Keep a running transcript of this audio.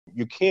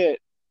you can't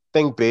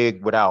think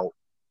big without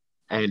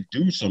and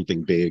do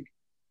something big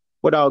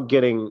without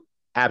getting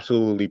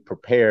absolutely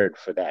prepared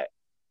for that.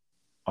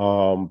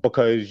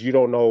 Because you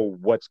don't know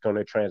what's going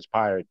to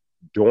transpire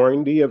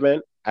during the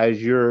event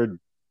as you're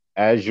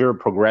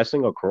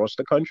progressing across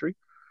the country.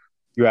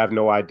 You have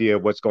no idea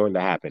what's going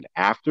to happen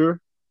after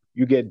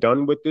you get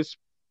done with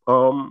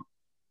um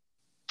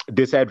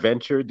this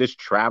adventure, this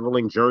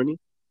traveling journey.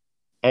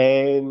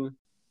 And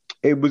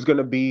it was going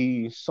to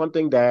be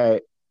something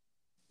that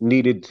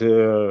needed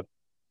to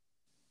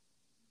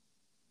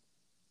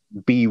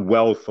be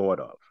well thought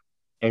of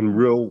and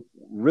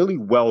really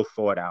well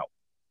thought out.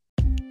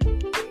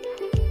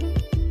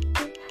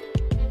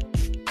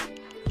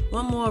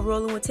 Want more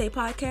Rolling with Tay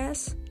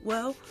podcast?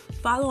 Well,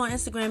 follow on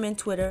Instagram and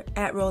Twitter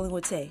at Rolling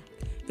with Tay.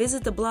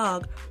 Visit the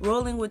blog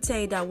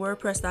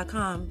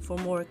rollingwithtay.wordpress.com for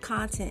more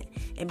content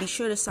and be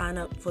sure to sign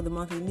up for the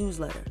monthly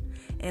newsletter.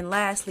 And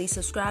lastly,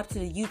 subscribe to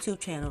the YouTube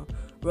channel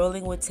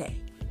Rolling with Tay.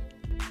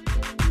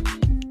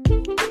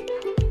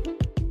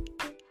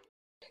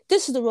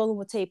 This is the Rolling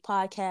with Tay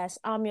podcast.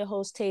 I'm your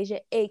host,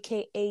 Tasia,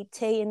 a.k.a.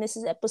 Tay, and this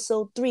is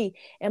episode 3.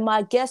 And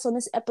my guest on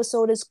this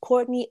episode is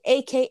Courtney,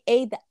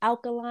 a.k.a. the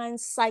Alkaline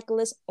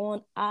Cyclist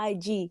on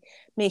IG.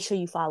 Make sure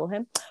you follow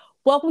him.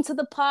 Welcome to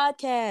the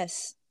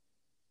podcast.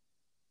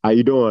 How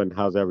you doing?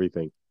 How's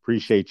everything?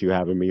 Appreciate you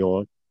having me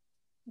on.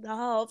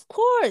 Oh, of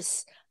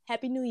course.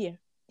 Happy New Year.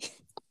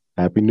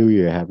 Happy New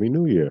Year. Happy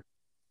New Year.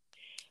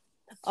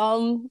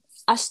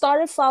 I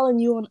started following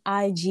you on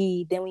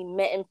IG, then we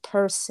met in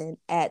person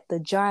at the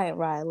Giant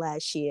Ride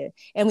last year.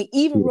 And we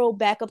even rode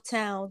back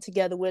uptown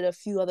together with a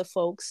few other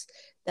folks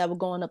that were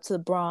going up to the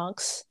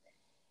Bronx.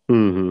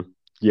 Mm-hmm.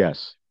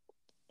 Yes.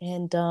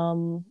 And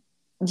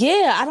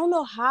yeah, I don't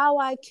know how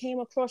I came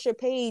across your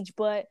page,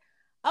 but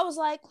I was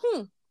like,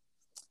 let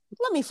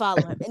me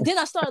follow him. And then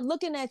I started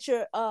looking at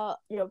your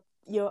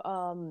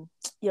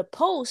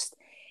post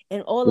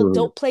and all the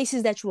dope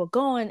places that you were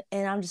going,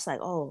 and I'm just like,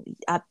 oh,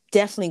 I'm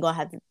definitely gonna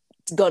have to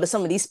go to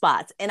some of these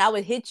spots. And I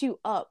would hit you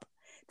up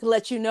to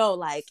let you know,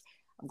 like,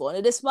 I'm going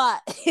to this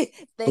spot.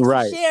 Thanks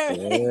for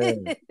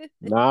sharing. Yeah.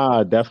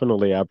 Nah,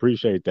 definitely. I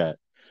appreciate that.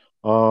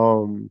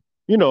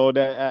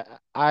 That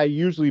I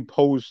usually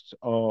post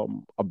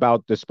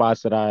about the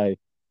spots that I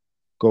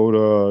go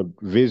to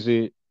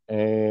visit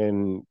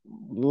and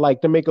like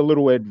to make a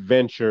little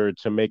adventure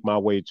to make my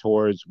way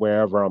towards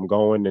wherever I'm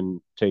going and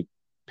take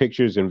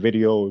pictures and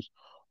videos,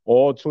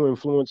 all to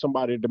influence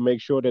somebody to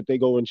make sure that they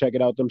go and check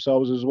it out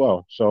themselves as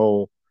well.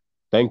 So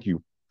thank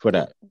you for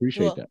that.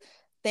 Appreciate that.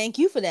 Thank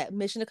you for that.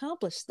 Mission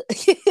accomplished.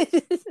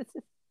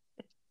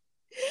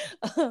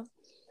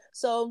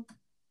 So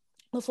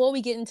before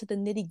we get into the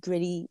nitty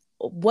gritty,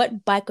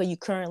 what bike are you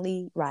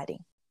currently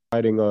riding?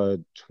 Riding a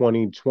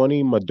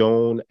 2020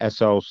 Madone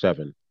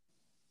SL7.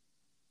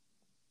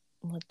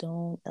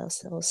 Madone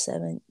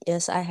SL7.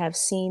 Yes, I have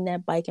seen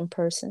that bike in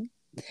person.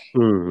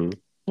 Mm-hmm.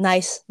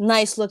 Nice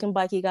looking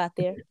bike you got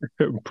there.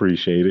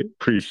 Appreciate it.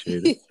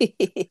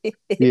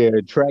 Yeah,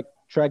 Trek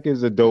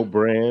is a dope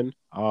brand.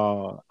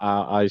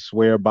 I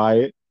swear by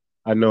it.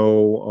 I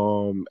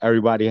know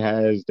everybody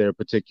has their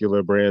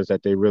particular brands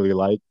that they really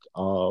like.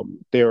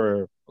 There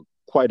are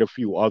quite a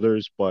few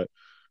others, but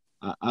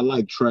I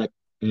like Trek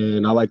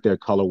and I like their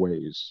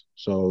colorways.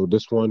 So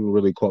this one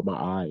really caught my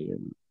eye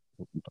and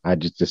I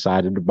just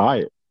decided to buy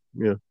it.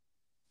 Yeah.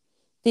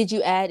 Did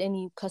you add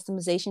any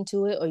customization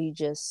to it or you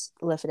just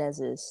left it as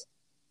is?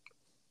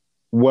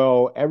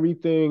 Well,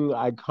 everything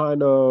I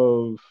kind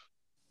of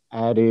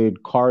added a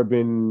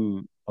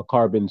carbon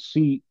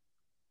seat.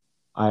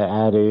 I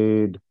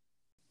added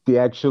the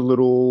extra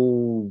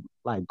little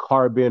like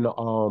carbon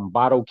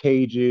bottle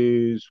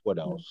cages. What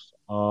else?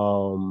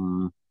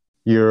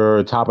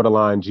 Your top of the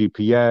line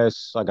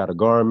GPS. I got a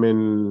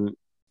Garmin,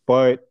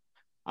 but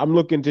I'm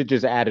looking to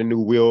just add a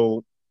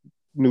new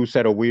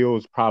set of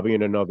wheels probably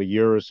in another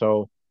year or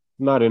so.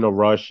 I'm not in a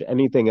rush.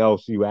 Anything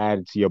else you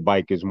add to your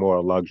bike is more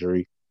a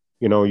luxury.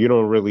 You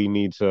don't really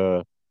need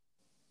to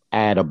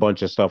add a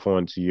bunch of stuff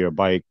onto your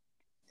bike.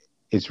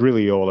 It's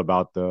really all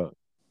about the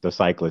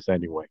cyclist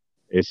anyway.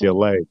 It's your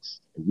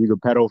legs. If you can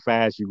pedal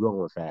fast, you're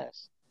going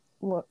fast.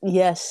 Well,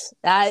 yes,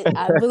 I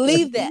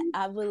believe that.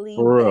 I believe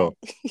For real.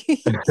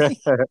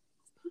 that.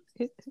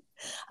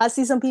 I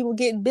see some people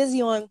getting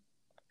busy on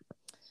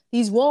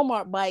these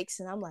Walmart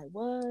bikes, and I'm like,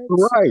 what?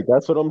 Right,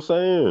 that's what I'm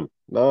saying.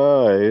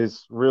 Nah,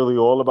 it's really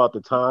all about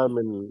the time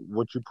and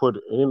what you put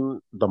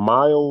in the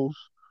miles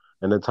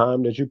and the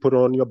time that you put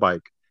on your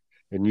bike,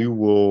 and you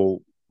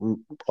will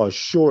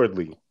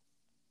assuredly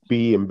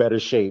be in better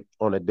shape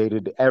on a day to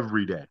day,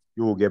 every day.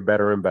 You will get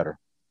better and better,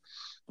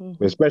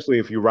 especially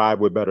if you ride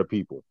with better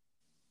people.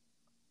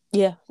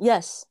 Yeah.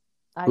 Yes,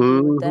 I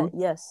agree with that.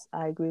 Yes,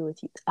 I agree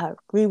with you. I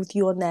agree with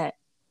you on that.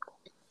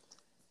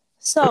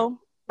 So,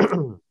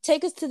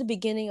 take us to the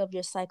beginning of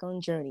your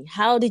cycling journey.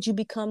 How did you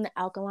become the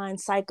Alkaline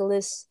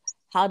Cyclist?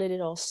 How did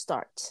it all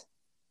start?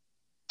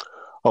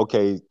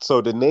 Okay,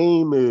 so the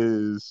name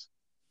is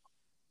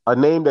a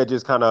name that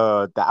just kind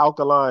of, the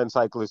Alkaline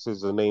Cyclist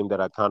is a name that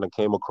I kind of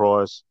came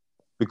across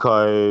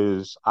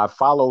because I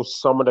follow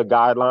some of the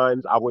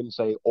guidelines. I wouldn't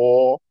say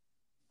all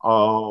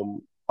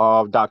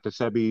of Dr.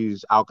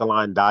 Sebi's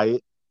alkaline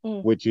diet,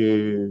 which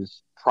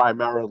is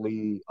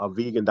primarily a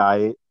vegan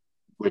diet,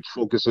 which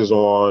focuses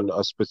on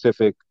a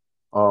specific,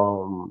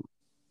 um,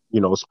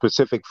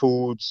 specific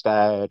foods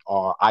that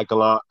are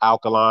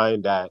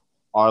alkaline, that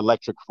are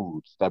electric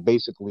foods, that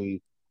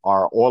basically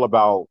are all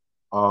about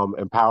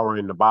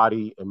empowering the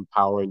body,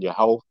 empowering your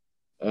health,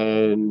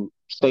 and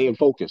staying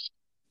focused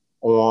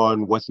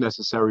on what's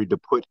necessary to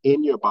put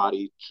in your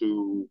body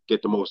to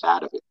get the most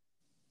out of it.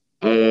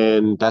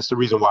 And that's the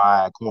reason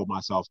why I call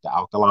myself the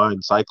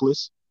alkaline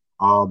cyclist,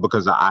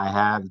 because I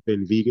have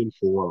been vegan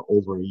for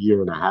over a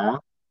year and a half.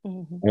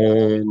 Mm-hmm.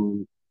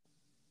 And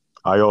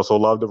I also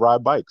love to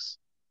ride bikes.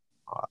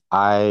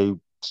 I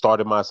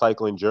started my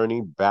cycling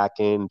journey back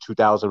in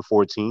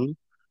 2014,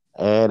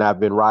 and I've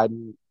been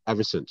riding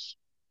ever since.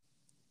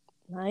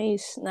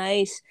 Nice,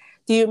 nice.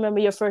 Do you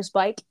remember your first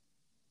bike?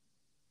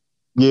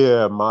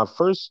 Yeah, my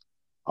first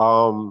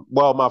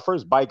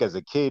bike as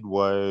a kid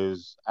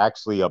was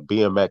actually a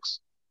BMX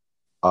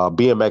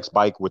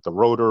bike with a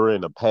rotor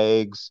and the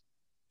pegs.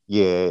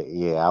 Yeah,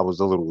 yeah, I was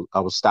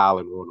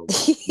styling on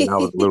them when I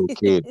was a little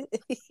kid.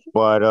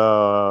 But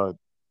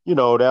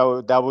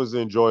that was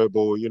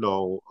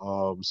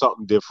enjoyable,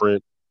 something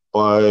different.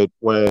 But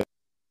when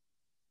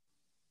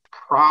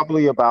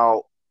probably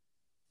about,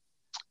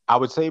 I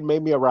would say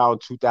maybe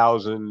around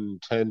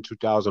 2010,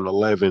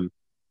 2011,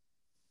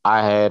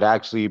 I had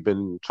actually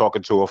been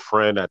talking to a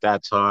friend at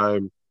that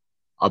time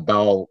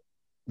about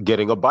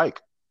getting a bike.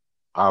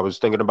 I was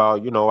thinking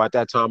about, at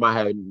that time I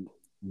had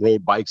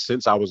rode bikes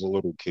since I was a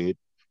little kid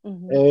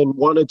Mm-hmm. and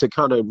wanted to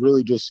kind of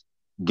really just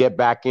get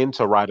back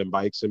into riding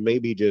bikes and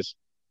maybe just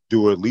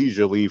do it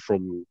leisurely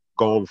from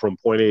going from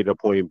point A to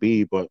point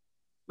B, but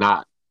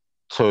not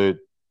to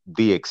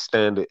the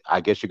extent, I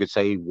guess you could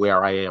say,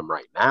 where I am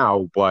right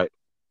now, but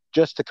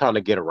just to kind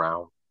of get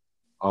around.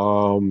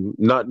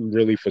 Nothing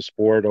really for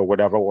sport or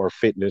whatever or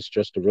fitness,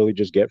 just to really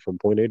just get from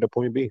point A to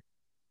point B.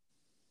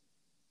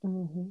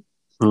 Mm-hmm.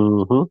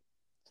 Mm-hmm.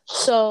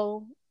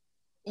 So,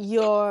 do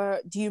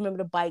you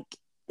remember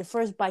the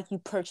first bike you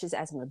purchased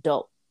as an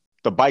adult?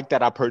 The bike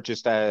that I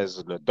purchased as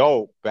an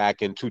adult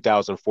back in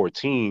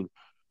 2014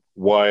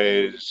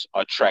 was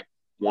a Trek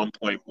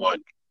 1.1.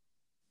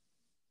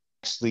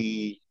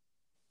 Actually,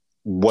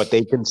 what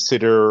they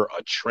consider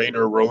a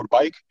trainer road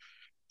bike.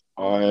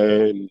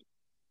 And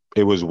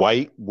it was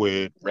white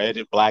with red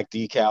and black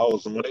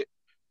decals on it.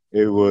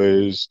 It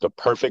was the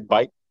perfect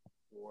bike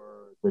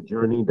for the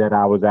journey that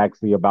I was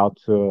actually about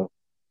to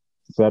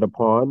set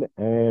upon.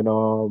 And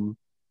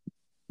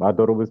I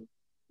thought it was,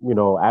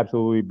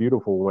 absolutely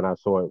beautiful when I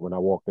saw it when I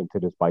walked into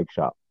this bike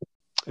shop.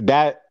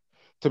 That,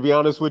 to be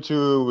honest with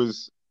you,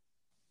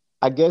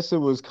 I guess it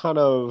was kind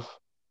of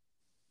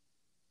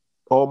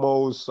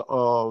almost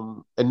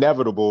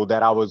inevitable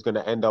that I was going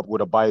to end up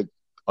with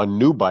a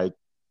new bike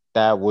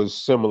that was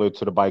similar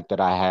to the bike that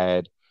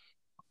I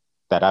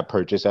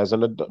purchased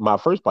my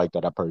first bike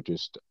that I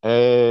purchased.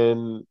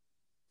 And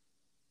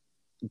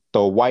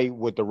the white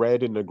with the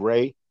red and the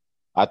gray,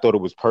 I thought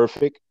it was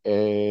perfect.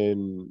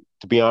 And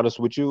to be honest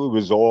with you, it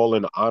was all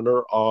in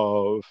honor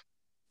of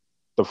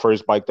the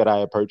first bike that I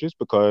had purchased,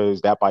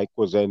 because that bike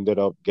was ended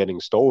up getting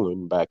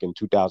stolen back in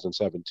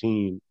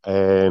 2017.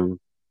 And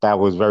that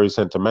was very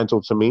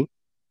sentimental to me.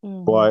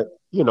 Mm-hmm. But,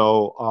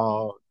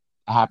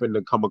 I happened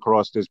to come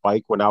across this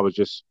bike when I was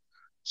just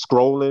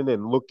scrolling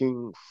and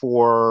looking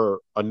for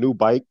a new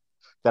bike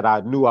that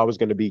I knew I was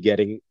going to be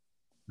getting.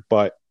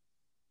 But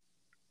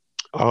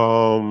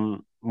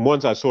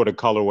once I saw the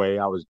colorway,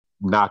 I was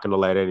not going to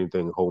let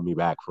anything hold me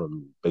back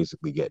from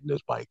basically getting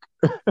this bike.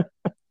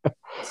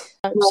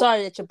 I'm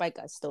sorry that your bike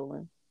got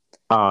stolen.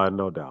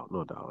 No doubt,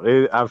 no doubt.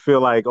 I feel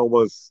like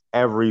almost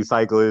every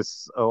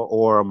cyclist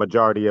or a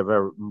majority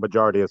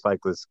of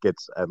cyclists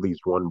gets at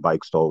least one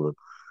bike stolen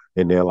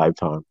in their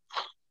lifetime.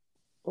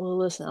 Well,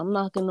 listen, I'm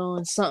knocking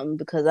on something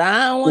because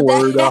I don't want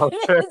Word that up.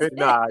 to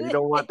Nah, you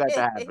don't want that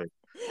to happen.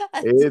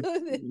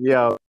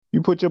 Yeah,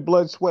 you put your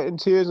blood, sweat, and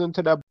tears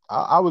into that.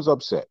 I was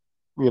upset,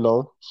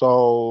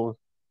 so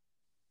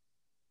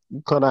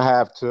you kind of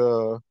have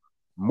to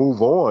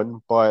move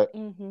on. But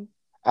Mm-hmm.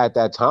 at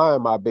that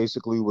time, I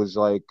basically was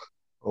like,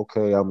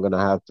 okay, I'm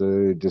gonna have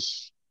to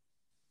just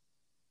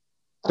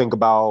think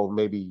about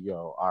maybe,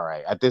 all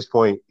right, at this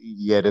point,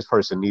 yeah, this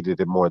person needed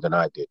it more than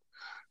I did.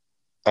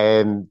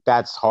 And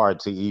that's hard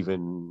to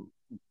even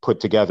put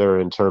together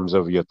in terms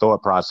of your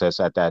thought process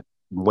at that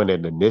when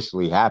it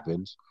initially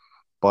happens.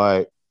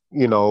 But,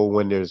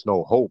 when there's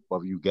no hope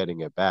of you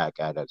getting it back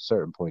at a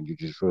certain point, you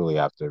just really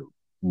have to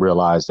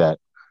realize that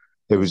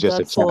it was It's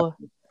just a done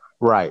chapter.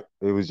 for. Right.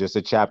 It was just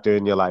a chapter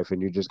in your life, and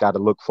you just got to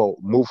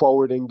move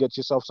forward and get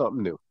yourself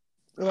something new.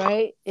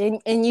 Right. And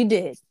you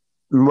did.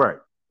 Right.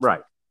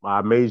 Right.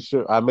 I made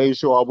sure I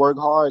worked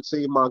hard,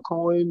 saved my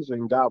coins,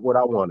 and got what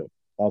I wanted.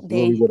 That's There,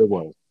 really what it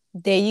was.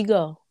 there you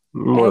go.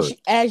 Word.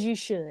 As you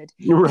should.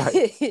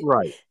 Right.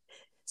 Right.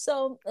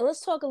 So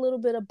let's talk a little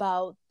bit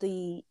about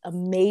the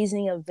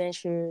amazing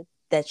adventure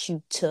that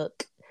you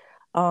took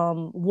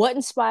What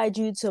inspired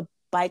you to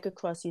bike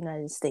across the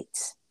United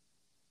States?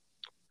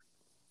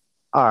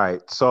 All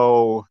right.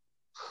 So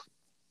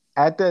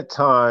at that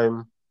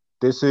time,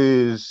 this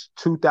is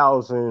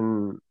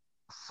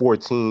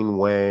 2014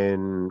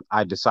 when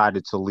I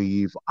decided to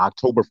leave.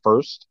 October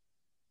 1st,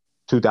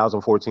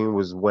 2014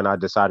 was when I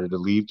decided to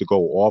leave to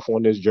go off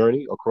on this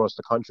journey across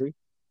the country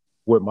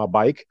with my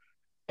bike.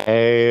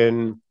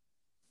 And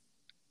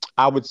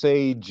I would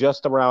say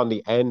just around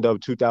the end of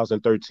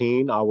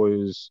 2013, I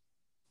was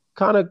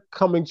kind of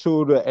coming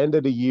to the end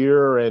of the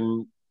year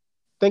and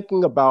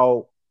thinking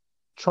about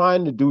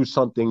trying to do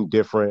something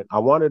different. I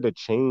wanted to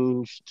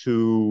change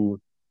to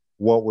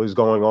what was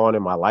going on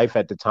in my life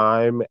at the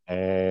time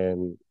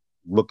and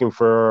looking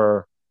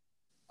for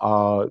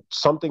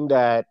something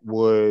that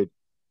would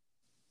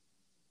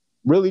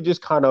really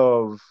just kind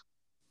of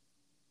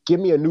give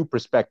me a new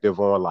perspective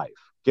on life,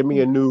 give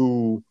me a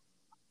new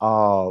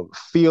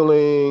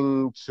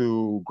feeling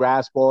to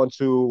grasp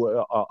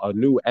onto, a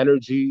new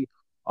energy,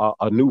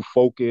 a new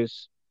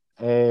focus.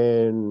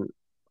 And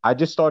I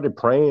just started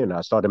praying.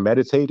 I started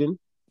meditating.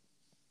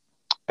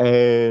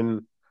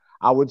 And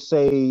I would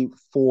say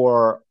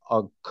for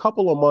a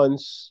couple of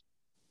months,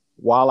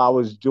 while I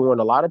was doing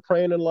a lot of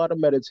praying and a lot of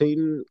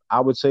meditating,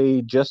 I would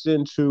say just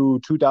into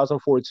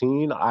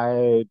 2014,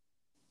 I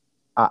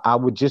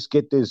would just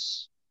get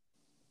this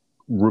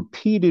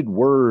repeated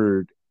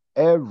word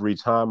every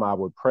time I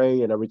would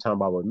pray and every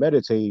time I would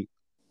meditate.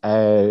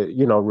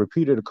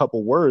 Repeated a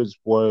couple words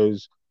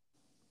was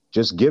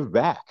just give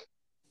back.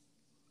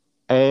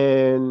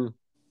 And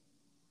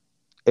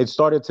it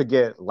started to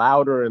get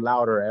louder and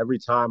louder every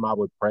time I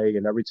would pray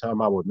and every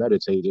time I would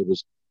meditate. It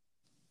was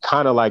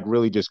kind of like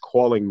really just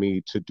calling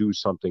me to do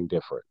something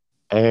different.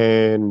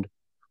 And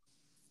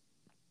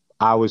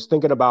I was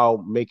thinking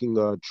about making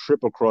a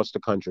trip across the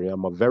country.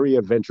 I'm a very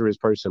adventurous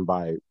person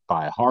by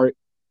heart.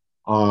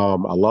 I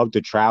love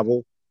to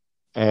travel,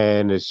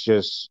 and it's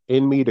just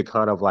in me to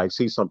kind of like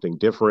see something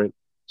different,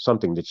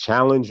 something to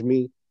challenge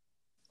me.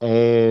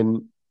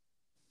 And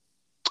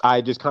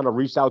I just kind of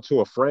reached out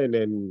to a friend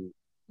and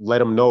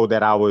let him know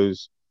that I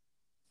was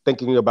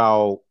thinking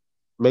about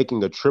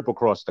making a trip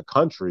across the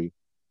country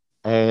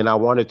and I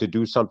wanted to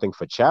do something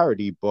for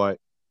charity, but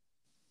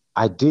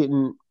I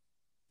didn't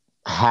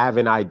have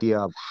an idea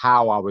of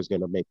how I was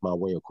going to make my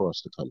way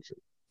across the country.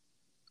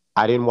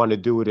 I didn't want to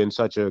do it in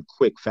such a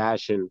quick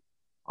fashion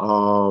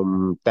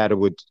that it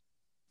would,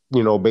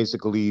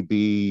 basically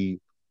be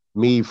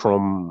me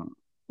from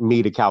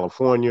me to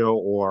California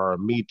or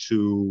me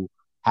to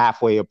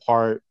halfway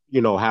apart,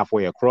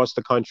 halfway across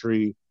the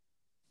country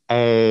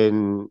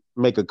and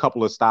make a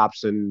couple of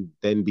stops and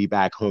then be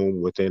back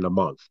home within a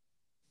month.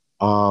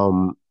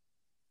 Um,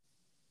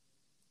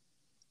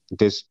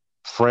 this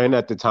friend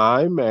at the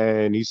time,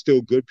 and he's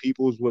still good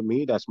peoples with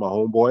me. That's my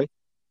homeboy.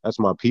 That's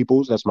my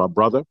peoples. That's my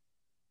brother.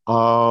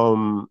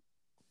 Um,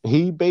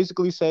 he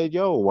basically said,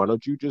 "Yo, why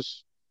don't you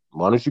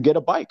get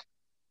a bike?"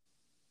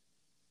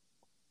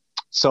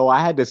 So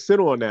I had to sit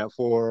on that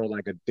for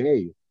like a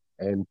day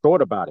and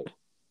thought about it.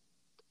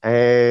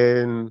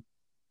 And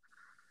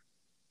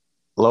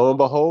lo and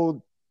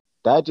behold,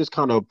 that just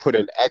kind of put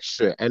an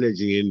extra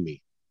energy in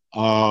me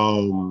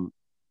um,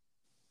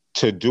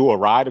 to do a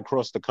ride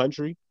across the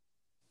country.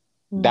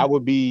 That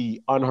would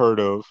be unheard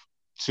of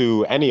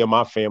to any of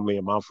my family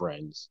and my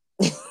friends,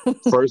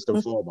 first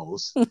and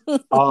foremost.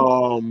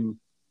 Um,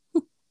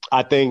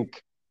 I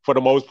think for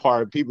the most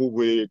part, people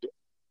would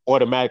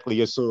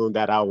automatically assume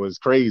that I was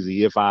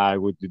crazy if I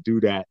were to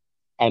do that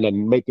and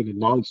then make an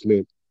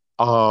announcement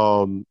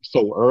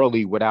so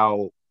early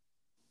without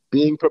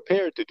being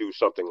prepared to do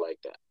something like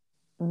that.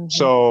 Mm-hmm.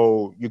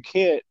 So you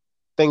can't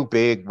think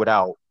big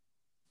without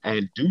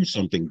and do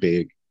something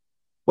big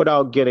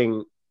without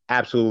getting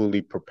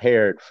absolutely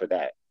prepared for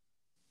that.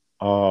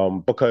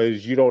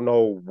 Because you don't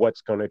know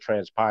what's going to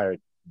transpire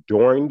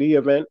during the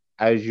event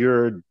as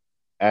you're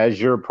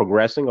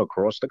progressing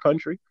across the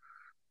country.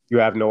 You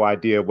have no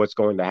idea what's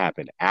going to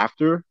happen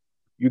after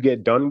you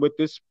get done with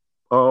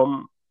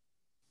um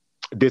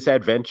this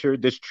adventure,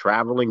 this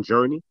traveling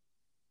journey.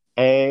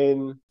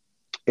 And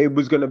it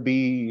was going to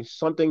be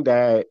something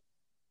that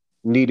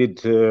needed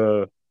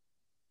to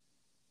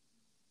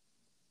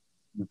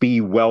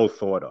be well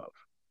thought of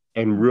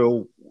and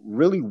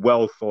really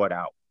well thought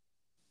out.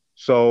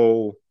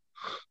 So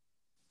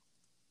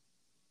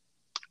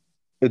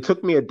it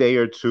took me a day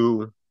or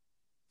two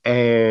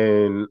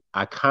and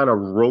I kind of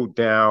wrote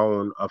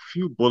down a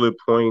few bullet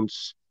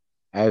points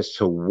as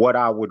to what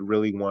I would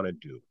really want to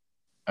do,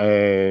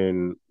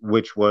 and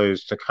which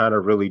was to kind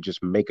of really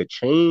just make a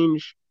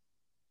change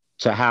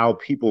to how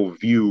people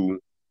view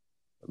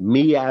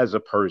me as a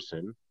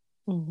person,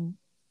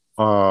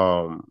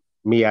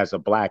 me as a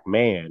Black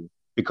man,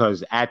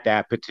 because at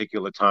that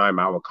particular time,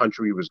 our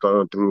country was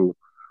going through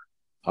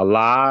a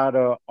lot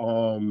of,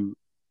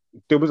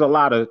 there was a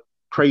lot of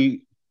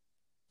crazy,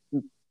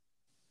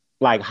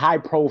 like high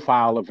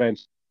profile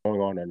events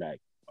going on in that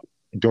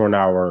during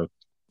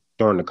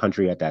during the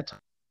country at that time.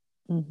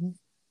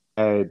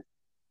 And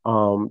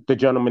the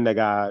gentleman that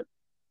got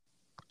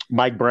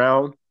Mike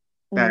Brown,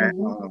 that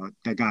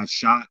got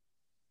shot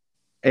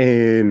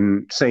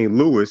in St.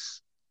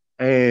 Louis,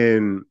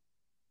 and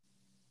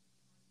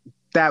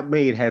that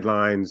made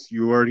headlines.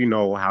 You already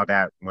know how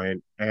that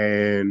went,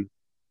 and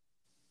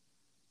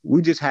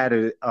we just had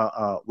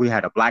a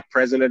black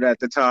president at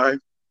the time,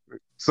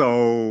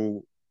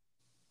 so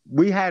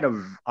we had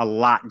a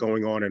lot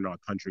going on in our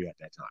country at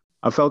that time.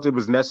 I felt it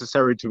was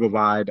necessary to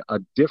provide a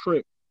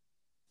different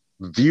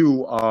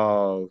view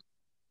of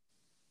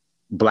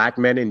black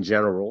men in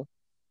general.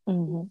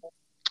 Um,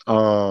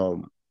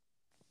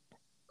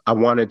 I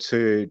wanted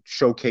to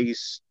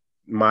showcase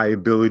my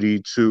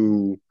ability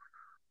to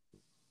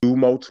do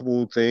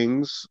multiple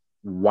things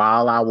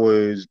while I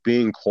was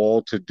being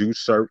called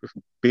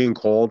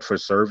for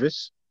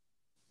service.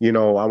 You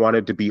know, I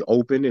wanted to be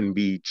open and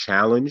be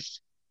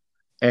challenged.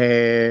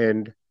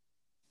 And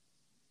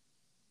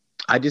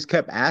I just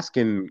kept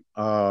asking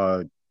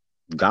God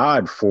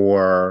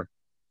for,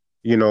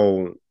 you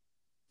know,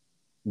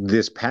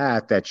 this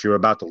path that you're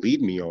about to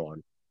lead me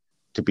on,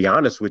 to be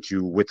honest with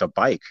you, with a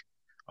bike.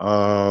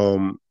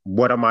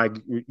 What am I,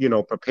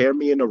 prepare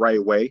me in the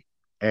right way.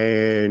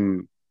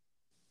 And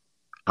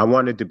I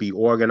wanted to be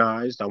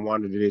organized. I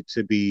wanted it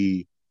to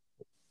be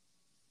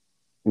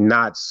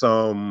not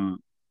some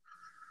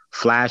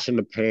flash in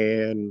the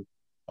pan.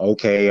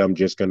 Okay, I'm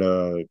just going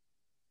to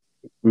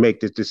make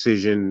this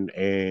decision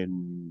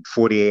in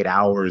 48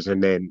 hours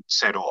and then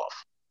set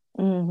off.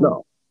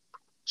 No.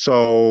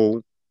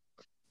 So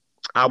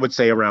I would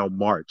say around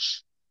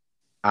March,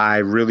 I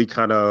really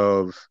kind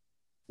of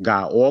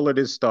got all of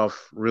this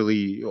stuff,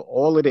 really,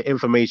 all of the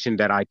information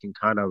that I can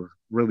kind of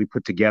really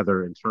put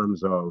together in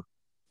terms of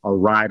a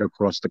ride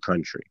across the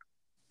country.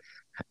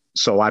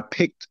 So I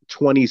picked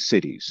 20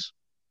 cities.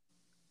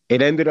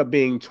 It ended up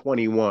being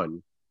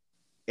 21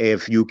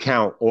 if you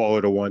count all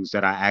of the ones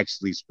that I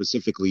actually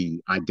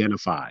specifically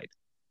identified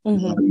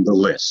on the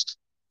list.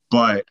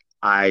 But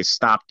I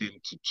stopped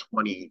into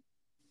 20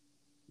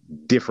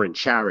 different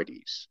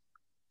charities.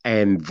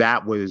 And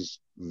that was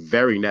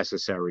very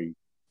necessary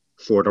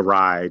for the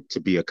ride to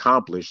be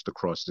accomplished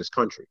across this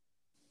country.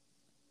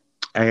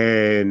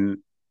 And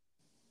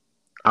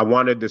I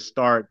wanted to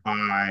start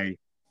by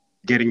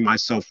getting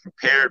myself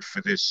prepared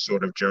for this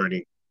sort of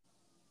journey.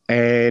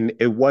 And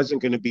it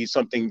wasn't going to be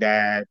something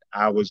that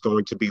I was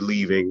going to be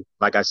leaving.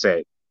 Like I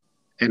said,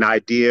 an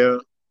idea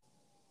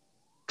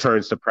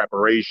turns to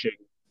preparation,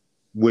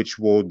 which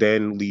will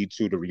then lead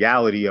to the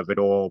reality of it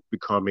all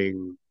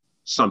becoming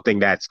something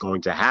that's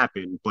going to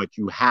happen, but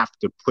you have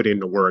to put in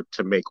the work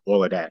to make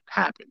all of that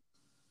happen.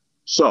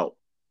 So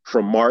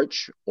from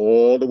March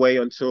all the way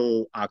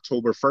until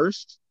October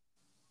 1st,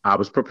 I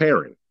was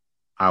preparing.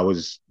 I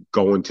was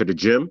going to the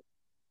gym.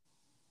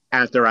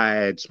 After I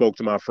had spoke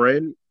to my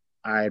friend,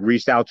 I had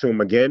reached out to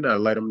him again. I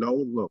let him know,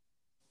 look,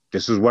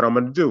 this is what I'm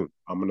going to do.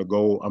 I'm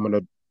going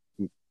to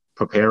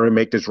prepare and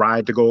make this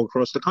ride to go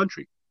across the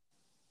country.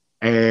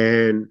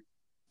 And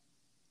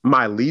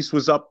my lease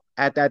was up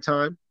at that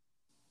time.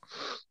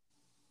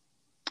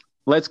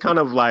 Let's kind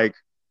of like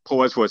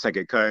pause for a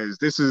second, because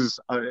this is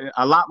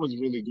a lot was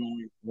really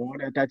going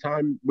on at that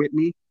time with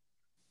me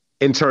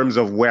in terms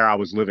of where I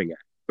was living at,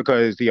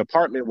 because the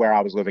apartment where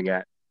I was living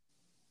at,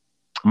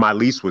 my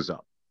lease was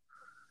up.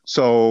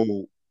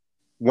 So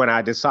when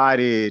I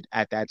decided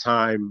at that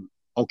time,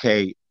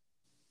 okay,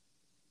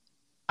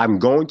 I'm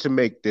going to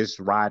make this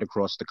ride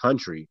across the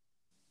country,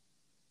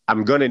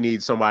 I'm going to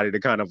need somebody to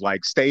kind of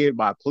like stay in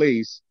my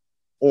place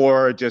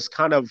or just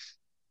kind of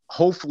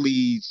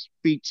hopefully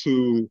speak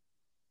to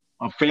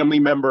a family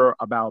member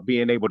about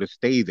being able to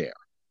stay there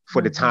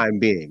for the time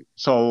being.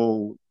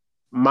 So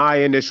my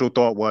initial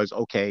thought was,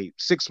 okay,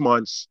 6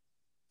 months,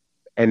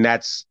 and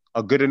that's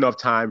a good enough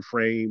time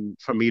frame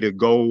for me to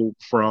go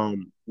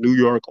from New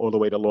York all the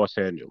way to Los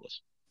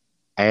Angeles.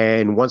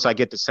 And once I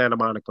get to Santa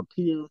Monica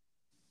Pier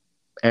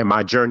and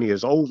my journey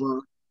is over,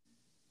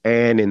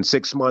 and in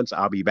 6 months,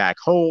 I'll be back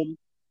home,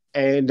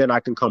 and then I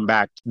can come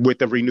back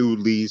with a renewed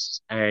lease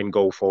and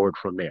go forward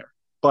from there.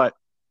 But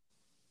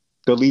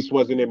the lease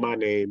wasn't in my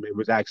name. It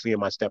was actually in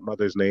my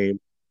stepmother's name.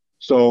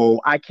 So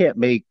I can't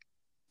make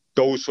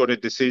those sort of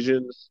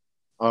decisions.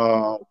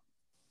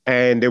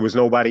 And there was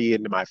nobody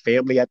in my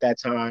family at that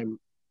time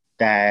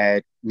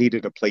that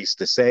needed a place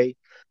to stay.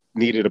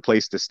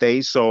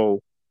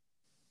 So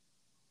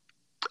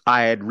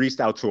I had reached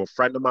out to a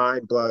friend of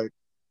mine, but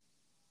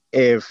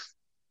if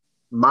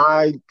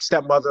my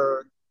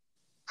stepmother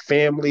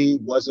family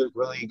wasn't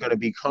really going to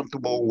be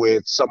comfortable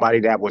with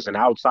somebody that was an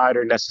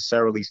outsider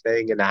necessarily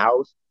staying in the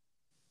house,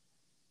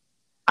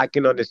 I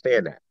can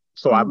understand that.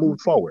 So I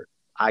moved forward.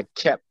 I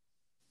kept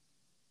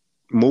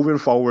moving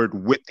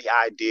forward with the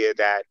idea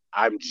that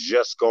I'm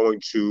just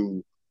going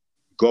to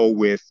go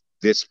with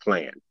this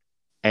plan,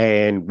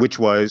 and which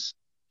was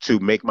to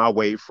make my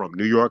way from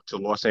New York to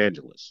Los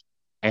Angeles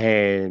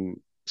and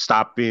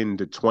stop in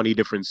the 20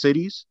 different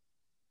cities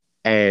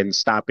and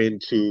stop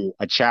into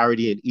a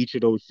charity in each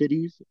of those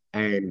cities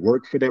and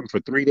work for them for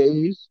 3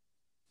 days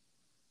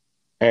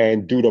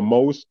and do the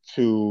most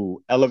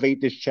to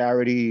elevate this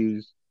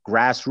charity's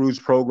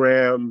grassroots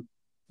program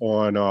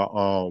on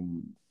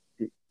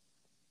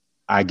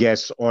I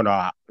guess on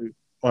a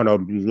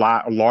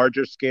lot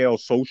larger scale,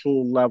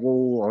 social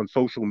level on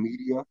social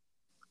media.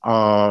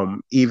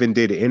 Even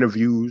did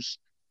interviews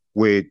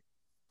with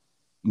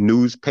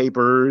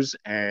newspapers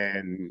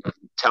and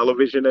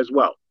television as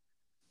well.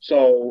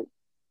 So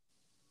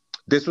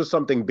this was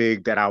something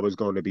big that I was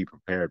going to be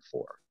prepared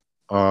for.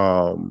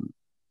 Um,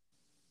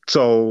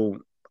 so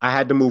I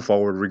had to move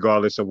forward,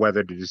 regardless of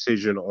whether the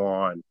decision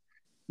on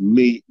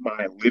my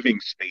living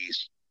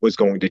space was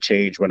going to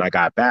change when I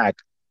got back.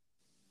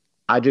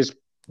 I just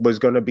was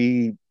going to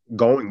be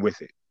going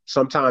with it.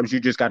 Sometimes you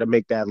just got to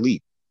make that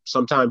leap.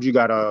 Sometimes you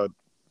got to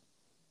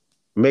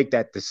make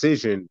that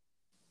decision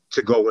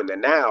to go in the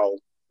now,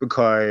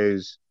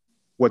 because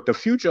what the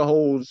future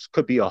holds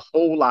could be a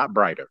whole lot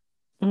brighter.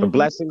 The Mm-hmm.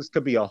 blessings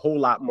could be a whole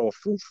lot more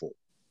fruitful.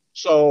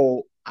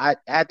 So at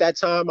that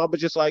time, I was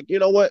just like, you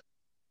know what?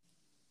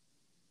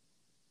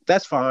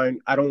 That's fine.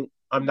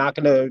 I'm not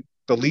going to,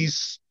 the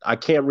lease, I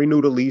can't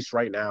renew the lease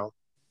right now.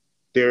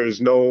 There's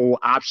no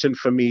option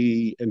for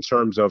me in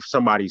terms of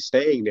somebody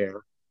staying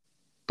there,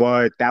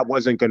 but that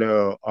wasn't going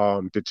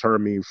to deter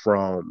me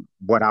from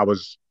what I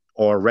was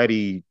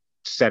already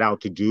set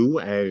out to do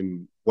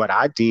and what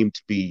I deemed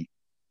to be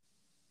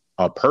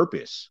a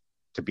purpose,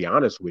 to be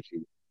honest with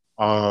you.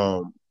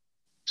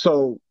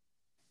 So,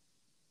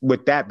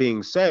 with that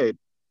being said,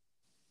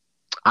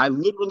 I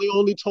literally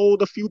only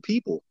told a few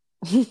people.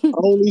 I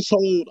only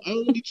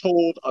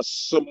told a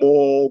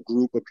small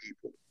group of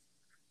people,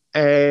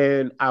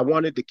 and I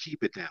wanted to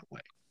keep it that way.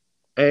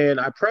 And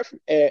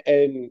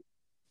and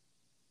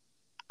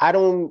I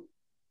don't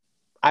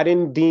I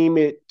didn't deem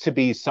it to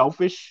be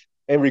selfish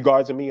in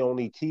regards to me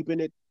only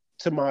keeping it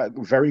to my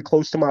very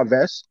close to my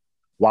vest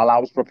while I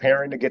was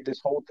preparing to get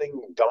this whole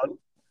thing done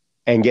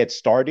and get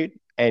started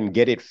and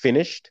get it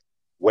finished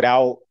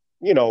without,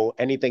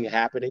 anything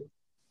happening.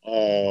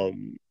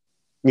 Um,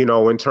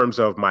 in terms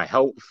of my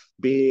health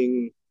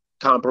being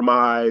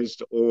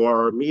compromised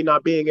or me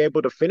not being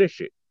able to finish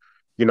it,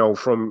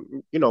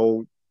 from,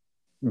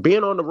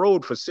 being on the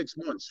road for 6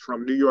 months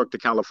from New York to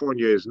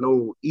California is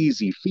no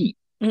easy feat,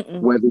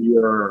 Mm-mm. whether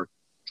you're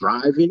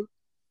driving,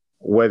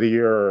 whether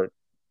you're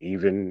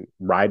even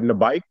riding a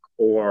bike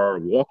or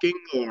walking,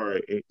 or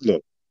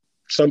look,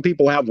 some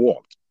people have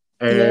walked.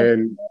 Yeah.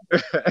 And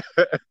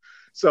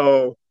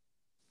so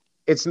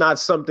it's not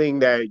something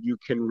that you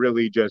can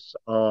really just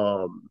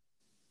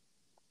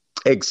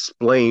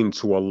explain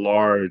to a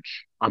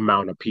large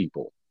amount of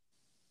people.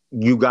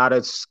 You got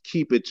to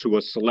keep it to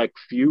a select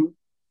few,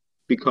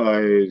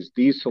 because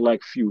these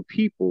select few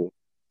people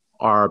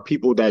are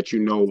people that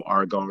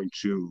are going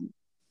to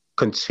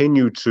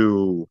continue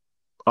to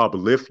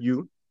uplift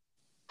you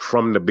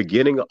from the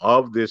beginning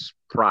of this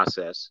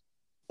process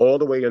all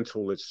the way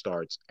until it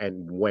starts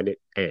and when it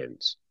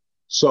ends.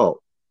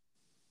 So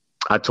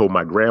I told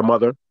my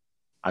grandmother,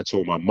 I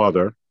told my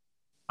mother,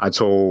 I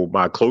told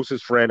my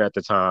closest friend at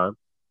the time,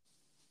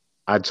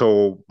 I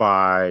told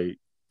my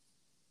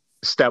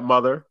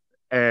stepmother,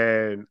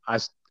 and I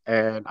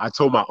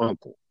told my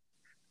uncle.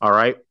 All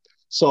right.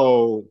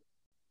 So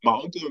my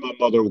uncle and my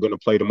mother were going to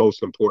play the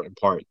most important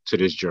part to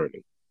this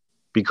journey,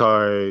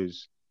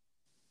 because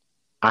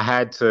I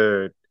had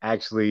to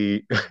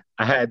actually,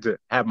 I had to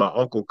have my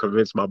uncle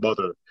convince my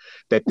mother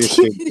that this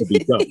thing could be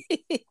done.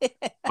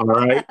 All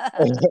right.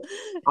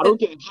 I don't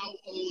care how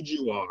old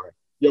you are.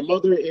 Your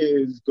mother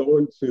is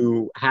going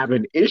to have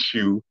an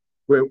issue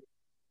with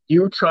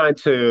you trying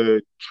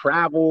to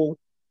travel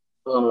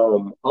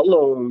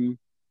alone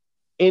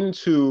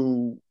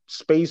into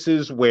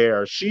spaces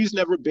where she's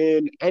never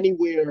been,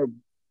 anywhere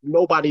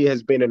nobody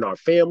has been in our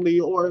family,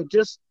 or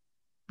just,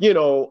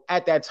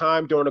 at that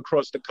time going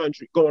across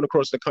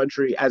the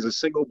country as a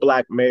single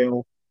black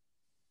male.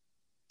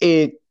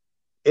 It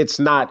it's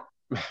not,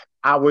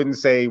 I wouldn't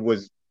say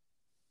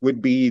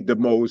would be the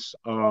most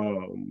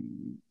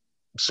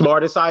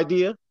smartest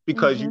idea,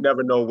 because you Mm-hmm.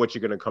 never know what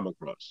you're going to come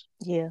across.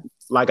 Yeah.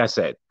 Like I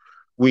said,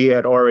 we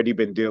had already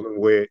been dealing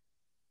with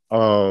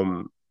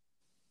um,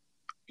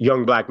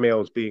 young black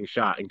males being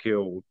shot and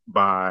killed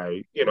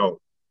by,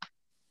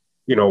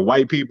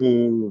 white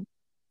people,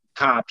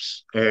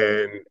 cops,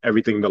 and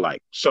everything the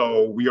like.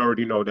 So we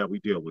already know that we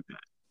deal with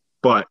that.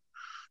 But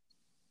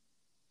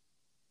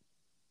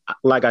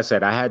like I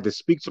said, I had to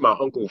speak to my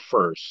uncle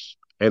first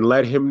and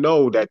let him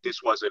know that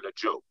this wasn't a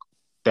joke,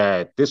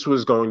 that this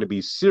was going to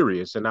be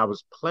serious. And I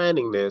was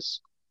planning this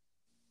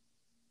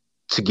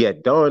to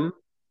get done,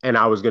 and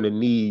I was going to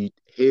need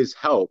his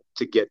help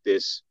to get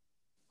this,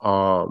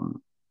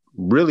 um,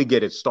 really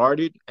get it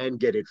started and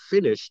get it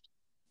finished.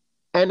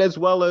 And as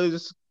well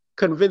as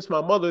convince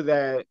my mother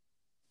that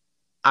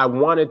I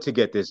wanted to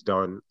get this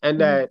done, and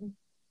that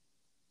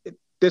Mm-hmm.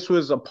 this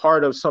was a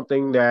part of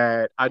something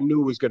that I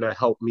knew was going to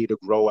help me to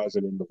grow as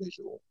an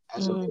individual,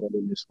 as a Mm. man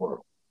in this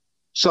world.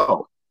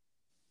 So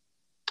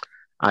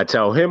I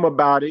tell him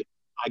about it.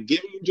 I give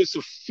him just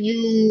a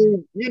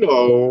few,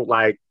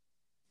 like,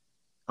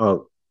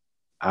 oh,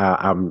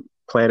 I'm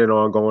planning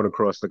on going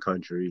across the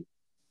country.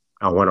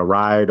 I want to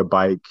ride a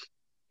bike,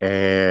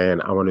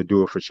 and I want to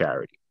do it for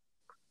charity.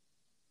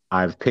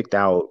 I've picked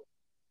out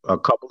a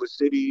couple of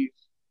cities.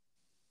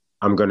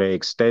 I'm going to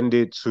extend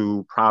it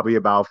to probably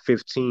about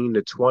 15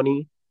 to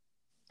 20.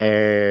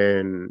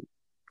 And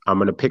I'm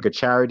going to pick a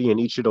charity in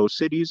each of those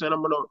cities and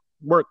I'm going to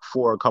work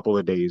for a couple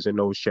of days in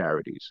those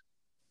charities.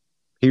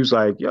 He was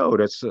like, yo,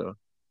 that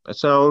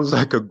sounds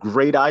like a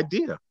great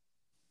idea.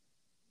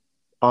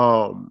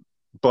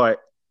 But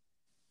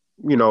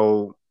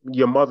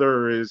your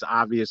mother is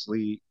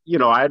obviously,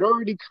 I'd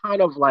already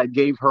kind of like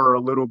gave her a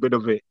little bit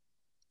of a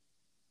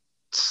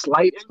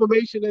slight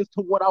information as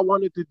to what I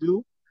wanted to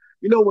do.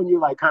 When you're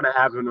like kind of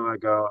having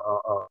like a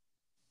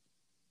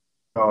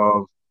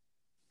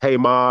hey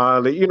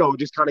ma,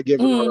 just kind of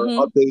giving her Mm-hmm.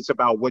 updates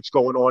about what's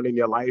going on in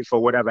your life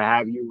or whatever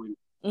have you. And,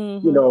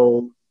 you Mm-hmm.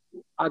 know,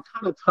 I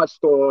kind of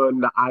touched on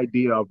the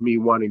idea of me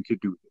wanting to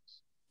do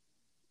this,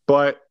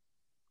 but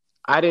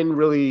I didn't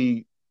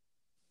really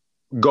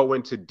go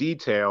into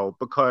detail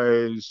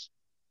because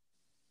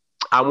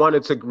I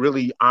wanted to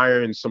really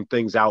iron some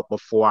things out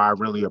before I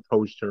really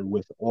approached her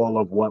with all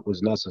of what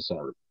was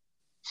necessary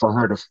for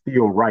her to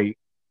feel right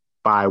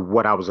by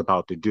what I was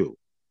about to do.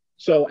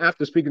 So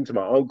after speaking to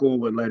my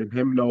uncle and letting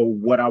him know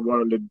what I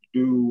wanted to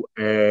do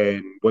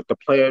and what the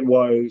plan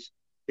was,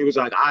 he was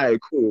like, "All right,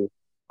 cool.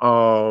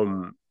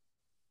 Um,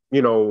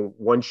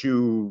 once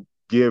you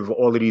give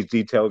all of these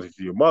details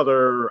to your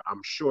mother,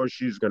 I'm sure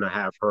she's gonna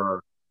have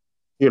her,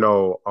 you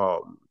know,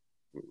 um,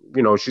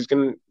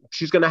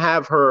 she's gonna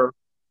have her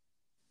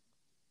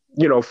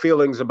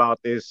feelings about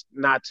this,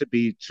 not to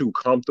be too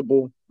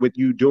comfortable with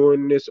you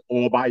doing this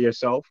all by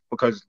yourself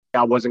because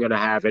I wasn't going to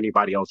have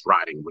anybody else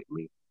riding with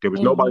me. There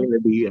was nobody Mm-hmm.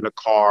 going to be in a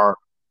car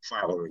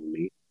following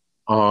me.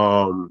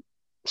 Um,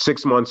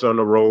 6 months on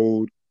the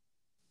road,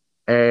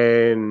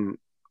 and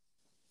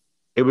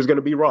it was going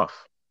to be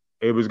rough.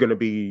 It was going to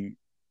be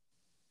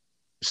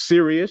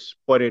serious,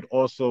 but it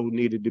also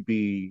needed to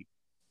be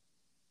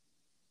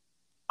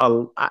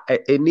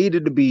it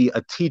needed to be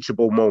a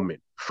teachable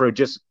moment for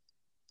just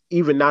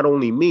even not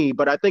only me,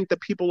 but I think the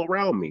people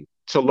around me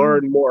to Mm-hmm.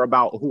 learn more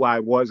about who I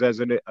was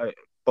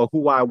but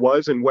who I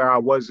was and where I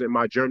was in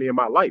my journey in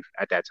my life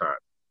at that time.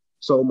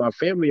 So my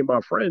family and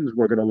my friends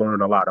were going to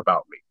learn a lot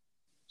about me.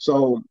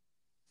 So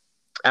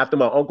after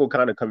my uncle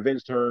kind of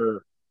convinced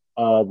her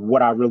of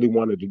what I really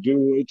wanted to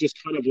do, it just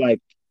kind of like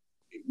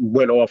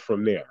went off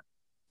from there.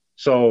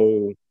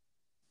 So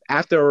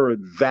after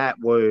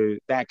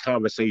that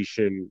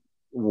conversation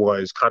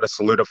was kind of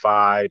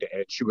solidified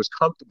and she was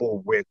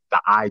comfortable with the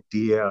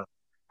idea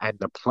and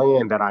the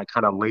plan that I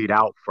kind of laid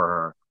out for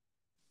her,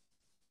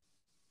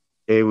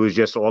 it was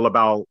just all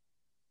about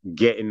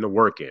getting the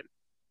work in.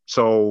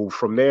 So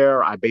from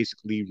there, I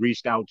basically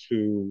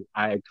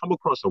I had come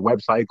across a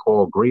website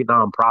called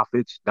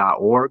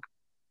greatnonprofits.org,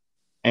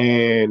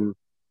 and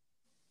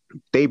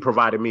they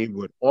provided me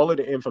with all of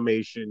the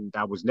information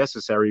that was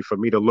necessary for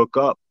me to look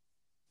up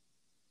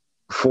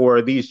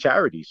for these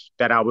charities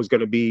that I was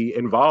going to be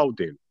involved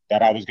in,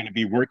 that I was going to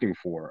be working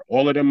for.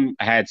 All of them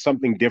had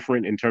something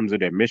different in terms of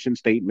their mission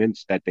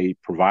statements that they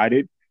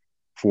provided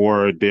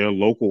for their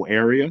local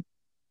area.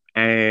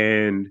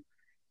 And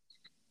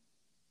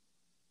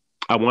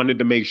I wanted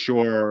to make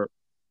sure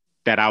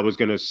that I was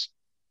going to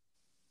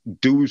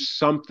do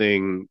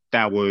something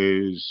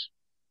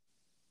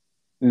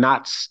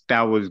not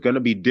that was going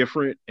to be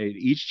different at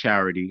each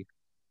charity,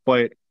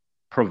 but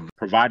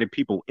provided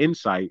people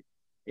insight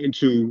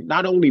into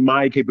not only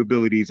my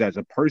capabilities as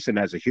a person,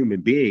 as a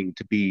human being,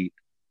 to be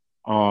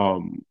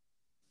um,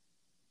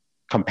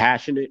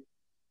 compassionate,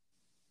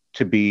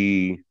 to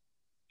be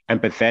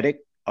empathetic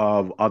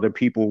of other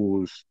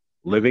people's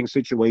living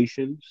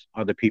situations,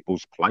 other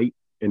people's plight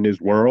in this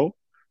world,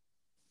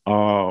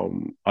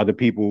 other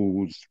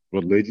people's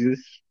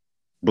religious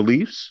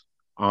beliefs,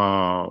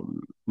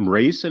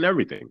 race, and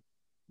everything.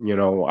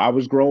 I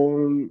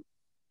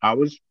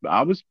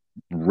was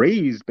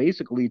raised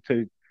basically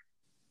to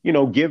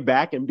give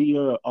back and be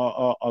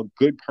a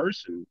good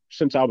person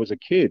since I was a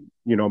kid.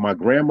 My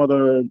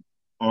grandmother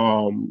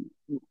um,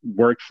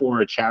 worked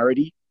for a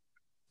charity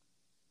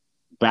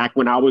back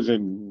when I was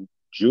in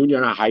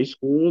junior high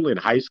school and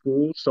high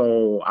school.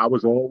 So I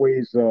was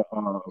always a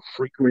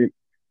frequent,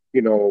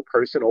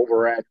 person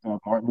over at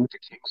Martin Luther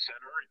King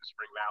Center in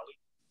Spring Valley.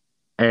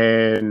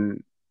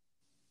 And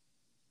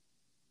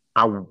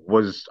I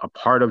was a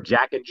part of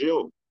Jack and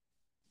Jill,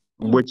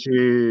 Mm-hmm. which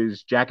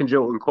is Jack and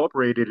Jill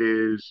Incorporated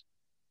is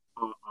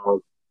uh, uh,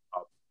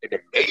 an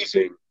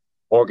amazing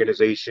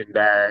organization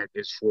that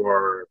is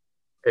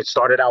it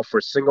started out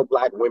for single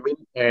black women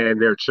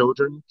and their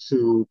children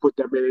to put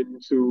them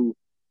into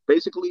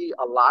basically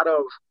a lot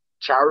of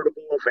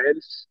charitable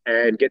events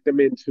and get them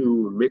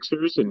into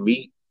mixers and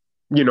meet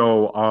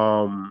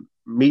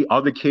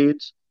other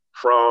kids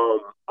from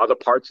other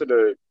parts of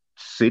the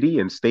city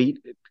and state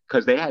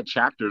because they had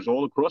chapters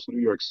all across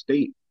New York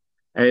State.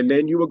 And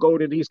then you would go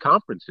to these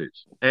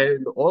conferences,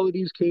 and all of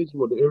these kids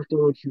would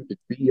influence you to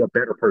be a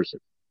better person.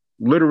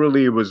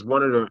 Literally, it was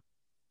one of the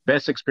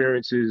best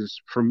experiences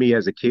for me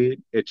as a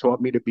kid. It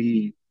taught me to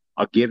be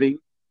a giving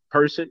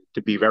person,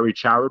 to be very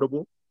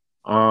charitable.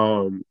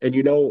 And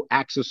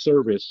acts of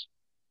service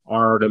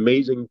are an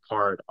amazing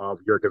part of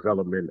your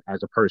development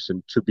as a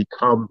person to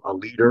become a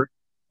leader,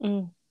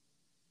 Mm.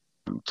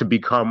 to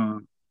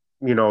become,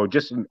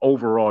 just an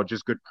overall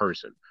just good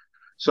person.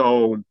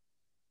 So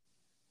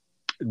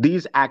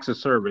these acts of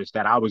service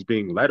that I was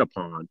being led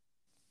upon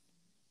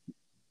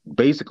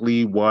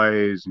basically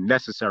was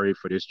necessary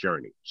for this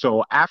journey.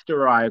 So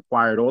after I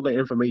acquired all the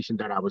information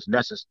that was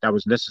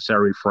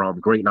necessary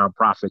from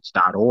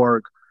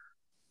greatnonprofits.org,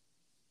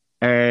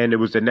 and it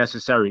was the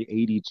necessary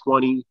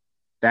 80/20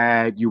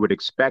 that you would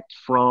expect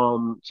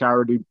from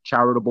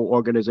charitable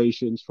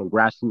organizations, from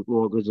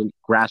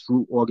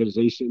grassroots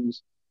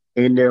organizations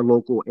in their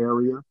local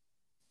area.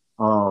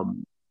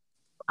 Um,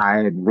 I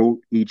had wrote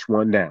each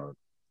one down,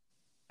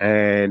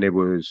 and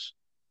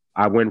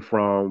I went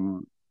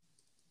from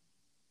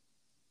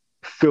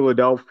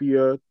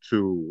Philadelphia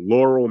to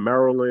Laurel,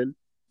 Maryland,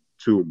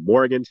 to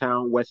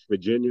Morgantown, West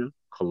Virginia,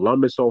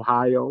 Columbus,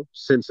 Ohio,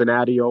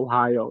 Cincinnati,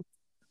 Ohio,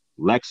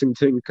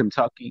 Lexington,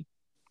 Kentucky,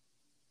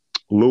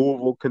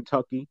 Louisville,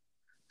 Kentucky,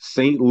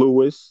 St.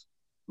 Louis,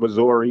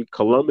 Missouri,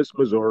 Columbus,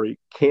 Missouri,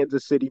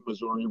 Kansas City,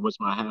 Missouri was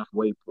my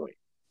halfway point.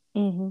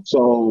 Mm-hmm.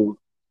 So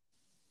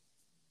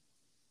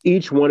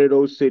each one of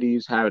those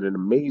cities had an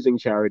amazing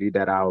charity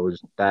I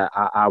was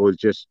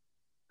just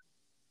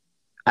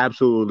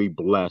absolutely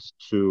blessed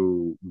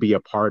to be a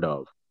part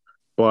of.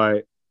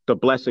 But the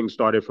blessing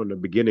started from the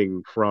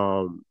beginning,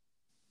 from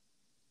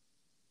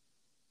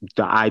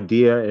the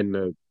idea and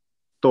the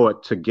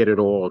thought to get it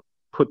all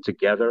put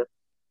together,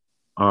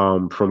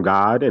 from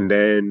God. And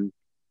then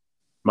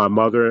my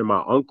mother and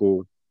my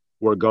uncle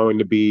were going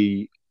to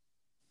be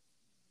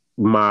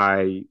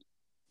my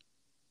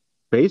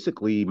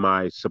basically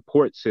my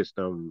support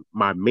system,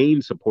 my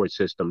main support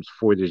systems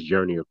for this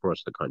journey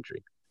across the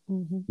country.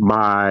 Mm-hmm.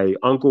 My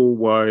uncle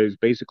was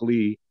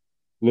basically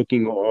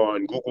looking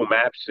on Google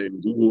Maps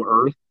and Google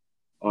Earth,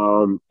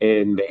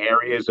 in the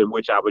areas in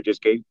which I would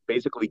just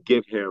basically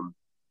give him,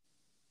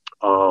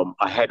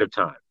 ahead of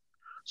time.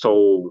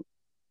 So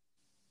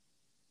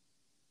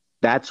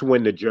that's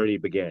when the journey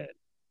began.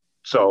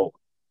 So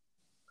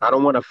I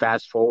don't want to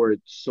fast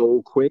forward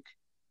so quick.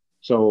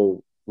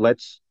 So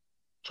let's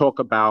talk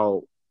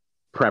about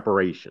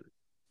preparation.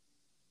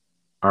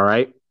 All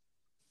right.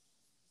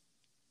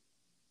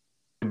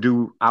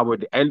 I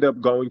ended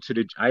up going to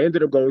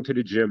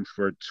the gym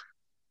for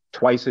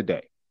twice a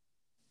day.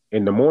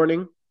 In the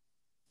morning,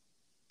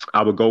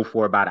 I would go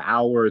for about an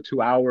hour or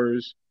 2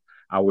 hours.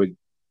 I would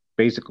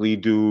basically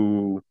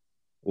do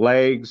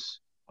legs,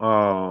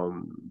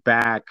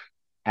 back,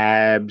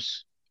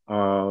 abs,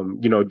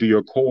 do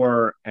your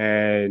core,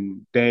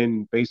 and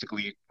then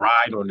basically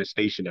ride on the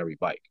stationary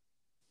bike.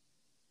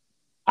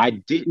 I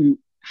didn't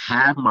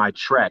have my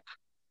trek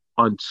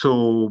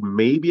until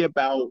maybe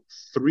about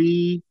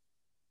 3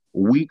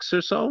 weeks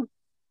or so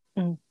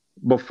Mm.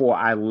 before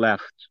I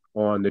left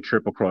on the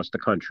trip across the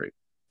country.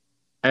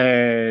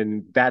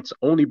 And that's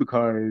only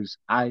because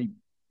I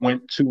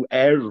went to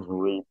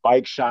every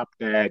bike shop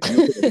that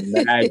you could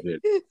imagine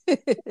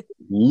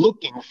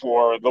looking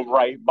for the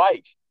right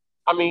bike.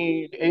 I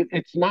mean,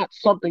 it's not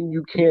something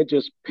you can't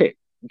just pick.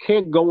 You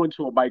can't go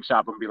into a bike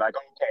shop and be like,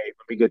 okay,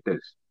 let me get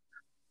this.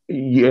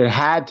 You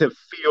had to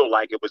feel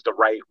like it was the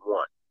right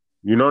one.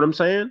 You know what I'm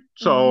saying?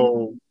 Mm-hmm.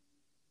 So,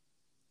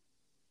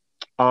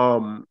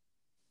 um,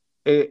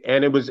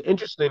 and it was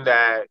interesting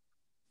that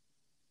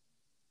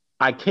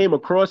I came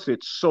across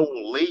it so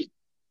late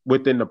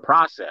within the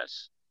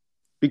process,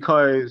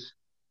 because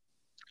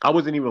I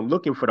wasn't even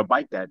looking for the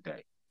bike that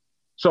day.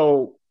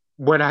 So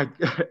when I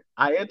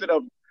I ended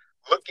up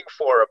looking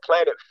for a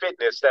Planet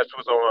Fitness that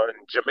was on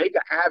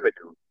Jamaica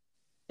Avenue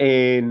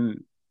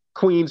in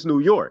Queens, New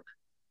York.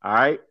 All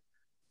right.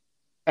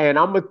 And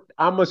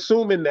I'm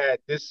assuming that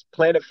this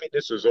Planet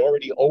Fitness was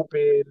already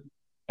open,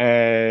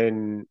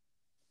 and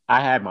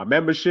I had my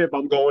membership. I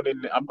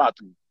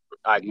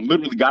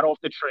literally got off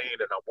the train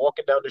and I'm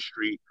walking down the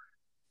street,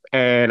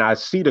 and I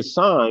see the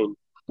sign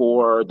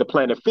for the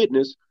Planet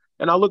Fitness,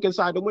 and I look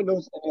inside the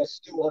windows and they're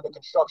still under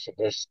construction.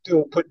 They're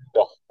still putting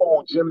the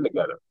whole gym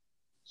together.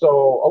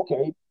 So,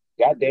 okay,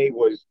 that day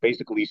was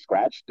basically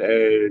scratched,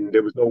 and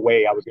there was no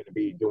way I was going to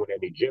be doing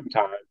any gym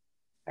time.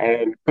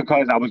 And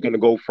because I was going to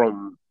go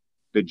from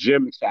the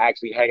gym to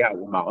actually hang out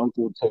with my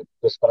uncle to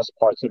discuss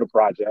parts of the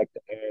project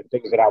and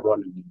things that I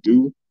wanted to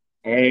do,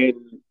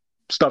 and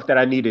stuff that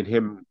I needed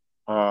him,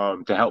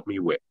 to help me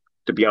with,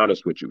 to be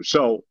honest with you.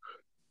 So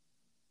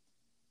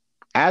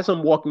as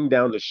I'm walking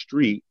down the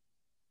street,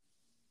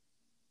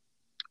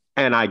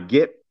 and I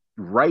get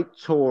right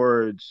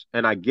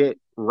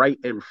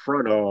in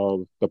front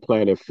of the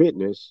Planet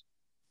Fitness,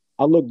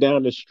 I look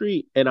down the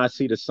street and I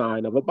see the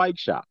sign of a bike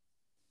shop.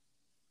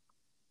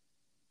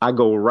 I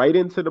go right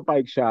into the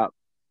bike shop,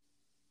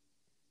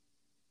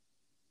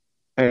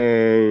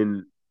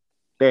 and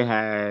they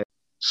had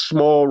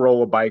small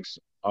roller bikes,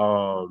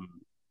 up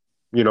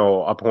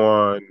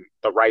on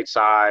the right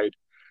side.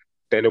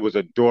 Then it was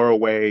a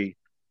doorway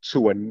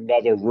to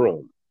another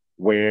room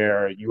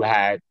where you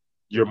had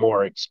your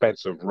more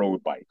expensive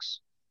road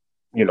bikes.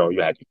 you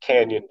had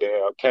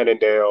your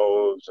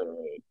Cannondales, and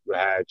you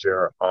had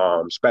your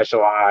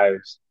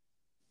Specialized,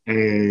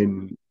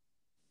 and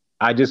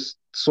I just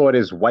saw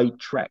this white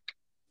Trek,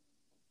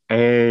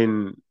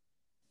 and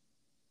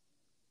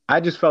I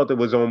just felt it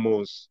was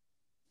almost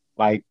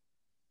like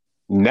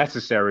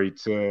necessary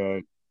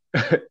to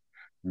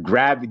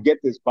get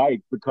this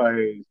bike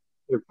because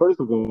first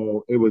of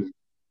all, it was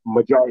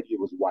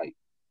white.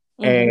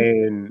 Mm-hmm.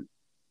 And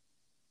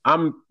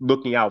I'm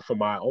looking out for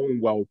my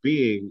own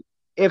well-being.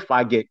 If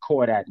I get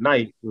caught at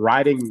night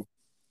riding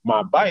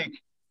my bike,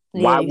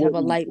 Yeah, you have a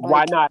light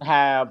why bike. not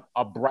have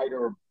a bright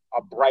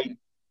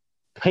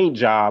paint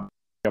job on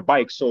your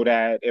bike so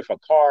that if a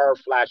car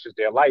flashes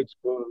their lights,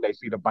 boom, they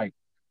see the bike.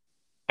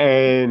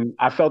 And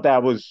I felt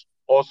that was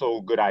also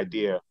a good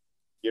idea,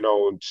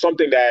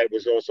 something that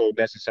was also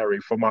necessary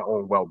for my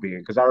own well-being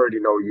because I already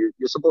know you're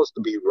supposed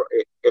to be,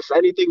 if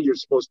anything, you're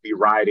supposed to be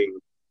riding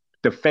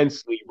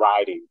defensively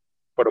riding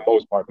for the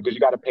most part because you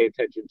got to pay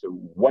attention to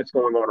what's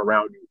going on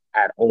around you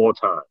at all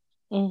times.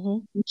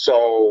 Mm-hmm.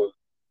 So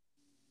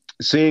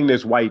seeing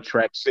this white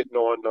Trek sitting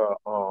on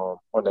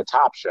the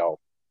top shelf,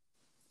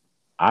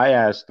 I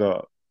asked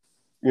the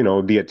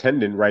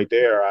attendant right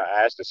there.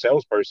 I asked the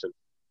salesperson.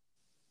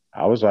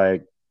 I was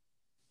like,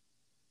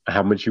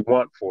 "How much you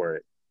want for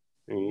it?"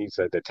 And he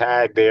said the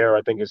tag there.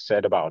 I think it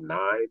said about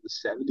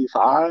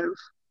 975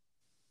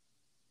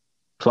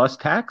 plus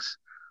tax.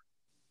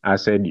 I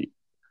said,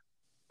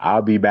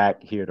 "I'll be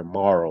back here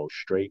tomorrow,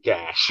 straight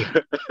cash."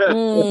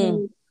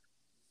 Mm.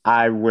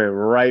 I went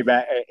right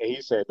back, and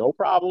he said, "No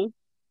problem."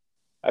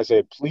 I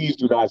said, "Please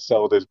do not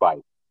sell this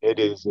bike. It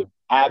is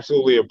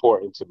absolutely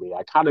important to me."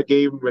 I kind of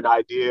gave him an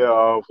idea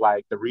of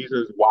like the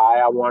reasons why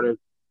I wanted.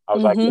 I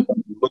was like, "Look,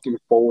 Mm-hmm. I'm looking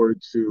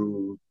forward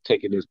to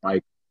taking this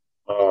bike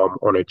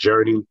on a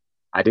journey."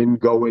 I didn't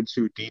go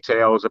into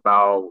details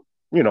about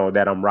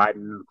that I'm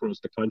riding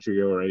across the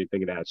country or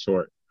anything of that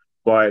sort,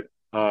 but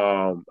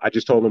I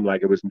just told him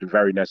like it was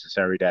very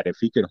necessary that if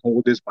he could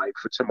hold this bike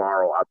for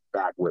tomorrow, I'll be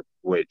back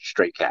with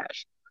straight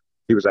cash.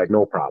 He was like,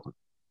 "No problem."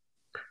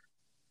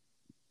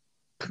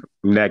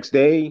 Next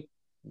day,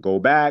 go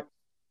back.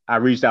 I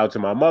reached out to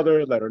my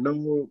mother, let her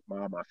know,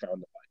 Mom, I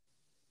found the bike.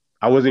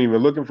 I wasn't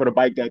even looking for the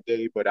bike that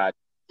day, but I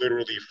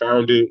literally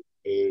found it.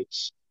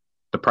 It's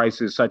the price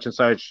is such and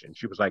such. And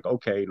she was like,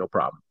 okay, no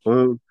problem.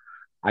 Boom.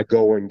 I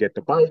go and get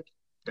the bike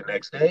the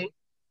next day.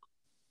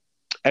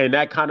 And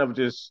that kind of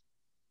just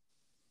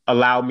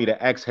allowed me to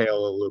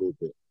exhale a little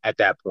bit at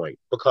that point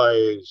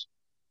because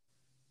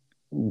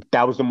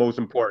that was the most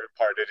important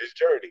part of this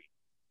journey.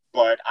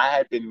 But I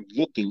had been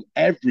looking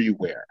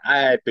everywhere. I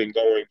had been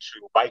going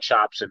to bike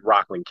shops in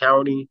Rockland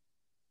County.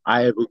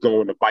 I would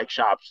go into bike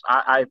shops.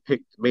 I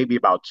picked maybe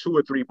about two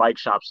or three bike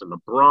shops in the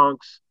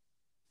Bronx,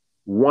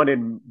 one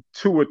in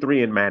two or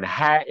three in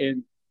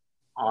Manhattan.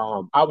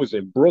 I was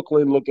in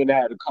Brooklyn looking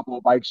at a couple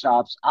of bike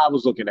shops. I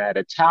was looking at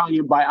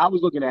Italian bike. I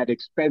was looking at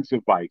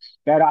expensive bikes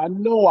that I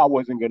know I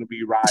wasn't going to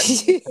be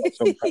riding across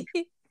some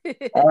country.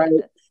 All right,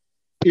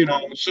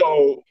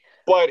 so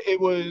but it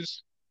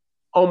was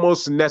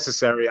almost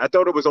necessary. I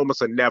thought it was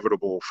almost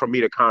inevitable for me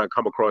to kind of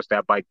come across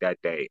that bike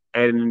that day,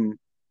 and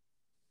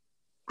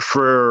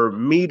for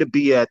me to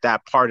be at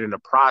that part in the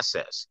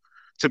process,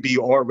 to be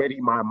already,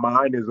 my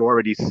mind is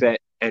already set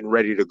and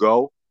ready to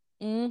go.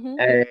 Mm-hmm.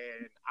 And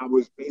I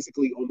was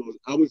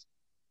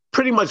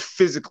pretty much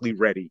physically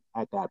ready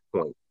at that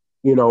point.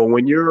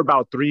 When you're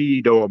about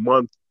 3 to a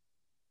month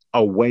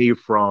away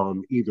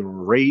from either a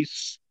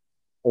race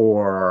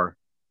or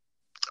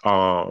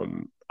a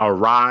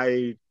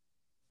ride,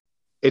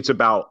 it's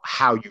about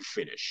how you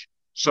finish.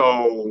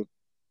 So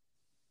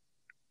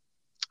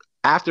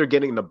after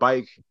getting the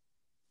bike,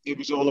 it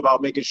was all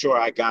about making sure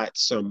I got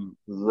some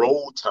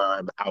road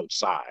time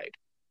outside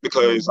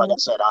because, like I Mm-hmm.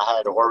 said, I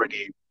had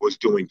already was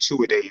doing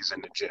 2 a days in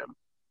the gym,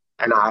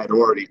 and I had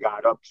already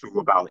got up to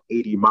about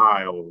 80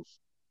 miles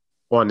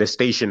on the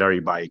stationary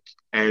bike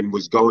and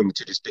was going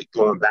to just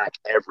going back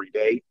every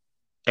day,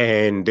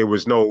 and there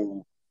was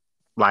no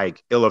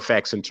like ill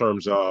effects in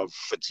terms of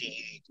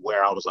fatigue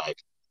where I was like,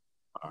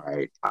 all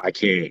right, I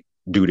can't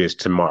do this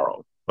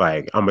tomorrow.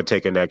 Like I'm gonna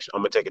take a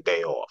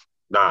day off.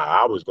 Nah,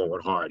 I was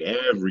going hard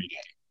every day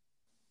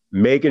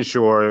making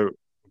sure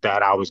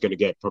that I was going to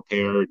get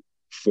prepared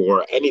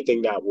for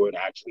anything that would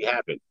actually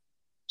happen.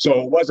 So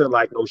it wasn't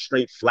like no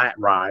straight flat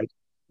ride.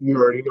 You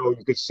already know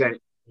you could set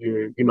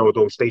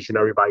those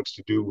stationary bikes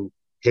to do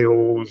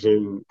hills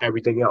and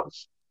everything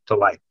else to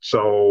like.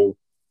 So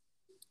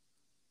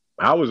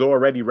I was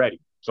already ready.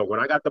 So when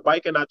I got the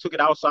bike and I took it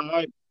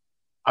outside,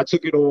 I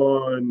took it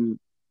on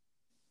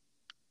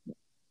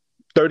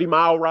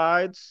 30-mile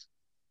rides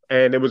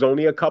and there was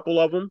only a couple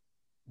of them,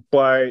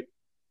 but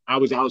I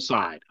was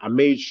outside. I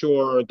made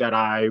sure that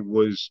I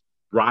was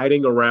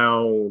riding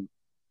around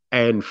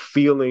and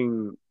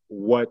feeling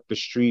what the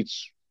street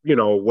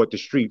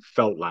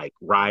felt like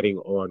riding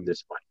on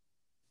this bike.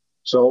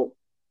 So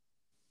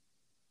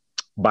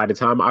by the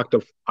time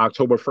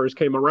October 1st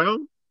came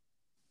around,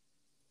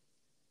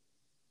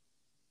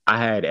 I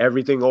had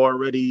everything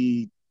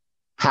already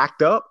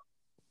packed up.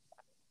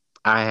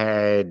 I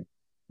had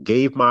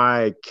gave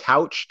my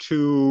couch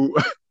to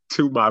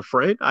to my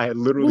friend. I had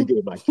literally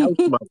gave my couch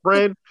to my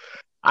friend.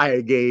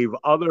 I gave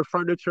other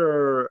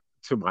furniture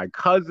to my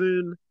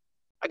cousin.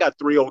 I got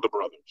three older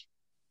brothers.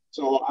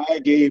 So I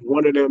gave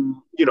one of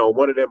them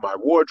my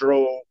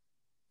wardrobe.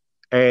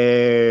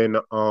 And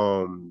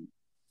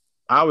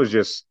I was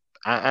just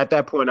at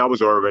that point I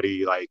was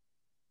already like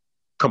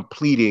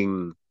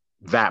completing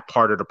that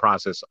part of the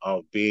process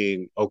of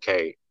being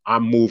okay,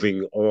 I'm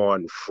moving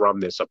on from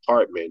this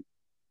apartment.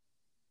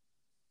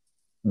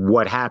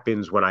 What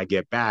happens when I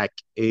get back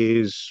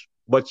is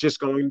what's just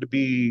going to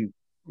be,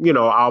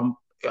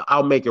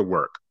 I'll make it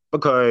work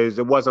because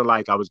it wasn't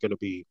like I was going to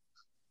be,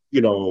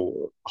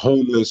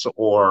 homeless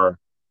or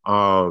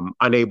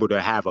unable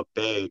to have a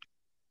bed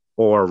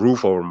or a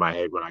roof over my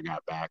head when I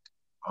got back.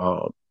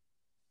 Um,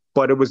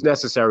 but it was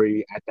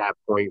necessary at that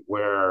point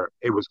where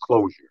it was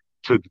closure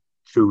to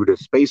the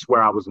space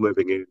where I was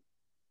living in,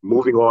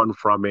 moving on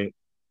from it,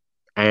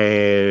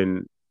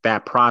 and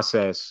that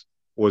process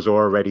was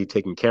already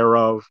taken care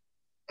of.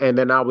 And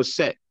then I was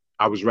set.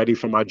 I was ready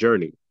for my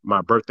journey.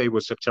 My birthday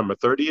was September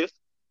 30th.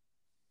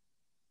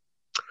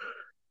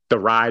 The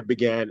ride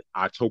began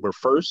October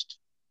 1st.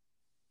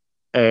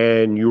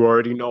 And you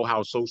already know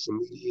how social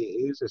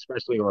media is,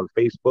 especially on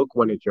Facebook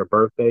when it's your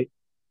birthday.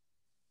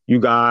 You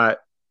got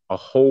a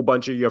whole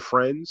bunch of your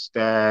friends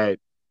that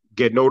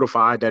get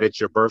notified that it's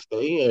your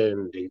birthday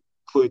and they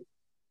put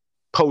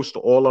post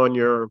all on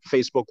your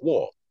Facebook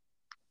wall.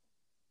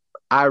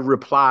 I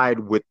replied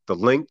with the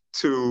link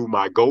to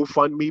my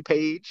GoFundMe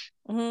page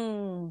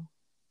and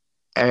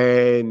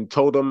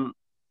told them,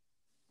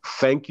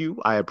 thank you,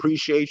 I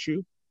appreciate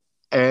you,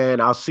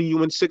 and I'll see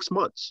you in 6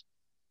 months.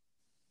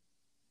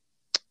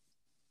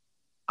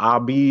 I'll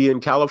be in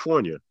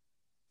California.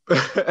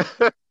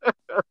 I'm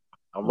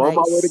on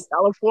my way to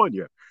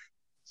California.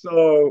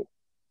 So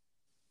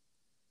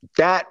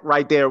that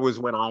right there was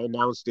when I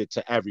announced it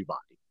to everybody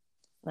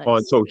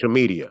on social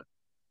media.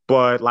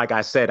 But like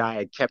I said, I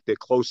had kept it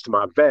close to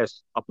my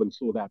vest up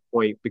until that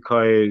point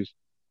because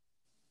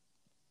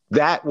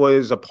that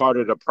was a part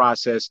of the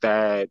process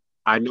that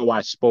I know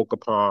I spoke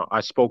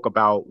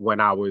about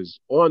when I was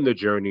on the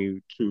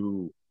journey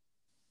to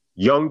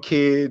young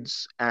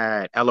kids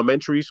at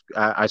elementary.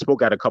 I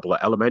spoke at a couple of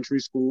elementary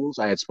schools.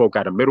 I had spoke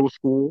at a middle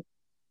school.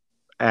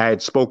 I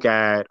had spoke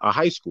at a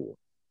high school.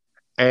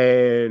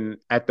 And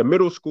at the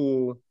middle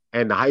school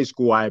and the high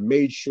school, I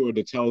made sure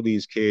to tell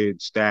these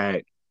kids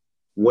that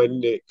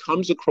when it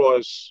comes to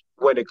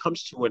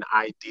an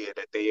idea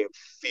that they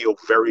feel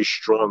very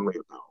strongly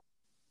about,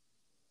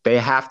 they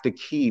have to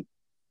keep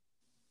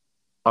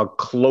a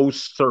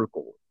close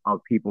circle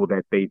of people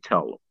that they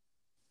tell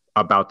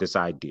about this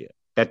idea,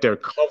 that they're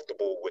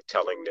comfortable with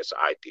telling this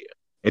idea.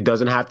 It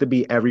doesn't have to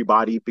be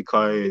everybody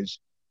because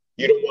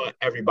you don't want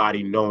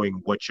everybody knowing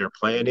what your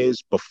plan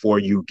is before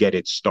you get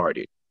it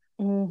started.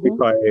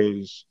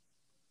 Because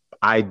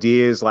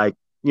ideas like,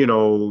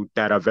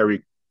 that are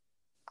very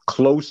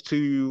close to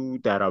you,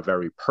 that are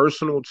very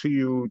personal to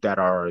you, that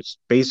are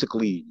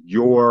basically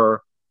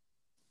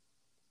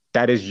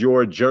that is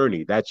your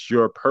journey, that's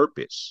your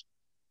purpose,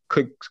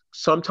 could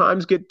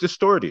sometimes get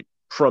distorted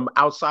from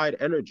outside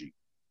energy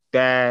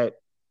that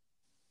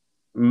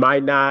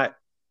might not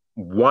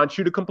want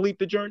you to complete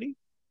the journey,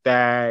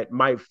 that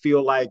might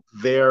feel like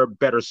they're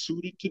better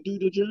suited to do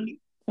the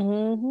journey.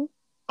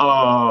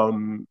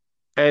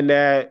 And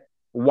that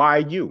why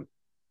you?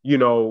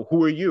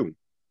 Who are you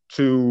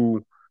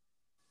to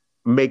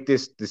make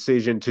this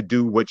decision to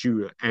do what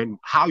you and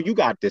how you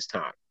got this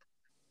time?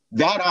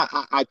 That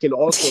I can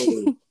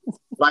also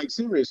like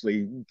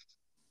seriously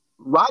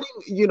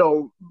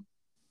writing,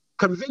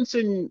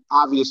 convincing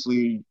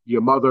obviously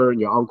your mother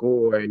and your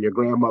uncle and your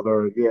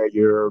grandmother, yeah,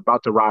 you're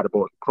about to ride a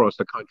boat across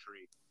the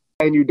country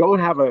and you don't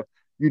have a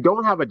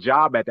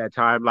job at that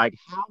time. Like,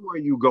 how are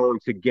you going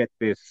to get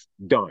this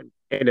done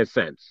in a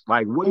sense?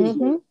 Like, what is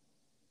it?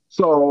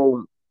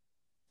 So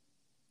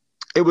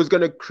it was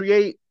going to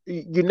create,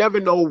 you never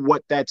know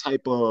what that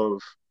type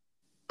of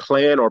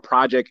plan or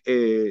project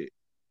is.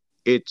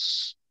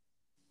 It's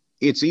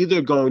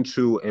either going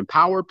to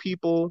empower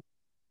people,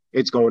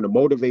 it's going to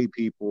motivate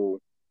people,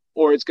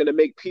 or it's going to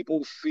make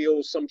people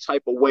feel some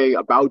type of way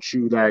about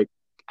you. Like,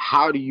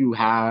 how do you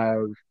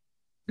have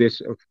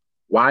this?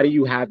 Why do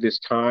you have this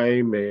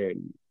time?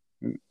 And,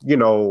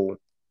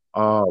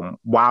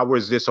 why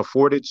was this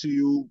afforded to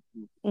you?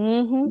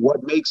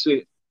 What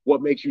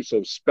makes you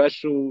so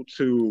special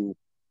to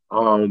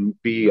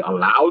be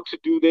allowed to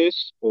do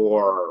this?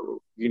 Or,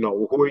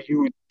 who are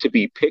you to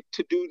be picked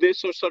to do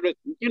this? Or sort of,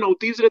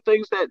 these are the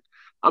things that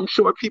I'm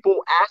sure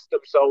people ask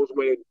themselves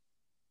when,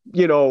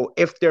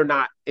 if they're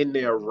not in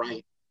their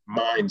right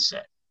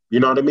mindset. You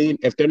know what I mean?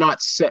 If they're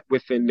not set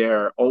within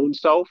their own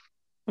self,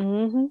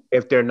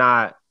 if they're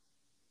not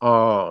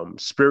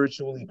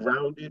spiritually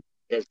grounded,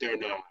 if they're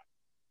not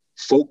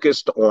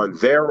focused on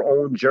their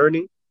own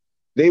journey,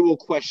 they will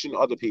question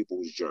other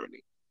people's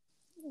journey.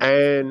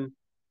 And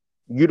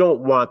you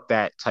don't want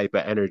that type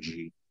of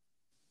energy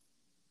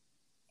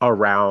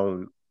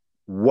around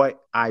what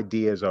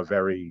ideas are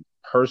very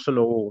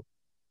personal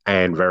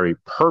and very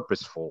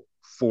purposeful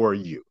for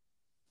you.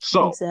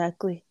 So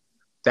exactly.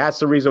 that's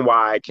the reason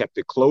why I kept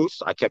it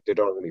close. I kept it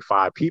only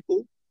 5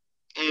 people.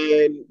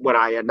 And when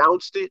I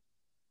announced it,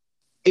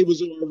 it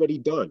was already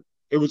done.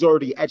 It was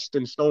already etched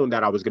in stone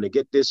that I was going to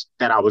get this,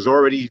 that I was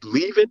already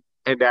leaving,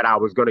 and that I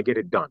was going to get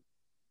it done.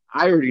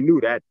 I already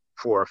knew that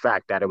for a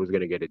fact that I was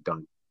going to get it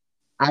done.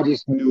 I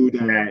just knew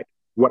that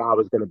what I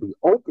was going to be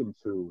open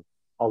to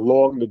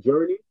along the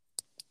journey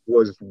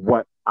was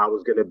what I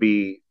was going to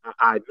be.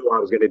 I knew I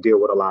was going to deal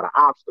with a lot of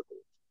obstacles,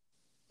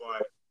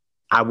 but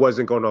I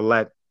wasn't going to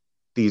let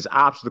these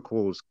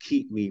obstacles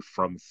keep me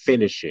from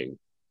finishing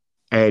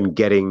and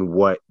getting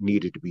what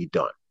needed to be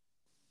done.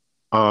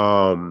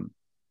 Um,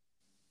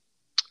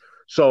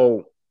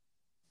 so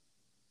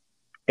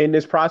in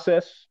this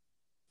process,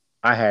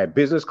 I had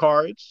business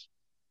cards,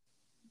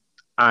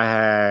 I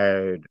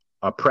had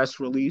a press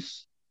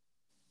release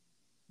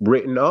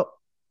written up.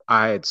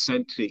 I had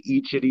sent to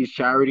each of these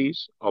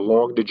charities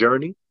along the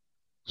journey.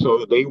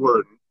 So they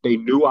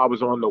knew I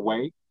was on the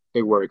way.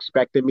 They were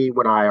expecting me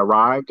when I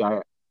arrived.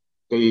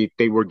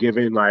 They were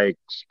given like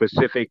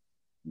specific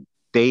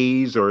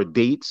days or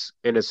dates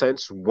in a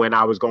sense when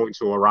I was going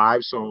to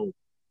arrive. So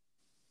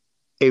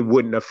it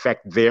wouldn't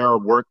affect their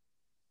work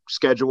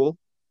schedule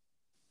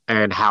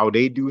and how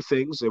they do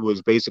things. It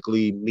was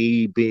basically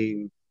me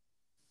being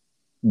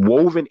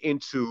woven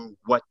into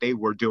what they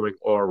were doing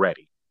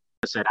already.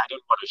 I said I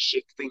didn't want to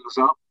shake things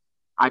up.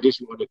 I just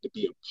wanted to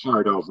be a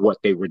part of what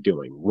they were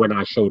doing when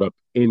I showed up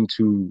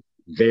into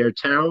their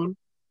town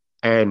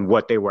and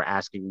what they were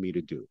asking me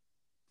to do.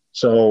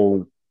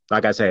 So,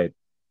 like I said,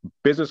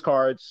 business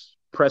cards,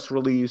 press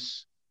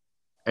release,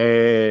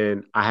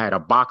 and I had a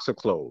box of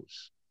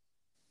clothes.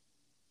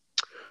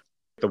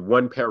 The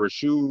one pair of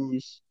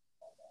shoes,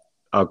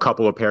 a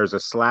couple of pairs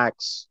of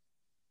slacks,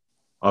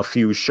 a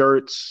few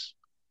shirts,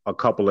 a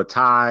couple of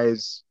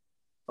ties,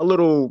 a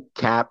little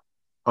cap,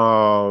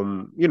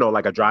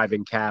 like a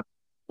driving cap,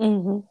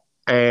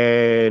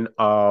 and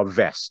a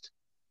vest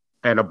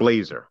and a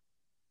blazer.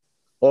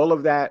 All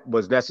of that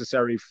was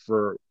necessary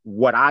for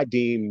what I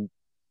deemed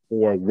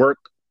for work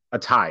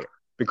attire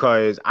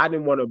because I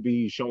didn't want to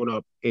be showing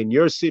up in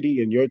your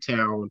city, in your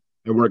town,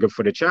 and working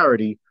for the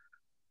charity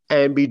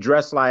and be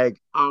dressed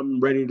like I'm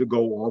ready to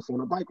go off on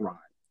a bike ride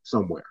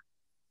somewhere.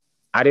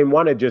 I didn't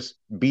want to just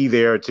be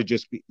there to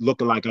just be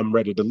looking like I'm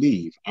ready to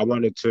leave. I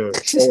wanted to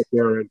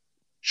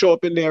show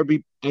up in there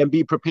and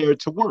be prepared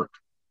to work.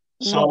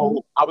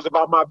 So I was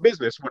about my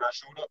business when I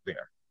showed up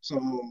there. So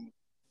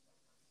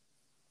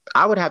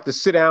I would have to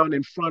sit down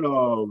in front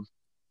of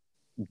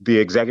the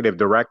executive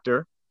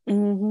director.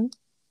 And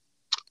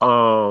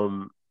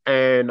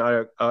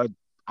I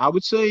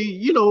would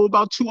say,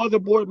 about 2 other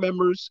board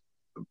members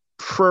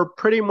for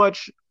pretty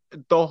much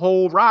the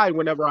whole ride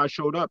whenever I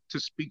showed up to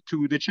speak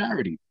to the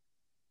charity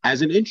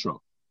as an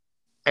intro.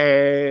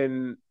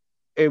 And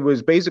it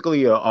was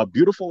basically a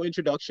beautiful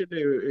introduction.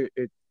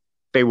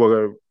 They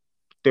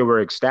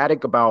were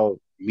ecstatic about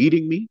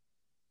meeting me.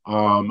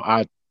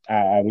 I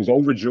was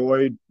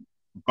overjoyed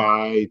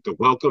by the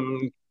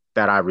welcome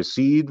that I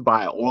received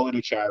by all of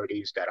the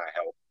charities that I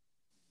helped.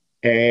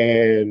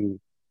 And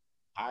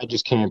I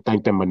just can't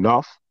thank them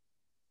enough.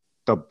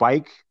 The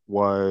bike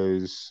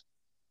was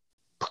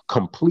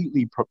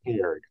completely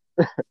prepared,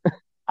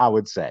 I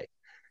would say.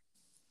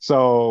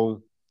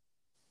 So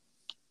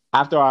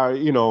after I,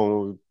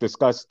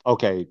 discussed,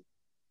 okay,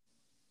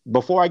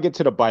 before I get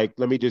to the bike,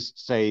 let me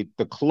just say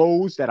the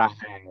clothes that I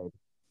had,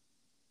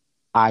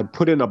 I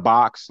put in a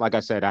box. Like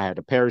I said, I had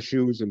a pair of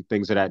shoes and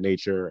things of that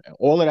nature.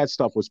 All of that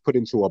stuff was put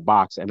into a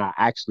box and I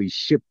actually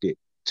shipped it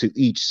to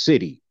each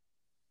city.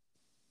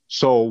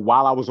 So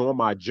while I was on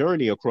my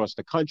journey across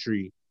the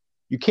country,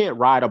 you can't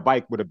ride a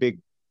bike with a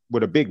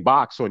big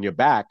box on your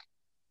back,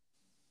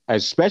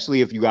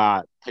 especially if you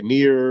got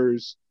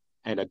panniers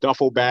and a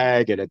duffel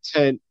bag and a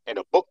tent and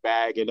a book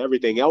bag and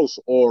everything else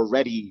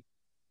already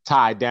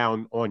tied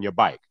down on your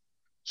bike.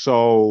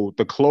 So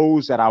the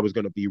clothes that I was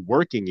going to be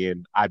working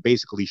in, I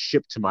basically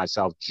shipped to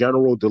myself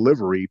general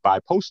delivery by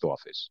post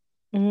office.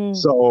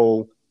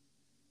 So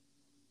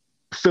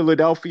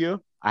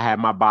Philadelphia, I had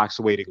my box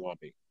waiting on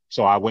me.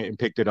 So I went and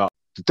picked it up.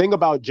 The thing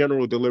about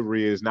general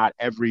delivery is not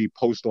every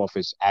post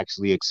office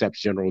actually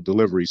accepts general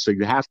delivery. So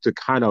you have to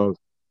kind of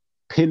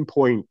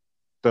pinpoint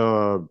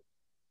the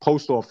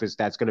post office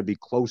that's going to be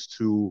close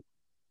to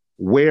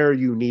where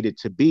you need it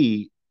to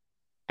be.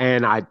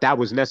 And that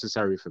was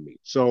necessary for me.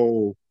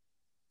 So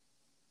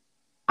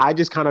I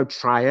just kind of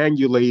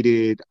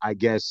triangulated, I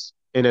guess,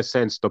 in a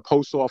sense, the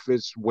post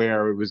office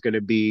where it was going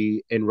to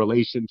be in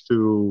relation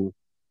to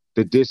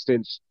the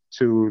distance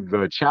to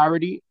the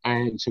charity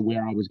and to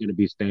where I was going to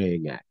be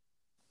staying at.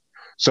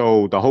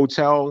 So the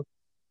hotel,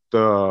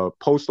 the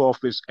post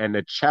office, and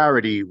the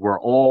charity were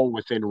all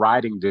within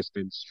riding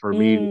distance for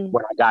me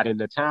when I got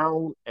into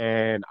town,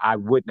 and I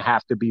wouldn't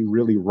have to be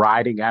really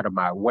riding out of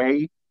my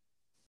way.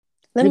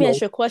 Let me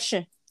ask you a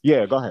question.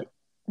 Yeah, go ahead.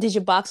 Did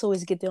your box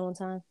always get there on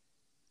time?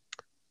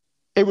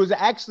 It was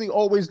actually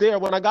always there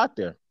when I got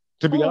there,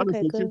 to be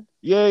honest with you.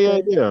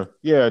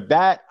 Yeah.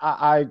 That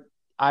I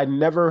I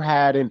never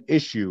had an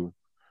issue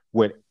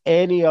with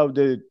any of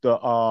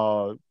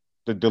the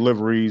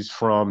deliveries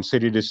from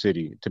city to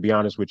city. To be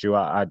honest with you,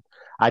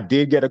 I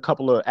did get a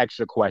couple of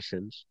extra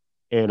questions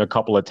in a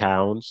couple of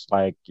towns,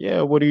 like,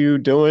 yeah, what are you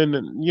doing?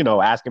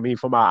 And, asking me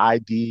for my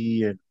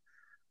ID, and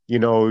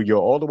you're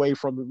all the way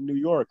from New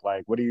York,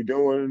 like, what are you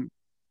doing?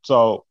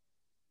 So,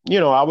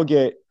 I would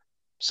get,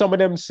 some of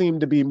them seem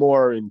to be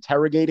more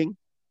interrogating,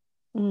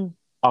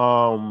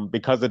 Mm.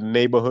 because of the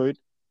neighborhood.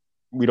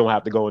 We don't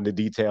have to go into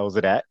details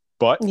of that,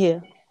 but Yeah.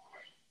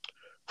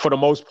 for the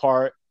most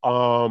part,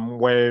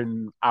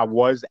 when I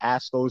was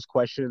asked those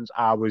questions,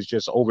 I was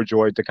just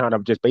overjoyed to kind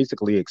of just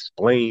basically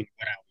explain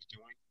what I was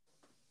doing.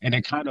 And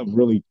it kind of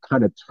really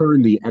kind of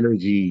turned the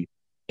energy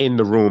in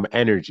the room,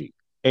 in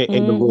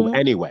the room Mm-hmm.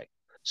 anyway.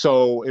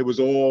 So it was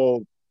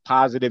all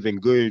positive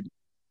and good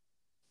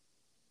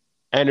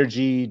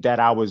energy that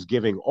I was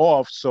giving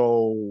off.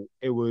 So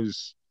it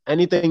was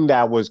anything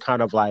that was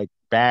kind of like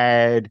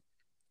bad,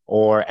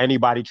 or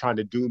anybody trying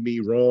to do me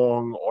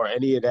wrong, or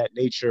any of that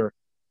nature,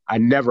 I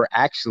never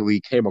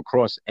actually came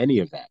across any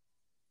of that,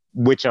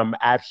 which I'm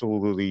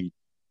absolutely,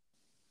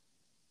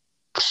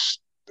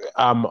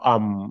 I'm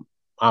I'm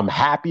I'm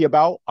happy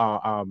about.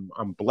 I'm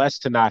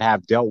blessed to not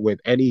have dealt with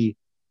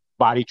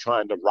anybody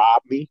trying to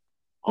rob me.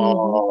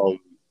 Mm-hmm. Um,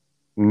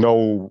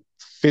 no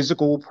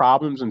physical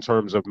problems in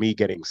terms of me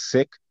getting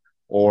sick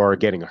or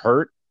getting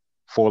hurt,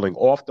 falling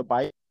off the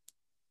bike,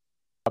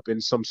 up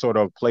in some sort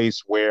of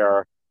place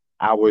where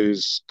I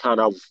was kind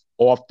of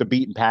off the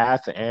beaten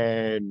path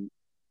and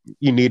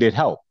you needed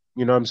help.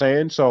 You know what I'm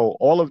saying? So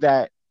all of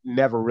that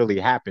never really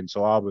happened.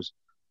 So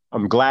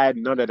I'm glad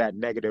none of that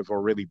negative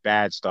or really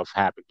bad stuff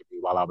happened to me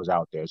while I was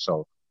out there.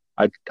 So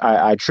I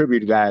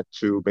attribute that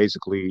to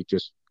basically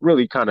just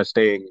really kind of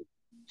staying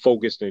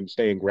focused and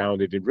staying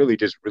grounded, and really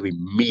just really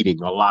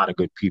meeting a lot of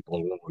good people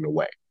along the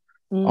way.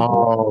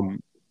 Mm-hmm.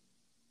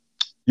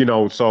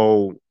 Um,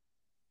 so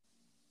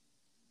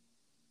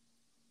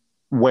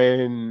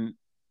when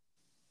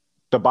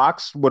the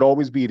box would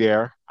always be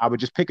there, I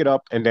would just pick it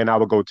up and then I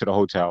would go to the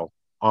hotel.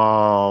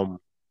 Um,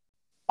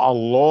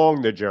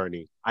 Along the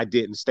journey, I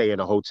didn't stay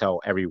in a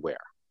hotel everywhere.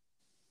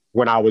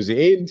 When I was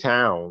in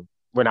town,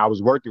 when I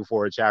was working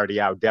for a charity,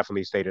 I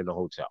definitely stayed in a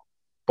hotel.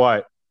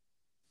 But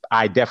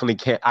I definitely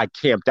can't. I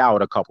camped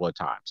out a couple of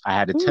times. I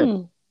had a tent.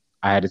 Mm.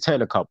 I had a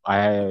tent a couple.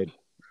 I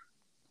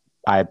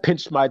had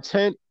pitched my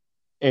tent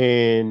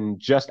in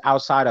just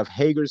outside of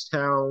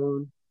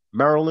Hagerstown,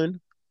 Maryland,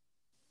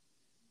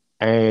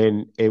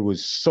 and it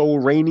was so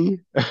rainy.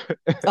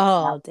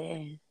 Oh,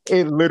 damn.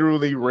 It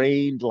literally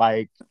rained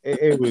like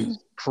it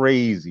was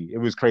crazy. It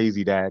was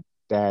crazy that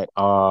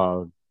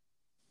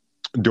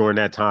during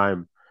that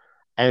time.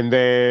 And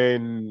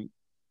then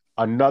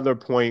another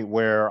point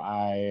where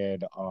I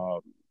had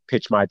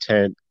pitched my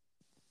tent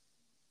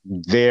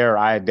there,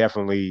 I had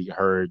definitely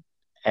heard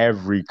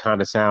every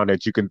kind of sound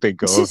that you can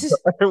think of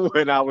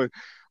when I was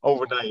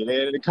overnight,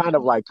 and it kind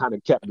of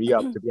kept me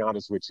up, to be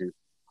honest with you.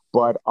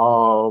 But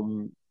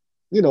so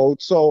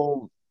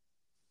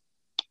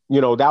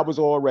that was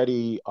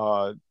already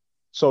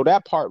so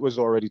that part was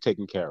already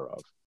taken care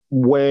of.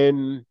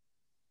 When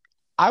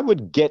I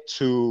would get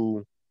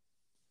to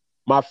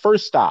my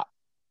first stop,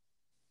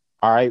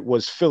 all right,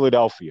 was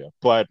Philadelphia,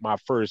 but my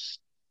first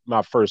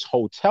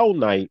hotel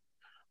night,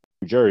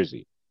 New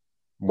Jersey,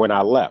 when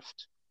I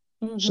left.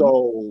 Mm-hmm.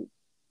 So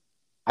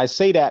I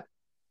say that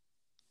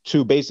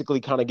to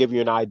basically kind of give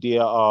you an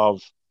idea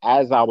of,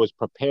 as I was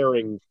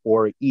preparing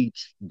for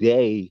each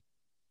day,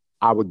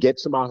 I would get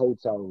to my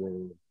hotel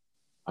room.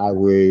 I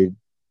would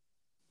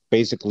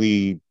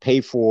basically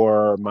pay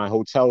for my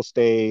hotel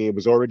stay. It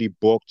was already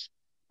booked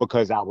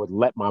because I would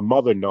let my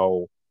mother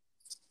know,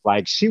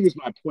 like, she was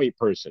my point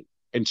person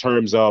in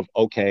terms of,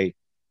 okay,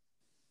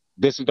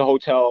 this is the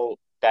hotel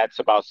that's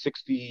about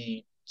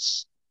 60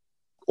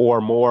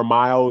 or more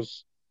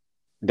miles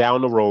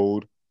down the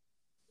road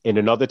in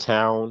another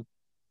town.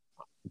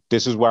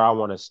 This is where I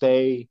want to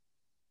stay.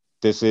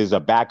 This is a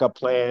backup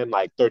plan,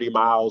 like 30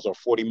 miles or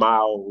 40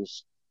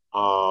 miles,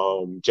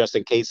 just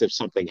in case if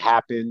something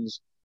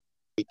happens,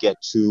 we get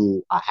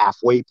to a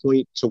halfway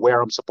point to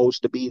where I'm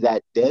supposed to be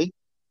that day.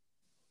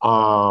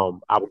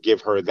 I would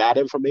give her that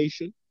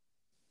information,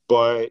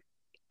 but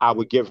I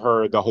would give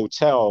her the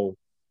hotel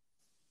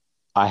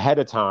ahead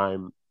of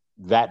time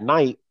that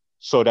night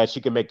so that she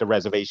can make the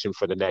reservation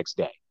for the next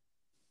day.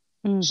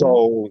 Mm-hmm.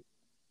 So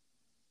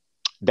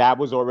that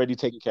was already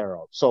taken care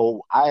of.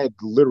 So I had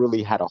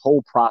literally had a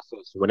whole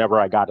process whenever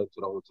I got into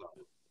the hotel.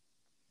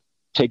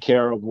 Take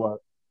care of what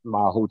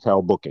my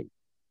hotel booking.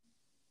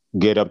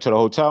 Get up to the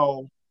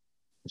hotel,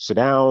 sit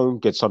down,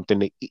 get something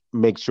to eat,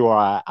 make sure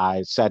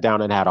I sat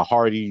down and had a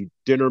hearty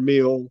dinner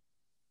meal.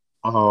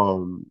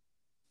 Um,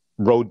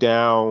 Wrote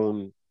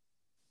down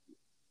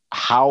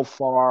how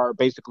far,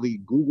 basically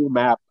Google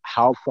Map,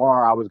 how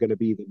far I was going to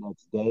be the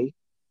next day,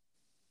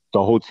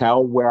 the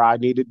hotel where I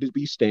needed to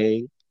be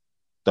staying,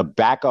 the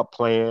backup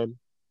plan,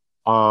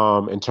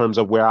 in terms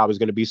of where I was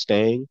going to be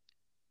staying,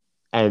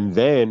 and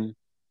then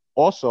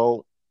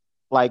also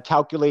like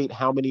calculate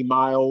how many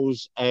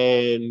miles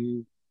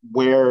and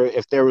where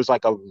if there was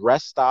like a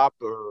rest stop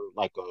or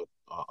like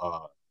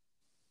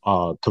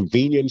a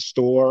convenience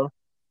store,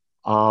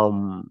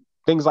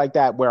 things like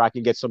that where I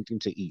can get something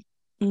to eat.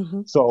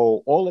 Mm-hmm.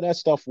 So all of that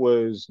stuff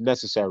was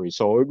necessary.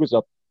 So it was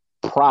a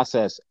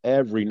process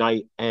every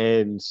night.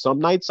 And some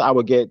nights I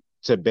would get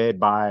to bed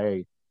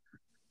by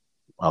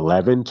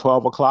 11,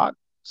 12 o'clock.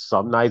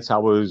 Some nights I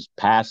was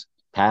past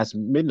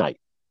midnight.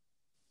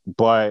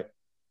 But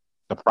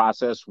the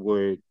process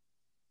would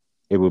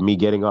it would me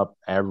getting up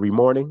every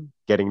morning,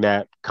 getting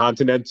that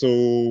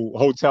continental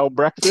hotel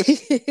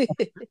breakfast,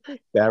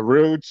 that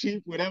real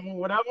cheap, whatever.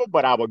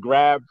 But I would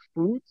grab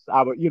fruits.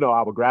 I would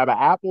grab an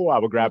apple. I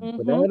would grab a Mm-hmm.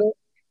 banana.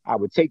 I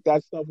would take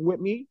that stuff with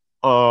me.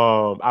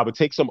 I would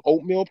take some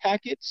oatmeal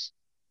packets,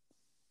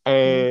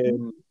 Mm-hmm.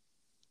 and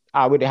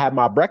I would have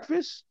my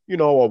breakfast. A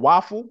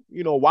waffle.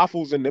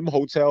 Waffles in them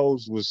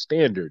hotels was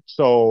standard,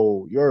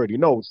 so you already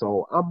know.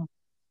 So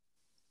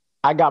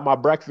I got my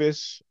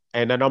breakfast,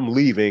 and then I'm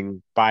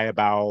leaving by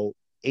about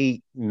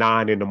 8,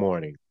 9 in the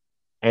morning,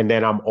 and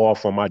then I'm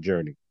off on my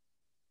journey.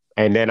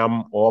 And then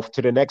I'm off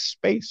to the next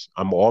space.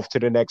 I'm off to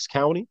the next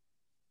county.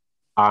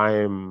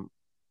 I'm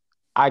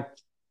I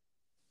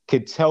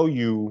could tell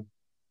you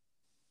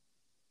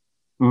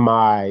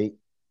my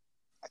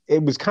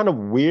it was kind of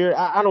weird.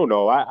 I don't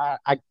know. I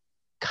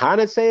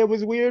kind of say it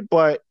was weird,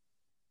 but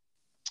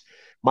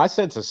my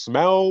sense of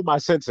smell, my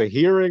sense of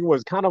hearing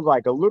was kind of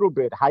like a little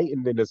bit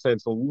heightened in a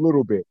sense, a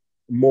little bit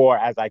more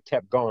as I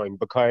kept going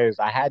because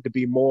I had to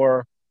be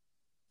more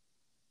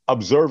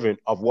observant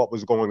of what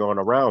was going on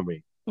around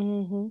me.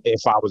 Mm-hmm.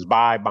 If I was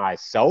by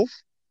myself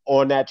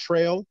on that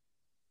trail,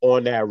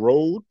 on that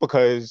road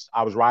because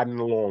I was riding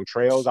along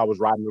trails, I was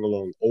riding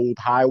along old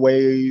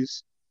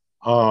highways,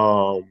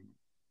 um,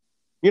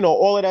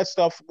 all of that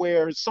stuff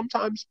where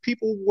sometimes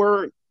people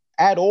weren't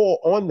at all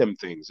on them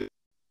things.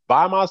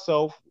 By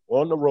myself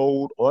on the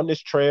road, on this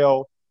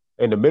trail,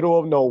 in the middle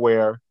of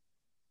nowhere,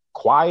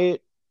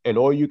 quiet, and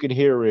all you can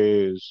hear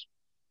is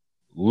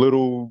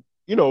little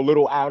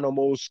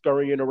animals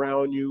scurrying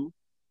around you,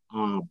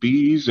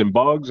 bees and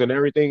bugs and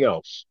everything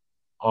else.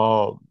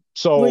 Were you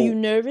So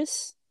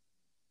nervous?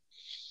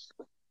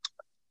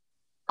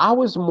 I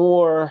was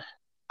more,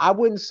 I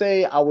wouldn't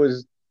say I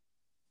was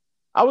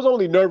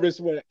only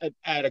nervous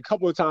at a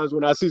couple of times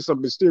when I see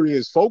some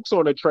mysterious folks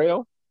on the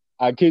trail.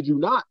 I kid you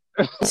not.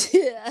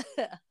 Yeah.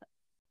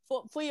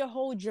 For your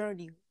whole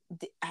journey,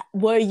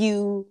 were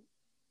you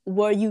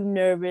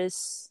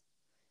nervous?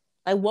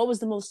 Like, what was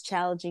the most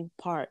challenging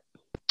part?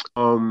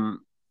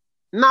 Um,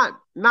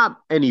 not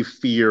any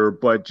fear,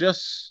 but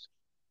just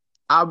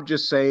I would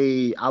just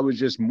say I was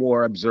just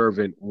more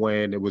observant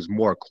when it was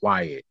more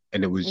quiet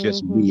and it was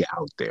just Mm-hmm. me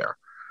out there.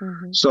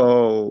 Mm-hmm.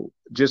 So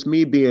just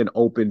me being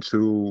open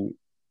to,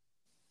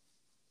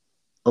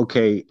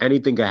 okay,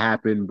 anything can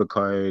happen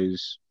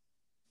because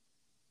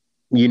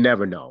you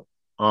never know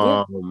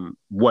Yeah.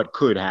 what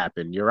could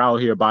happen. You're out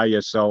here by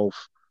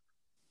yourself.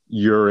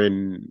 You're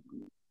in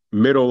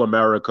middle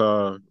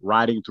America,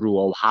 riding through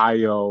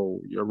Ohio.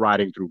 You're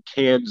riding through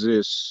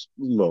Kansas.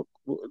 Look,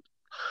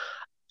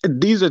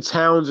 these are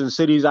towns and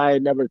cities I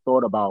had never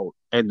thought about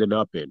ending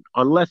up in,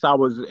 unless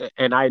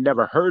and I had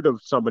never heard of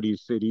some of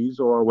these cities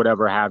or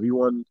whatever have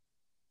you.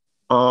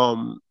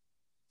 Um,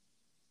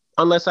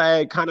 unless I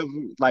had kind of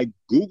like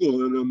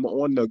Googling them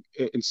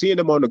and seeing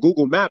them on the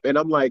Google map, and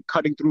I'm like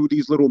cutting through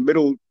these little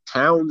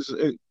towns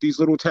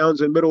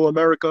in middle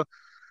America,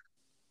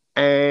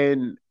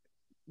 and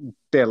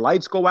their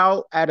lights go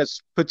out at a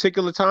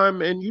particular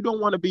time, and you don't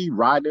want to be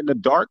riding in the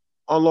dark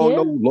along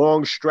no Yeah.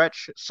 long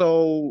stretch.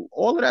 So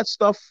all of that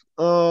stuff,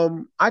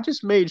 I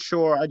just made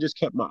sure I just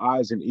kept my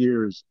eyes and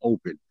ears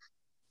open,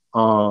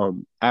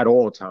 at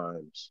all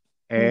times.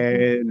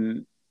 Mm-hmm.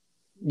 And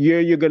yeah,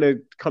 you're gonna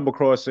come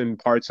across in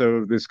parts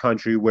of this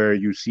country where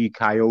you see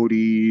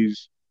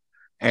coyotes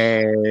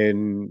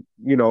and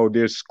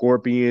there's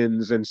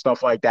scorpions and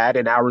stuff like that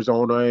in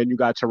Arizona, and you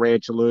got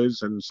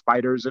tarantulas and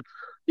spiders, and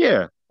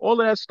yeah, all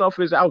of that stuff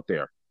is out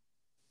there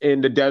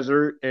in the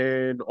desert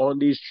and on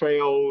these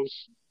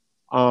trails.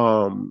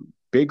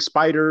 Big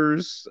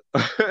spiders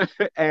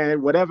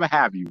and whatever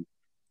have you.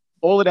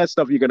 All of that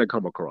stuff you're gonna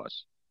come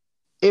across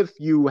if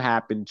you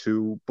happen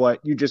to, but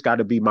you just got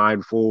to be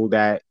mindful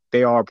that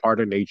they are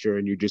part of nature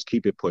and you just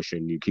keep it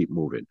pushing, you keep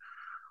moving.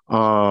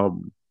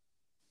 Um,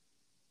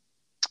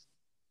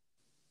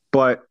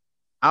 but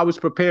I was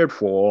prepared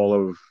for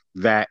all of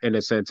that in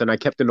a sense, and I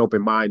kept an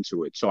open mind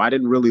to it. So I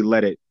didn't really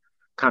let it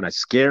kind of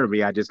scare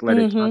me. I just let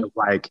it kind Mm-hmm. of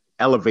like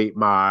elevate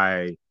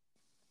my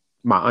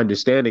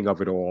understanding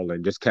of it all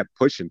and just kept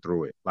pushing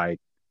through it. Like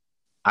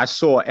I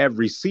saw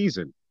every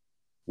season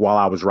while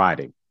I was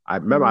riding. I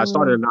remember I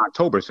started in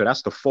October, so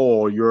that's the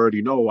fall. You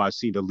already know I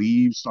see the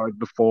leaves starting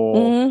to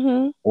fall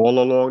Mm-hmm. all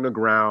along the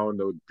ground,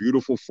 the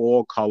beautiful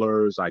fall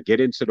colors. I get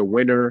into the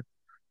winter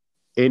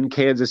in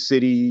Kansas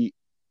City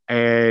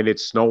and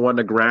it's snow on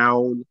the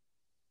ground.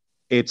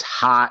 It's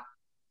hot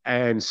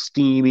and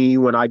steamy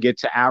when I get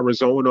to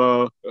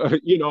Arizona,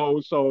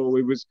 so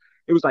it was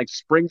like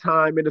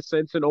springtime in a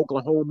sense in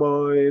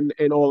Oklahoma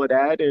and all of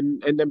that.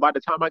 And then by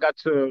the time I got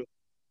to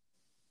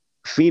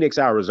Phoenix,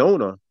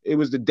 Arizona, it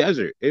was the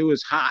desert. It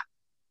was hot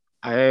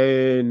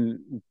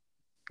and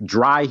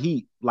dry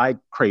heat like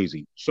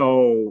crazy.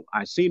 So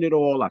I seen it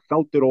all. I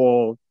felt it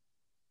all.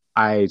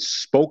 I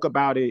spoke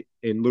about it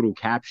in little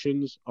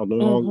captions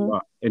along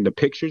Mm-hmm. in the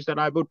pictures that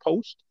I would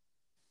post.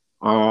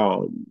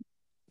 Um,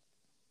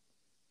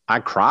 I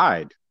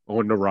cried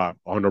on the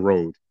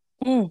road,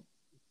 Mm.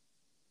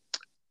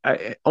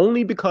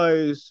 only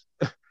because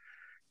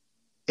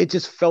it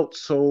just felt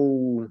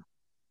so.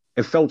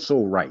 It felt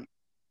so right.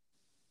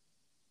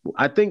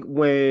 I think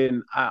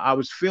when I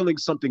was feeling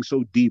something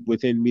so deep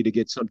within me to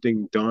get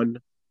something done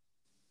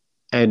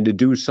and to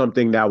do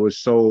something that was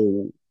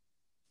so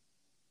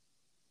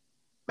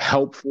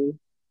helpful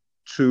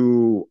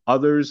to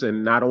others,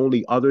 and not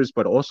only others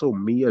but also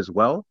me as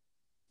well.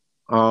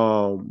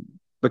 Um,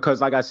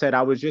 because like I said,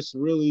 I was just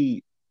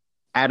really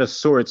at a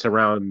sorts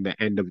around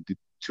the end of the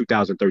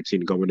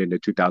 2013 going into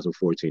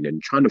 2014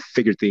 and trying to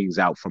figure things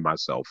out for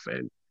myself.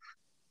 And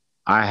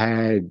I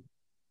had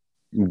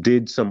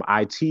did some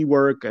IT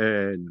work,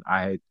 and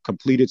I had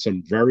completed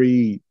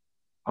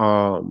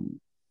um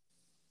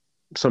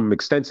some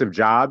extensive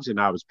jobs, and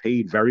I was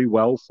paid very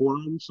well for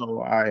them.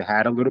 So I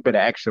had a little bit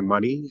of extra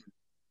money,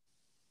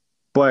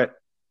 but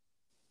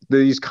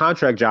these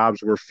contract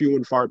jobs were few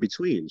and far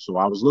between. So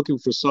I was looking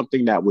for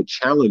something that would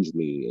challenge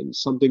me and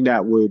something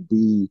that would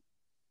be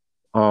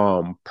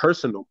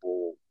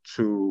personable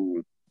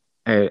to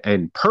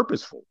and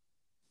purposeful.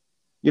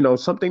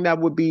 Something that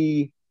would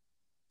be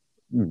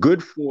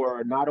good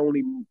for not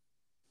only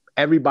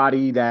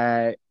everybody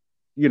that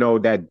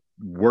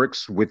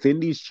works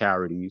within these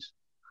charities,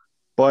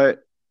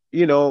 but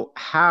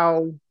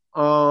how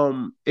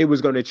it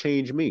was going to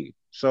change me.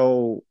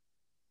 So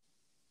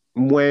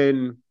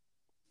when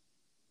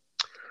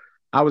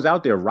I was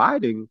out there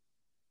riding,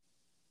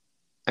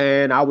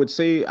 and I would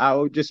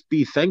just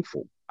be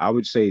thankful. I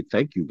would say,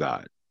 thank you,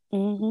 God.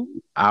 Mm-hmm.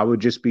 I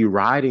would just be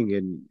riding,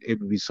 and it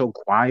would be so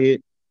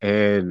quiet,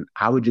 and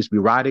I would just be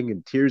riding,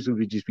 and tears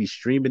would just be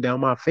streaming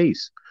down my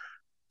face.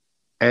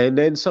 And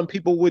then some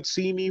people would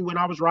see me when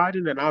I was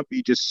riding, and I'd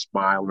be just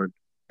smiling.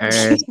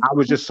 And I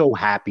was just so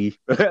happy.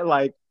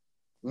 Like,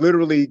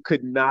 literally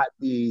could not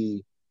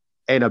be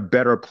in a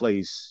better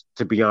place,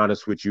 to be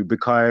honest with you,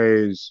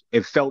 because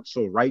it felt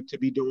so right to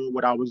be doing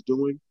what I was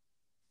doing.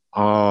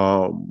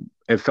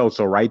 It felt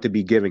so right to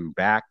be giving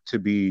back, to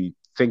be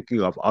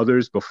thinking of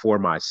others before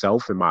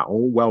myself and my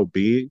own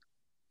well-being.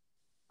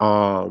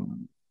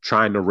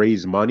 Trying to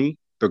raise money.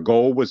 The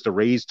goal was to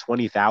raise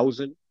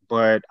 20,000,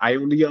 but I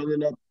only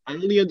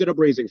ended up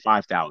raising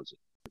 5,000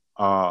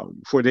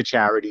 for the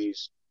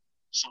charities.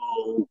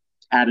 So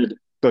out of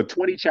the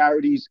 20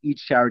 charities,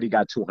 each charity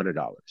got $200.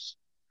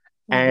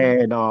 Mm-hmm.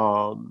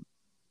 And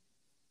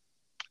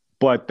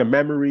but the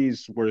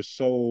memories were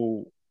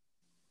so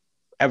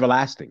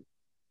everlasting.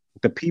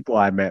 The people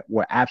I met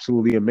were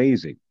absolutely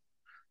amazing.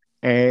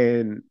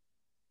 And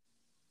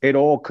it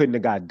all couldn't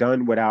have got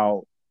done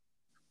without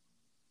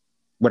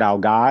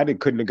God. It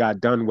couldn't have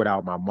got done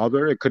without my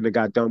mother. It couldn't have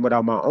got done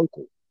without my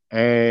uncle.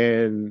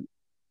 And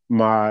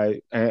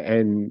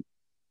and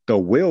the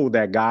will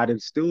that God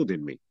instilled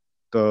in me.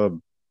 The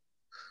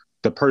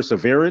the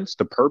perseverance,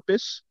 the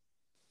purpose,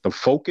 the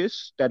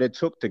focus that it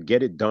took to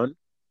get it done.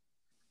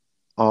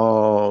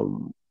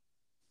 Um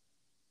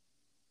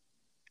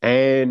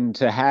and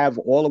to have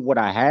all of what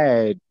I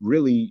had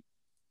really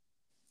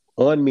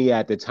on me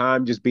at the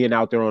time, just being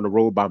out there on the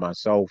road by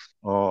myself,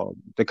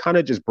 to kind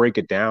of just break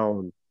it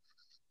down,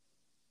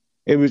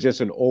 it was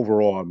just an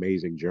overall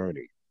amazing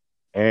journey.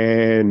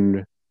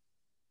 And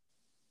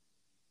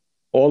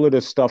all of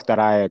the stuff that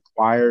I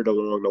acquired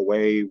along the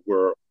way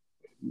were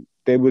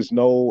there was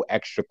no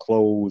extra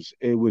clothes.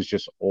 It was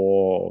just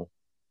all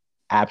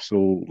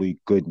absolutely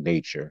good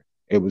nature.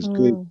 It was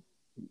good. Mm.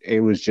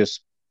 It was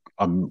just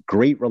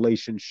great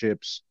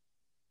relationships,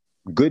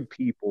 good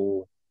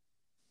people.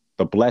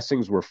 The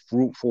blessings were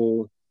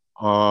fruitful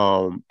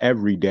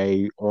every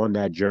day on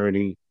that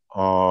journey.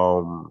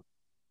 My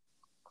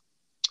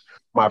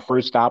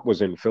first stop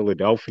was in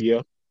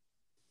Philadelphia,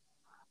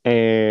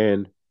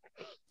 and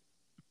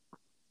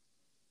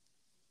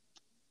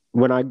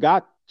when I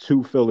got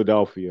to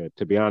Philadelphia,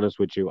 to be honest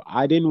with you,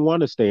 I didn't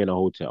want to stay in a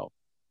hotel.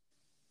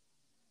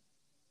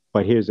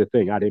 But here's the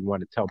thing: I didn't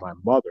want to tell my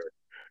mother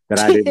that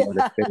I didn't want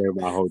to stay in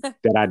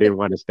that I didn't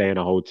want to stay in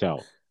a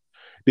hotel,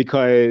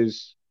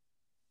 because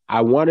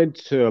I wanted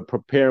to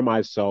prepare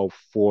myself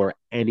for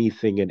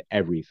anything and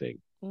everything.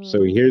 So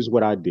Mm. here's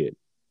what I did.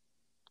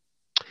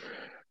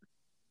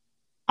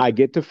 I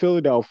get to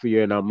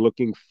Philadelphia, and I'm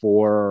looking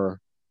for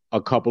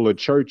a couple of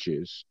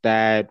churches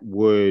that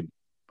would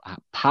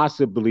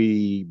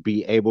possibly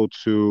be able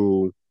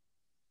to,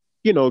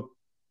 you know,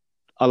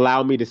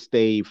 allow me to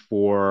stay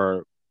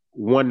for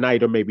one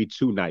night or maybe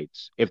two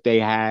nights if they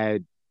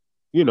had,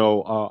 a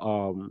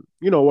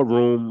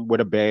room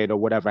with a bed or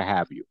whatever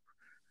have you.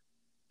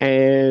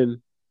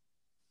 And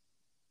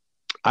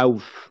I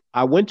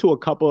I went to a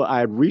couple.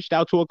 I reached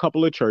out to a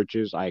couple of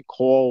churches. I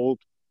called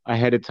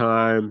ahead of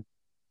time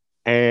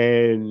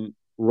and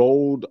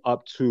rolled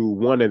up to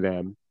one of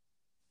them,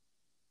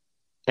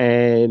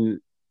 And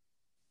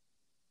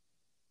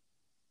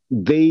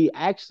they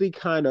actually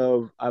kind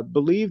of, I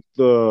believe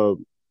the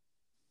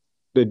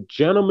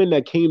gentleman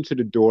that came to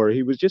the door,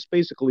 he was just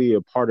basically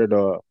a part of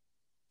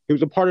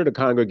the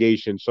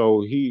congregation.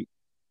 So he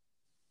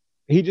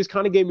just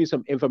kind of gave me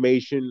some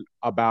information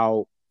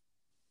about,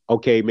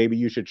 okay, maybe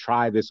you should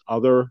try this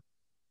other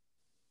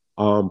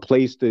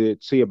place to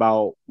see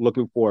about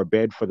looking for a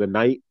bed for the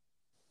night.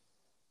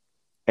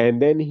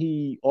 And then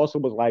he also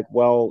was like,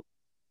 well,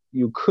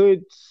 you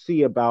could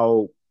see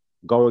about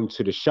going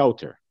to the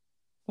shelter.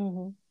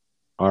 Mm-hmm.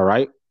 All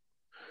right.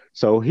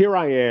 So here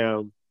I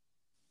am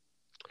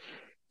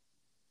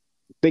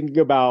thinking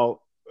about,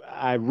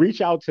 I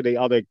reach out to the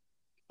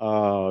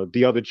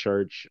other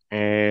church,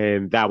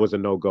 and that was a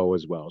no-go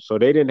as well. So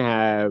they didn't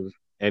have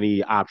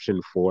any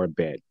option for a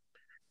bed.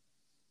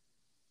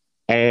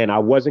 And I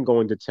wasn't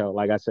going to tell,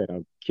 like I said,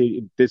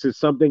 this is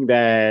something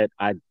that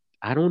I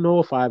don't know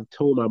if I've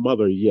told my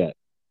mother yet,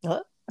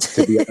 Huh?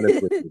 to be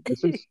honest with you.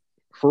 This is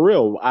for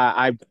real.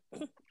 I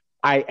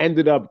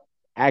ended up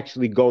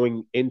actually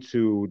going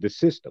into the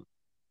system.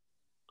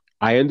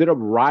 I ended up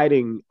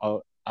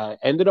I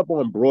ended up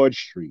on Broad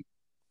Street.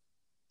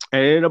 I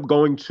ended up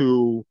going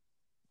to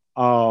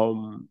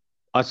um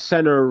a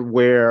center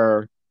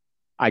where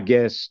I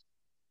guess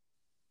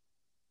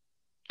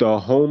the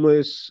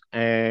homeless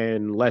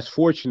and less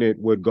fortunate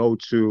would go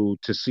to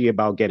see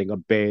about getting a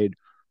bed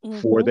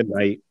for Mm-hmm. the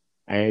night,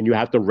 and you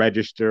have to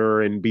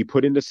register and be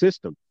put in the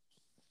system.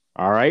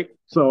 All right.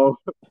 So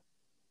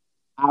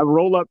I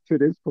roll up to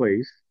this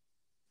place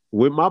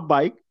with my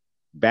bike,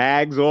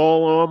 bags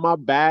all on my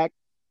back,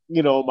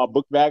 my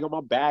book bag on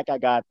my back. I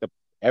got the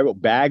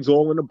bags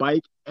all on the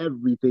bike,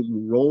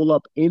 everything. Roll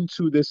up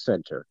into this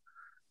center,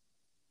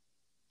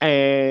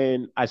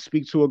 and I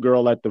speak to a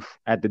girl at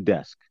the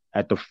desk,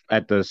 at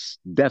the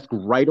desk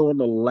right on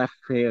the left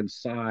hand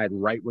side,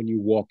 right when you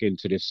walk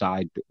into this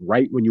side,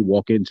 right when you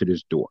walk into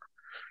this door,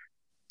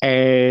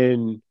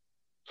 and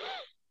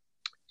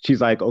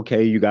she's like,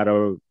 "Okay, you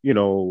gotta,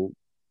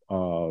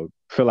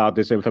 fill out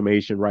this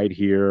information right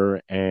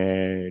here,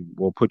 and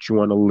we'll put you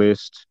on a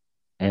list,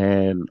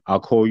 and I'll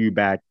call you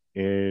back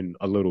in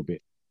a little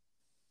bit."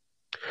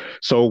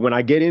 So when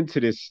I get into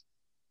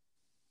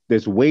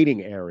this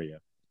waiting area,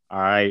 all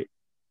right,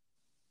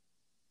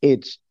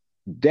 it's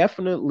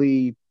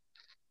definitely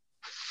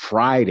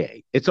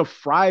Friday. It's a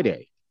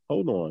Friday.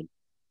 Hold on.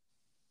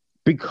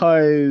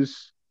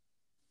 Because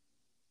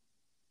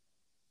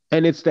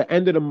and it's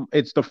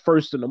the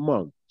first of the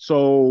month.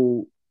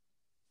 So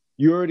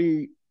you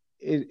already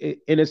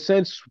in a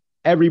sense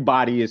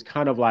everybody is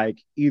kind of like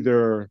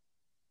either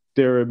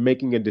they're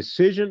making a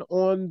decision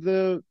on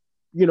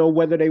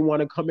whether they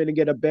want to come in and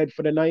get a bed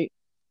for the night,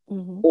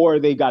 Mm-hmm. or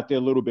they got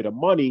their little bit of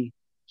money,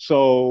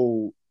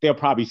 so they'll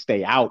probably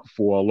stay out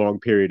for a long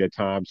period of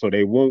time, so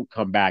they won't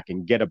come back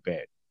and get a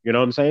bed. You know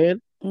what I'm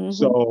saying? Mm-hmm.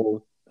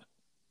 So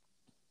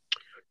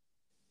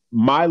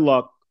my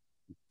luck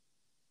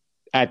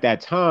at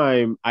that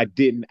time, I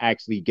didn't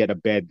actually get a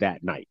bed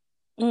that night.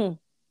 Mm.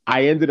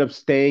 I ended up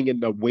staying in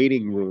the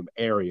waiting room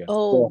area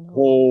Oh the no.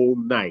 whole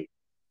night.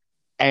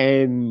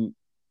 And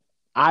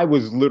I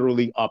was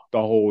literally up the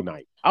whole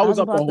night. I I was was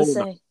up the about to whole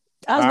night. say.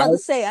 I was All about to right.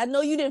 say, I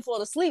know you didn't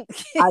fall asleep.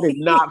 I did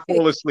not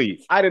fall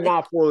asleep. I did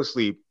not fall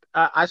asleep.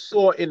 I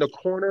saw in the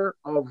corner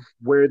of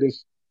where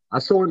this, I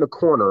saw in the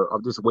corner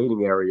of this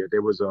waiting area,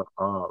 there was a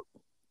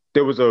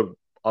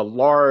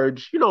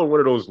large, one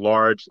of those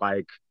large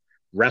like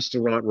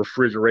restaurant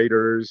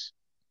refrigerators,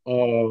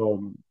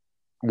 um,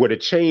 with a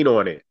chain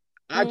on it.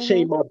 I Mm-hmm.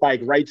 chained my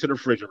bike right to the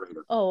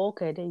refrigerator, Oh,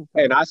 okay. There you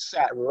and go. I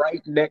sat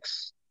right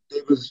next.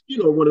 It was,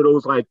 one of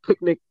those like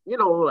picnic,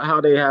 how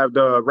they have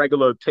the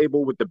regular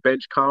table with the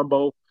bench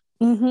combo.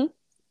 Mm-hmm.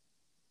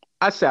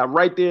 I sat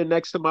right there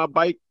next to my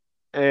bike,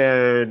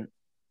 and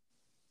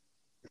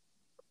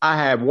I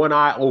had one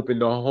eye open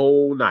the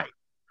whole night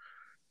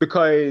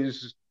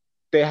because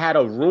they had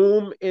a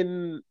room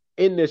in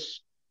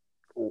this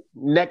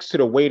next to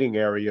the waiting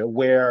area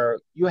where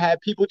you had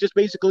people just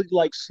basically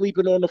like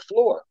sleeping on the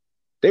floor.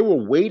 They were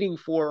waiting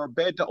for a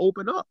bed to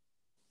open up.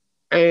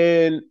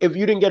 And if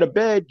you didn't get a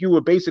bed, you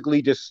were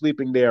basically just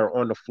sleeping there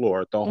on the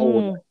floor the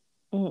whole Mm. night.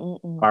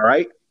 Mm-mm-mm. All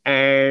right.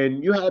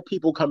 And you had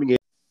people coming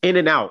in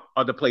and out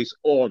of the place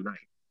all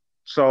night.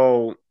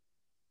 So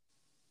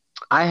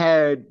I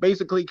had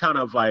basically kind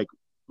of like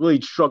really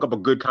struck up a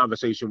good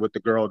conversation with the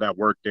girl that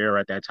worked there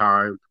at that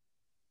time.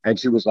 And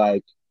she was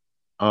like,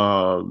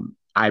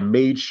 I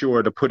made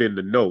sure to put in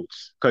the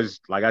notes because,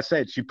 like I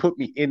said, she put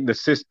me in the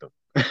system.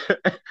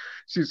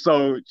 She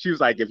was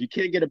like, if you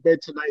can't get a bed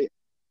tonight,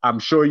 I'm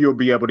sure you'll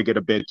be able to get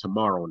a bed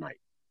tomorrow night.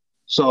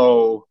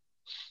 So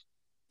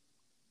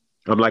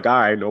I'm like, all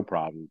right, no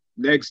problem.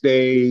 Next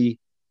day,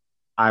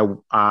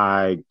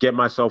 I get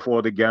myself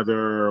all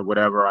together, or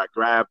whatever. I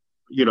grab,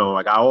 I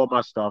got all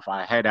my stuff.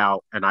 I head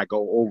out and I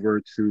go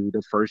over to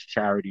the first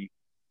charity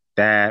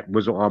that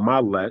was on my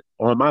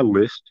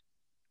list,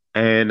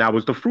 and that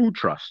was the Food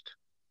Trust.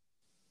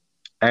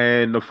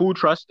 And the Food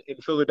Trust in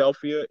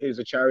Philadelphia is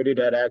a charity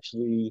that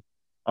actually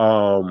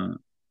um,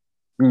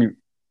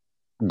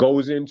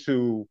 goes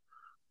into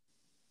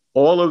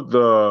all of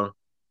the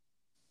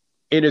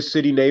inner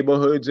city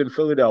neighborhoods in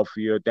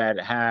Philadelphia that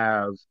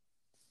have,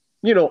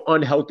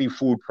 unhealthy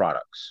food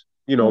products.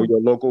 Mm. Your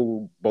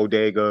local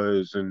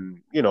bodegas and,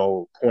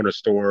 corner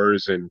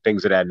stores and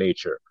things of that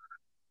nature.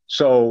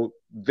 So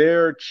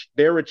they're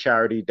a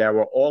charity that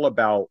were all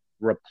about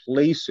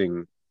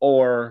replacing,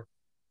 or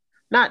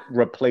not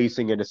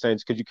replacing in a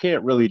sense, because you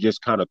can't really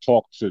just kind of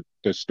talk to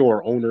the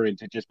store owner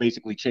into just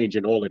basically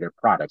changing all of their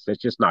products. That's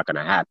just not going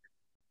to happen.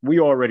 We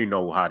already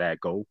know how that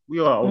goes.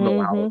 We all know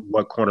Mm-hmm.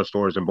 what corner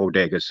stores and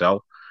bodegas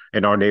sell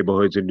in our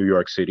neighborhoods in New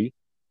York City.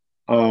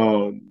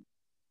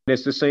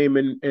 It's the same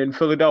in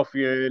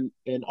Philadelphia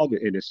and other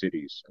inner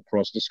cities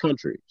across this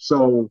country.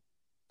 So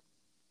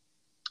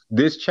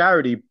this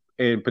charity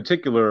in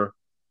particular,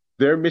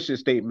 their mission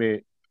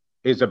statement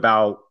is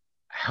about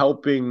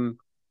helping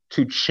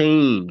to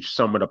change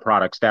some of the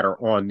products that are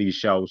on these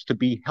shelves to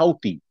be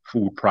healthy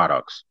food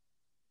products.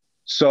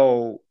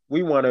 So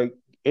we want to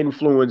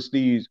influence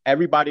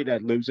everybody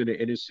that lives in the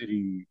inner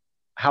city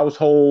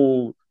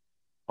household.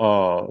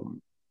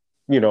 Um,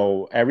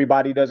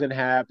 everybody doesn't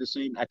have the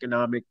same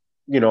economic,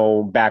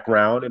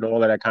 background and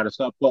all of that kind of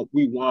stuff, but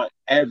they want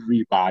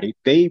everybody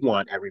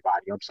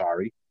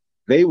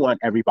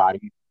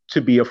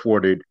to be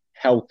afforded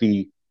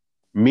healthy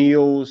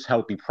meals,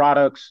 healthy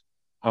products,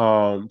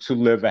 to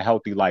live a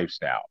healthy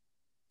lifestyle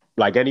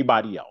like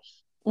anybody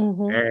else.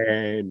 Mm-hmm.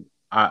 And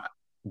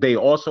they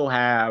also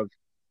have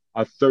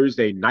a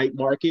Thursday night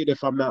market,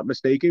 if I'm not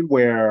mistaken,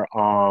 where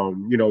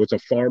it's a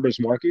farmers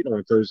market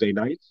on Thursday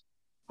nights.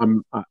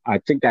 I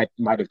think that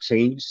might have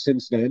changed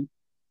since then.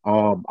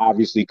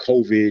 Obviously,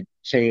 COVID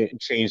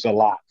changed a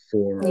lot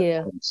for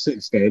Yeah.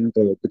 since then,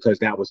 because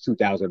that was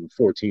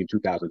 2014,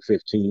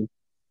 2015.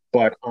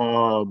 But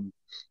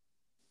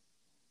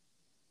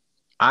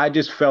I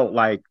just felt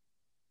like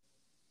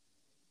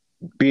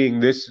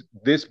being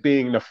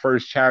the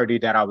first charity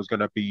that I was going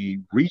to be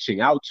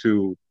reaching out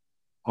to,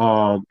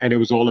 and it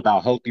was all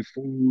about healthy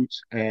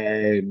foods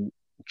and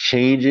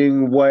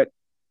changing what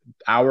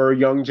our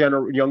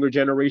younger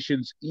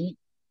generations eat.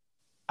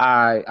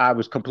 I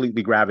was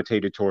completely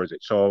gravitated towards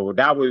it. So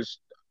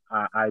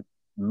I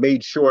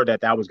made sure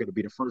that was going to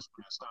be the first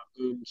one I stopped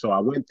in. So I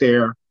went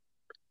there,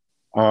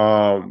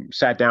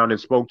 sat down and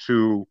spoke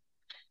to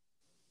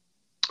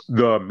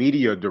the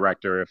media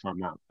director, if I'm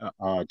not,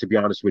 to be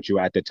honest with you,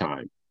 at the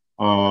time.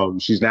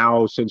 She's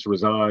now since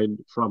resigned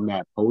from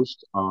that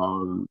post,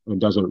 and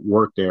doesn't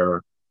work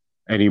there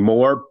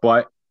anymore.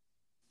 But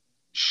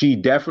she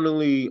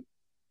definitely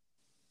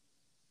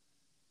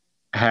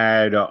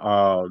had,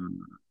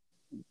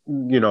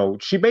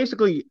 she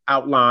basically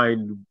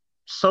outlined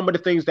some of the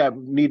things that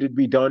needed to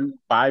be done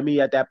by me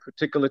at that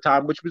particular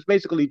time, which was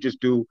basically just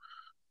do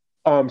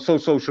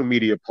social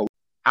media posts,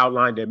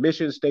 outline their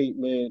mission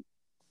statement,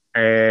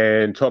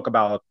 and talk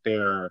about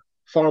their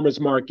farmers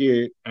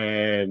market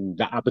and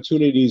the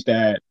opportunities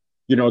the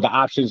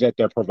options that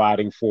they're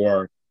providing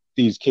for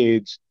these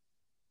kids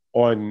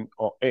on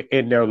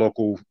in their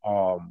local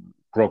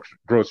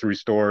grocery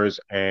stores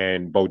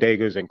and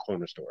bodegas and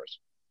corner stores.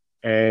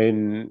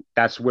 And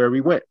that's where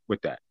we went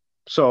with that.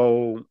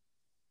 So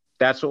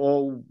that's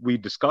all we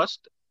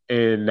discussed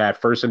in that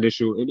first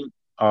initial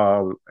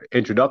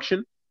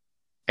introduction,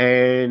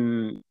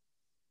 and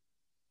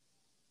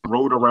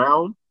rode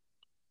around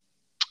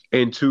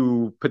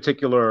into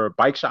particular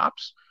bike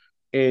shops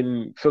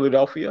in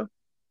Philadelphia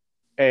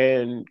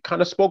and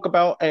kind of spoke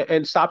about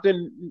and stopped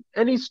in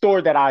any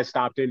store that I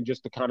stopped in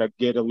just to kind of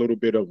get a little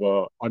bit of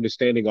a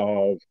understanding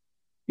of,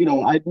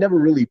 I'd never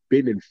really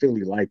been in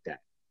Philly like that,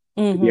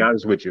 to be Mm-hmm.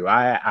 honest with you.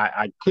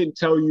 I couldn't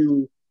tell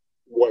you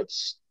what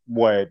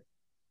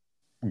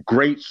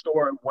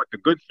what the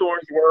good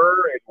stores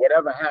were and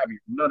whatever have you.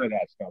 None of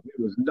that stuff.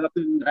 It was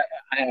nothing.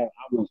 I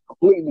was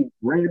completely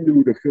brand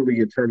new to Philly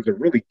in terms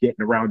of really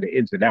getting around the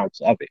ins and outs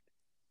of it.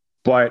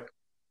 But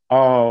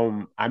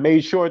I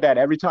made sure that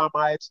every time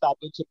I had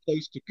stopped into a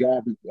place to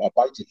grab a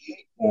bite to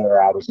eat,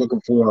 or I was looking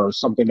for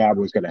something that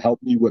was going to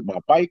help me with my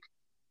bike,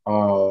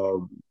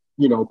 um,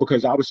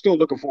 because I was still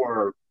looking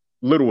for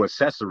little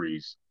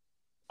accessories,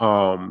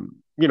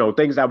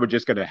 things that were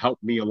just going to help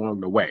me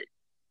along the way.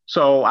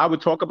 So I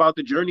would talk about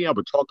the journey. I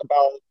would talk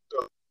about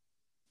the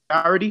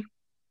charity,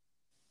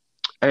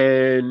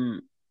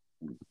 and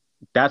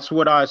that's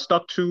what I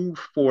stuck to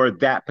for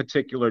that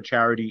particular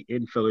charity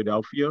in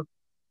Philadelphia.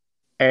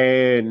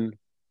 And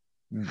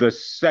the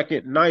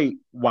second night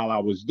while I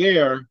was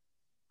there,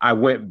 I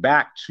went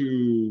back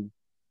to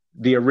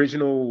the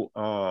original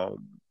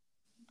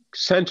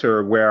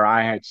center where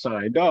I had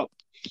signed up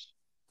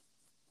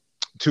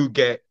to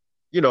get,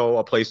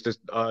 a place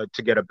to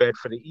get a bed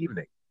for the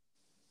evening.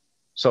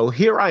 So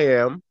here I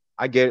am.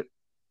 I get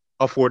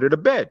afforded a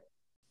bed.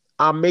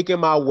 I'm making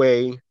my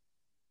way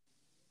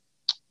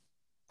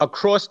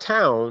across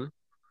town,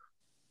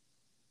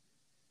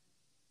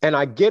 and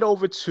I get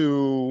over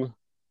to,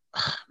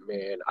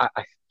 man,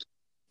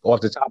 off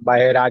the top of my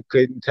head, I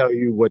couldn't tell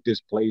you what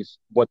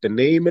the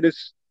name of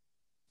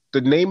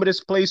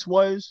this place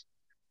was,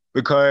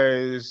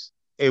 because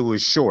it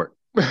was short.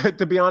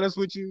 to be honest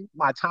with you,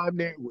 my time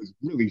there was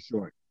really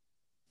short.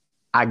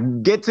 I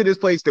get to this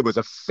place, there was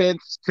a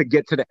fence to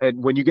get to the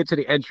end. When you get to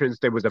the entrance,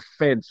 there was a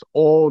fence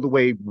all the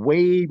way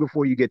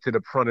before you get to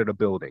the front of the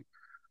building.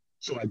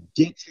 So I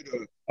get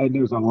to and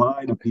there's a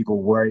line of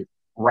people right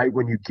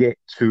when you get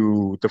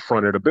to the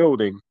front of the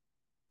building,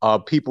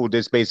 people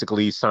just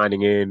basically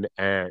signing in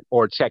and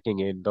or checking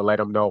in to let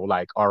them know,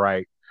 like, all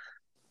right,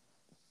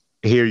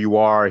 here you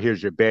are,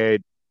 here's your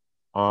bed,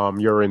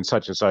 you're in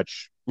such and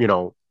such,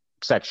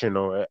 section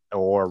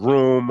or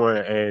room,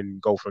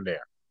 and go from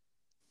there.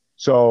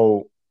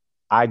 So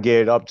I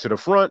get up to the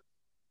front.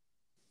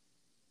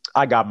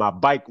 I got my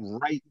bike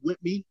right with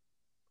me,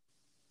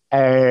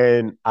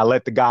 and I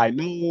let the guy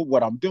know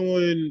what I'm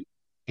doing.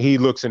 He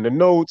looks in the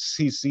notes.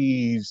 He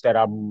sees that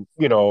I'm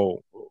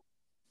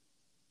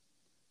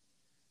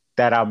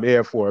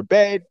there for a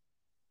bed.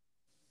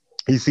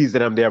 He sees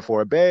that I'm there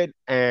for a bed,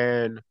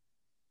 and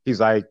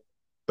he's like,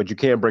 "But you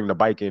can't bring the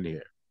bike in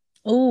here."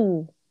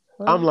 Ooh.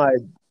 I'm like,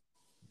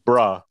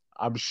 "Bruh,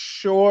 I'm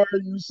sure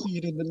you see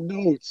it in the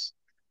notes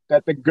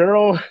that the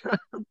girl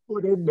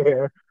put in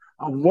there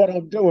of what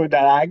I'm doing,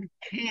 that I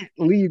can't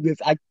leave this.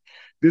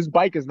 This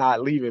bike is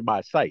not leaving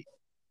my sight.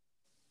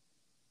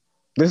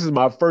 This is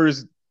my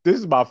first. This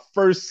is my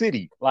first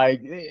city. Like,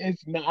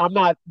 it's not, I'm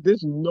not.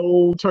 There's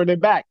no turning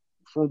back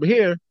from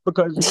here,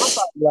 because once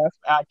I left,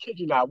 I kid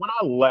you not, when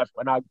I left,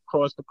 when I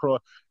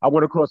I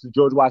went across the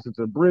George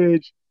Washington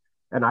Bridge,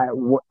 and I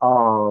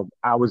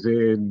was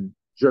in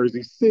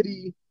Jersey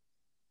City,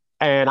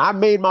 and I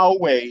made my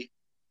way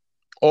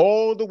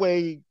all the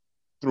way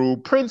through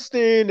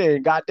Princeton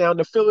and got down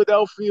to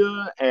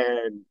Philadelphia,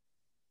 and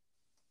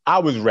I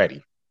was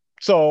ready.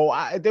 So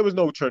there was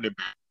no turning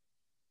back.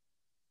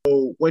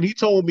 So when he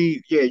told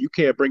me, yeah, you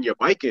can't bring your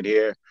bike in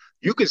here,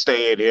 you can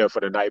stay in here for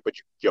the night, but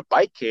your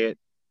bike can't.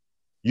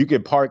 You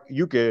can park,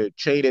 you can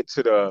chain it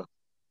to the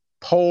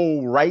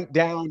pole right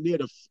down near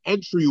the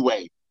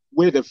entryway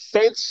where the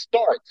fence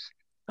starts.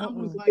 I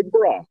was like,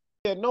 bruh,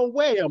 yeah, no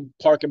way I'm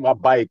parking my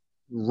bike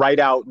right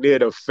out near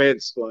the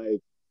fence, like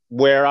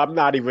where I'm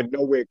not even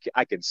nowhere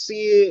I can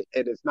see it,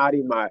 and it's not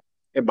in my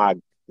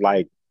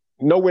like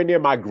nowhere near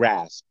my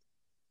grasp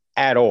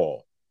at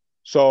all.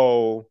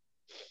 So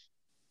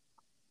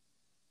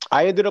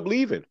I ended up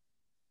leaving.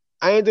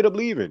 I ended up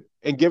leaving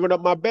and giving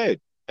up my bed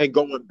and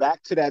going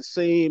back to that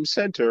same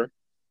center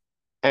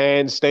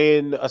and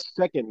staying a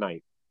second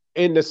night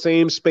in the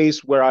same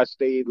space where I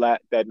stayed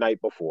that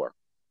night before.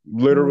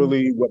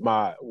 Literally with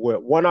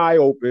one eye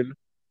open,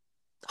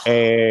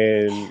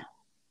 and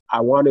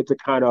I wanted to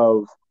kind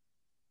of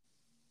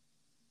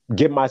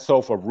give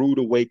myself a rude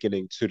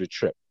awakening to the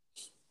trip.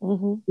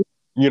 Mm-hmm.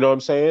 You know what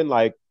I'm saying?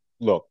 Like,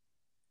 look,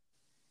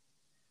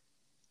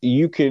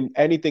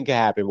 anything can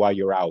happen while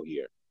you're out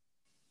here.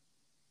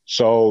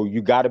 So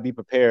you got to be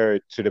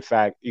prepared to the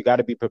fact, you got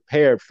to be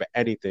prepared for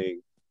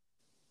anything,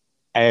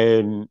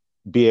 and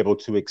be able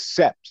to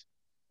accept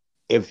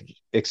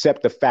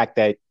the fact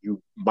that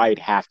you might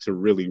have to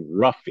really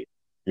rough it.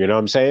 You know what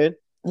I'm saying?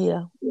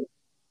 Yeah.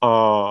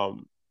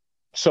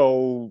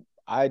 So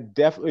I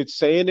definitely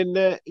saying in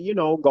that,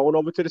 going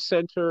over to the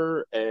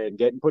center and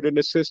getting put in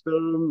the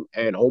system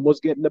and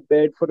almost getting to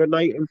bed for the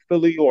night in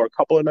Philly, or a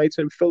couple of nights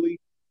in Philly.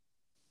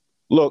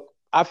 Look,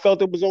 I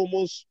felt it was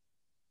almost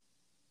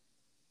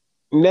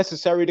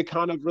necessary to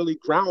kind of really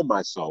ground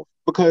myself,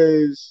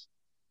 because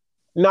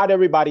not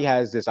everybody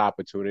has this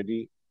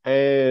opportunity.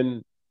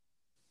 And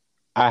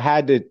I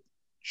had to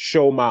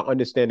show my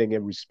understanding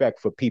and respect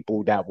for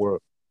people that were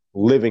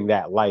living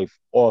that life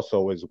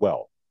also as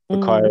well,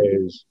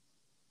 because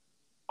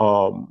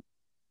um,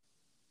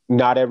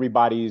 not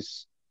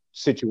everybody's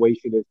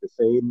situation is the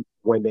same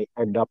when they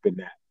end up in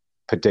that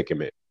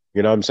predicament.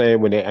 You know what I'm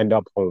saying? When they end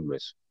up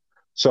homeless.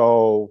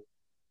 So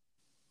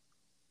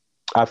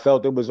I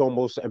felt it was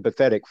almost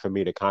empathetic for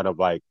me to kind of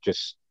like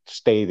just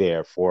stay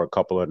there for a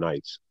couple of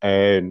nights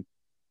and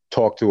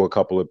talk to a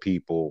couple of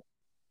people,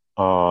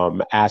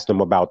 ask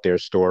them about their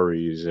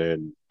stories,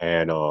 and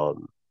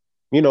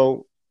you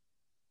know,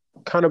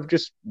 kind of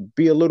just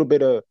be a little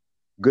bit of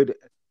good,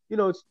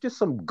 it's just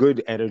some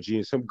good energy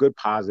and some good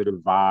positive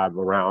vibe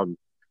around,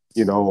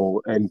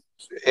 and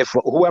if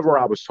whoever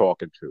I was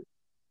talking to.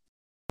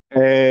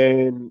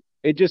 And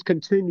it just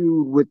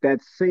continued with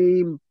that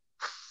same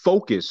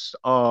focus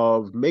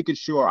of making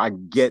sure I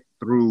get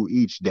through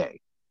each day.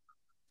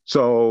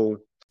 So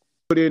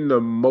put in the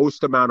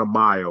most amount of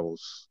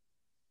miles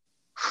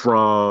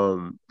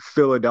from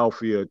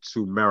Philadelphia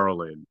to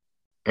Maryland,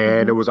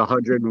 and it was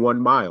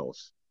 101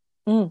 miles.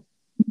 Mm.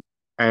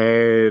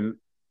 And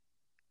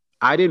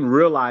I didn't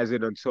realize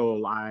it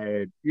until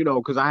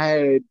because I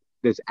had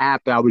this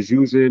app that I was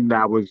using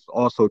that was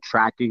also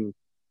tracking,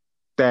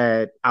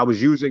 that I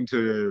was using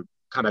to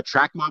kind of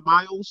track my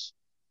miles.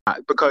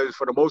 Because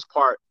for the most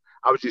part,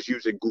 I was just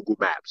using Google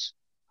Maps.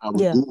 I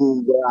would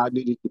Google where I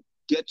needed to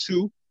get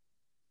to.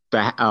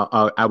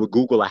 I would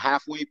Google a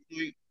halfway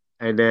point,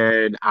 and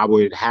then I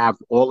would have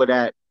all of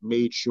that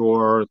made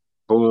sure,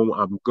 boom,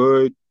 I'm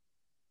good.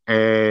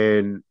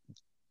 And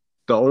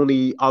the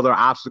only other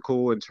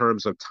obstacle in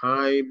terms of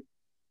time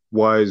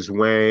was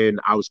when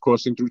I was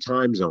crossing through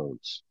time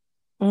zones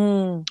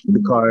Mm.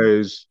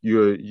 because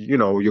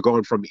you're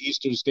going from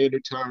Eastern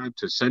Standard Time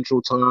to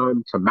Central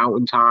Time to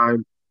Mountain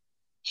Time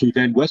to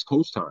then West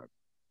Coast time.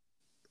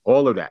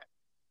 All of that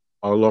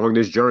along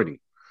this journey.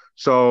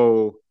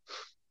 So,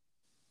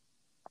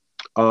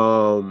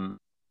 um,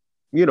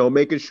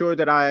 making sure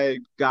that I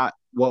got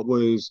what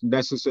was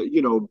necessary,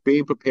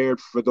 being prepared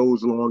for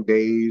those long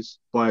days.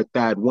 But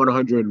that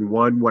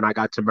 101 when I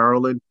got to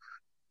Maryland,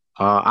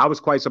 I was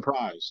quite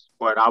surprised.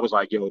 But I was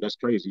like, yo, that's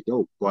crazy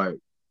dope. But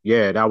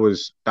yeah, that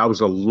was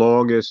the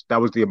longest, that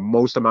was the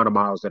most amount of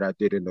miles that I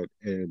did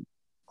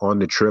on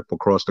the trip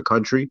across the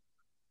country.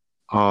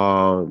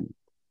 Um,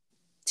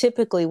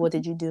 Typically, what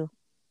did you do?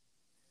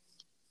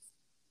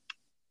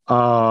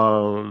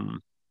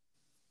 um,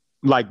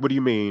 like, what do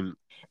you mean?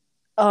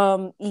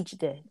 Each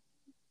day.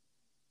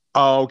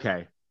 Oh,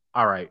 okay.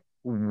 All right.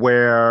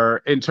 Where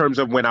in terms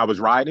of when I was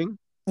riding?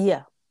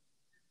 Yeah.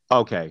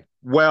 Okay.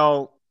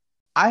 Well,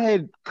 I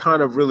had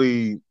kind of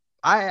really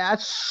I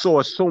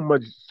saw so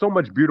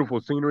much beautiful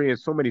scenery in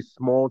so many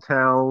small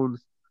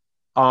towns.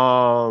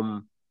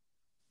 Um,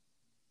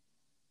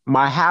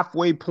 my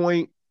halfway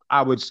point,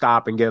 I would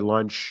stop and get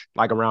lunch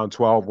like around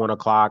 12, 1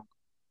 o'clock,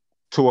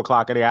 2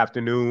 o'clock in the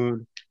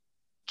afternoon,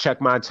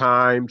 check my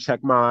time,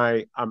 check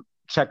my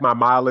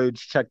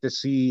mileage, check to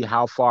see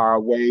how far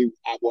away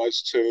I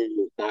was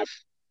to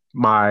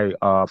my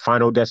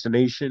final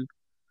destination.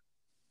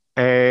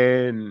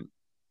 And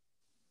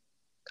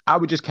I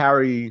would just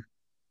carry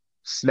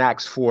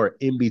snacks for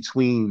in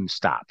between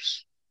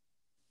stops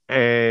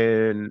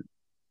and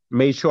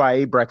made sure I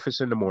ate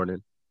breakfast in the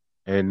morning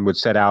and would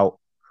set out.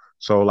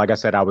 So, like I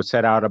said, I would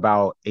set out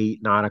about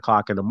 8, 9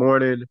 o'clock in the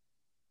morning.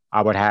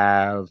 I would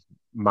have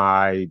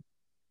my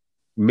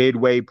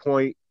midway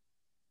point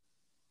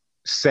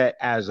set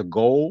as a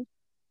goal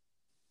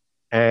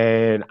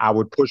and I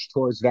would push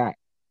towards that.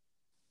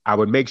 I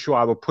would make sure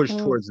I would push Mm.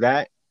 towards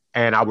that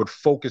and I would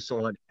focus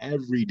on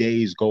every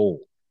day's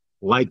goal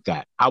like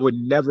that. I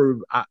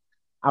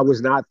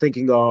was not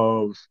thinking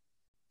of,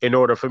 in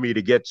order for me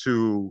to get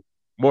to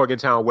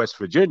Morgantown, West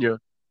Virginia,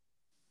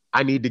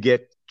 I need to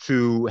get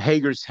to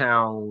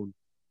Hagerstown,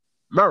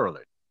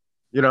 Maryland.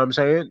 You know what I'm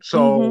saying? Mm-hmm.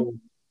 So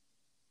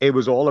it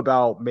was all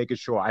about making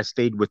sure I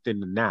stayed within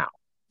the now.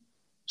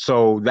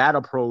 So that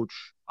approach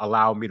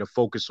allowed me to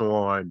focus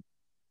on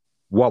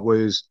what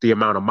was the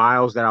amount of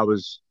miles that I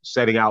was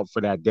setting out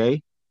for that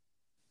day.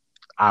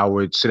 I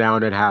would sit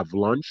down and have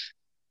lunch.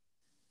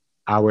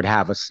 I would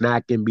have a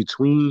snack in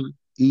between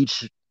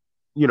each,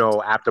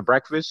 after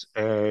breakfast.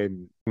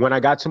 And when I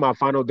got to my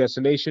final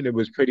destination, it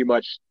was pretty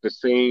much the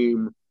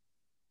same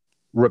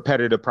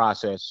repetitive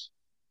process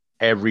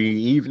every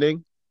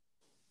evening.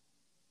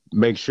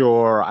 Make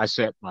sure I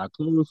set my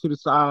clothes to the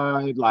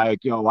side. Like,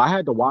 I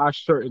had to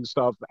wash certain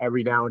stuff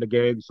every now and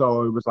again.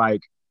 So it was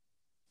like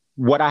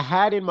what I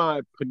had in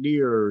my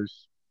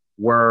panniers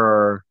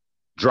were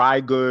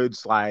dry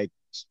goods like,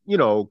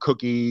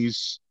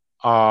 cookies,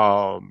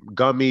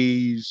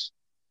 gummies,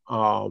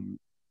 um,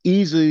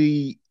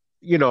 easy,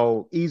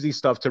 easy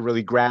stuff to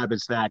really grab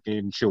and snack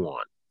and chew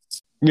on.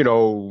 You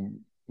know,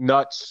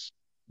 nuts,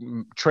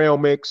 trail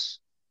mix,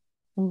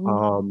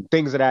 Mm-hmm.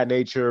 things of that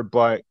nature.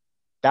 But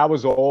that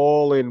was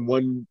all in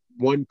one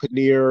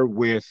pannier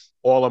with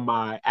all of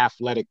my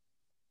athletic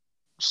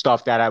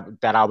stuff that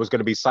I was going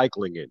to be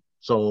cycling in.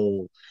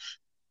 So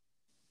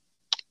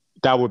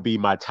that would be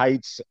my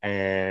tights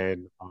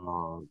and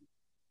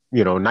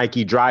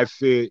Nike Dry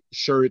Fit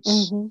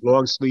shirts, Mm-hmm.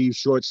 long sleeve,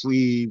 short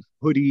sleeve,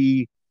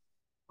 hoodie.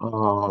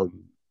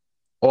 Um,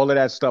 all of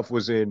that stuff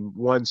was in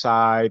one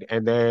side,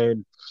 and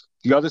then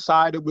the other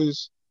side it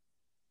was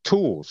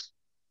tools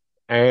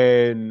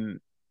and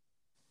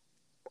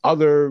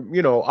other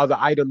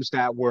items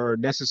that were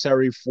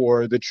necessary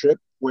for the trip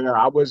where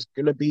I was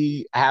gonna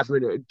be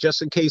having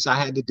just in case I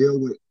had to deal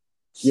with,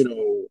 you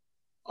know,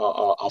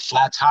 a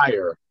flat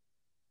tire,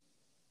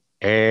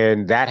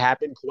 and that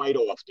happened quite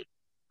often,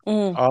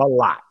 Mm. a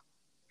lot,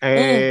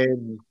 Mm.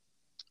 and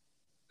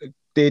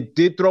it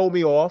did throw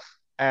me off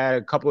at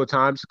a couple of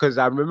times because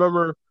I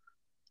remember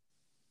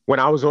when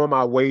I was on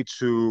my way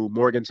to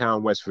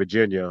Morgantown, West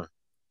Virginia,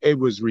 it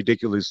was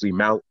ridiculously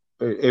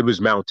it was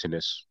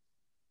mountainous.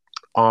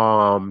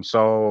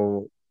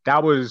 So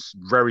that was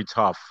very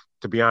tough,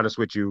 to be honest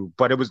with you.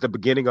 But it was the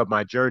beginning of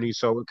my journey,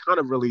 so it kind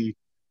of really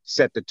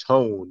set the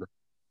tone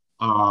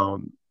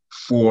um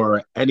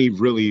for any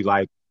really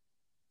like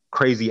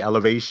crazy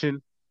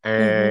elevation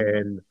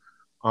Mm-hmm.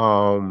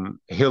 and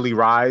hilly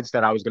rides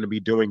that I was going to be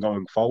doing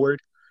going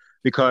forward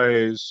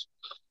because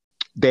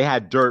they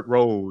had dirt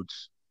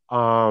roads.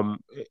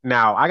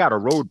 Now I got a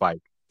road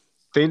bike,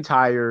 thin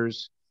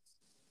tires,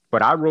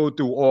 but I rode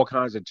through all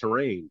kinds of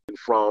terrain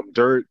from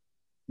dirt,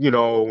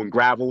 and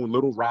gravel and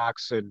little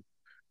rocks and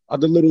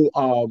other little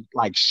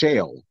like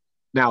shale.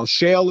 Now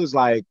shale is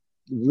like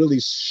really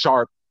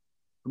sharp,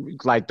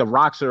 like the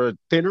rocks are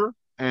thinner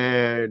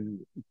and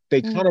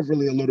they Mm. kind of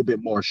really a little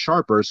bit more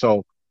sharper,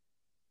 so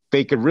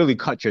they could really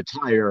cut your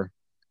tire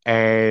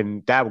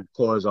and that would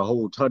cause a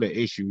whole ton of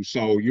issues.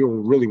 So you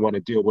don't really want to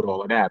deal with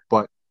all of that.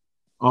 But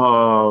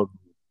um,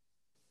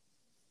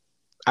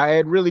 I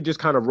had really just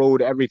kind of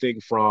rode everything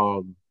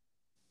from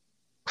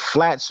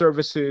flat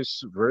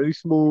surfaces, very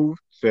smooth,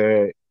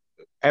 to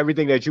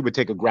everything that you would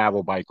take a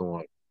gravel bike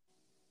on.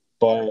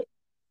 But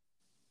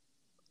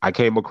I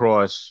came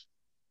across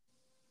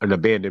an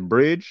abandoned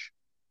bridge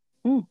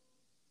Mm.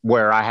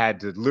 where I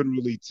had to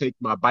literally take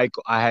my bike.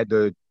 I had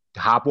to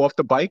hop off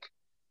the bike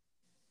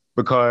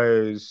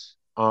because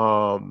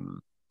I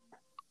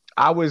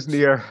was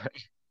near.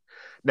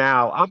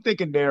 Now I'm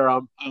thinking there.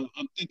 I'm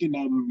thinking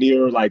I'm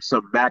near like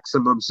some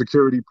maximum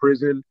security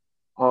prison,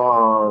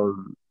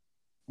 um,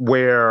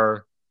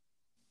 where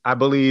I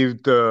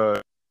believe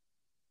the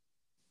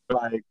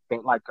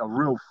like a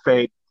real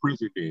fake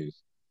prison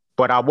is.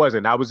 But I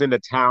wasn't. I was in a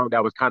town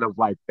that was kind of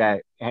like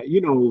that.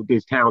 You know,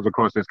 there's towns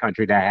across this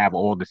country that have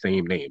all the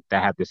same names,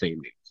 that have the same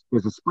names.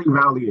 There's a Spring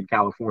Valley in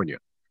California.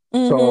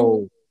 Mm-hmm.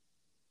 So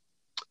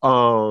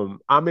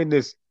I'm in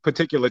this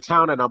particular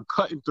town and I'm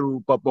cutting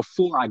through, but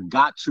before I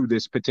got to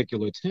this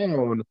particular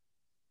town,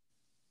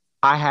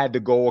 I had to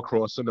go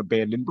across an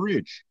abandoned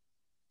bridge.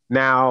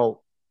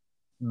 Now,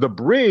 the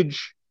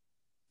bridge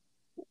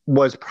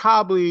was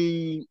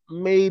probably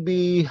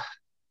maybe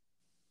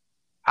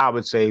I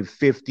would say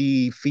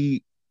 50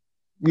 feet,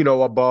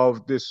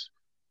 above this,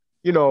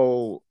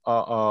 little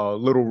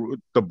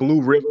the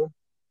Blue River.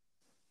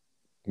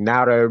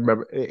 Now that I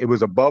remember, it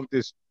was above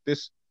this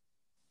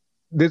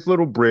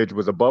little bridge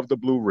was above the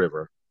Blue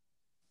River,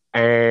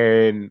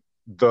 and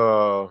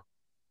the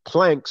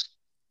planks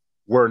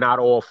were not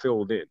all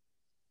filled in.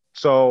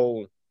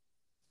 So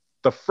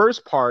the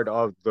first part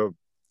of the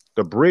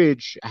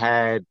bridge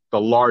had the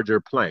larger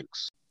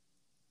planks.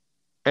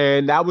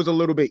 And that was a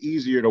little bit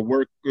easier to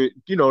work,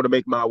 to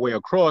make my way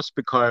across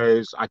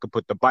because I could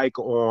put the bike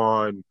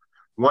on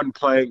one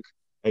plank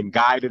and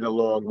guide it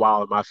along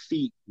while my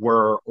feet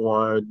were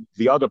on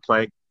the other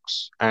planks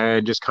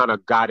and just kind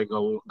of guiding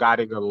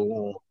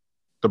along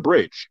the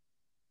bridge.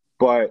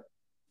 But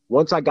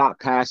once I got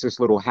past this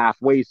little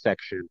halfway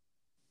section,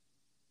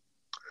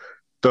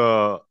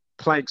 the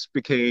planks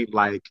became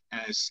like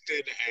as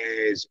thin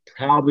as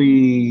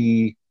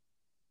probably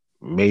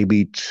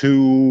maybe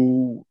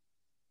 2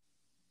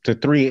 to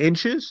 3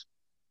 inches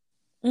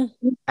Mm.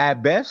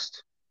 at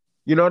best.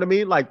 You know what I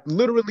mean? Like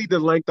literally the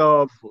length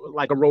of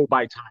like a road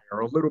bike tire,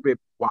 a little bit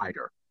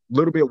wider.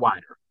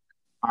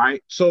 All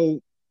right.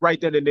 So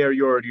right then and there,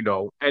 you already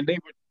know. And they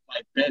were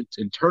like bent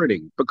and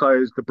turning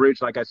because the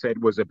bridge, like I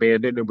said, was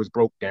abandoned and was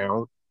broke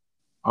down.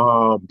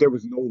 There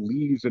was no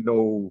leaves and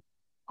no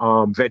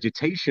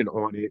vegetation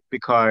on it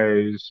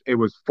because it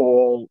was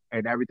fall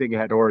and everything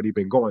had already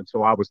been gone.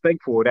 So I was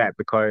thankful for that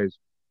because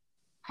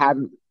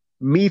having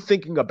me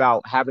thinking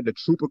about having to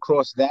troop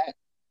across that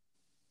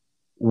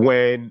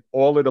when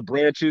all of the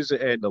branches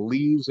and the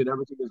leaves and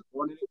everything is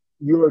on it,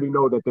 you already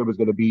know that there was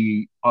going to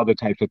be other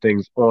types of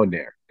things on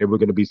there. There were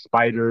going to be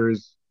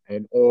spiders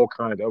and all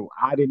kinds of.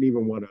 I didn't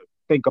even want to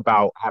think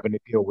about having to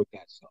deal with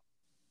that stuff.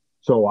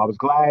 So I was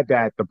glad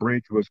that the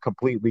bridge was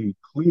completely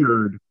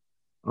cleared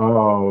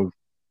of,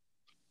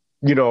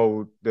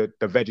 the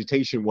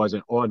vegetation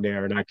wasn't on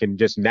there, and I can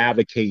just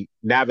navigate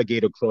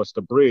across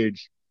the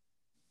bridge.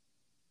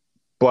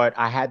 But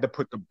I had to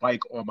put the bike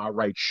on my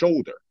right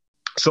shoulder.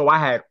 So I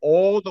had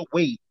all the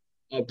weight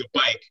of the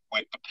bike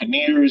with the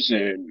panniers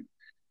and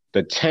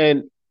the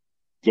tent,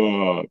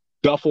 the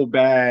duffel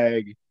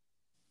bag,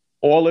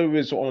 all of it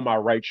was on my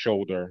right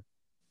shoulder.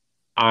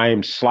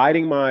 I'm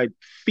sliding my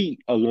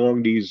feet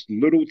along these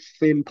little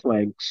thin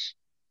planks.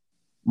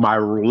 My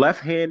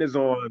left hand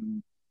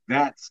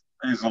that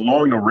is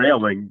along the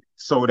railing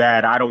so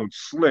that I don't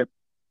slip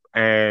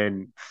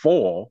and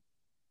fall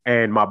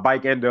and my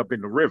bike end up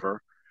in the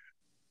river.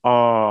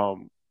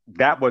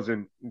 That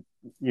wasn't,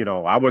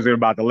 I wasn't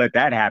about to let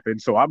that happen.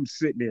 So I'm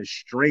sitting there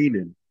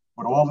straining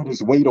with all of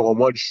this weight on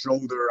one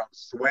shoulder. I'm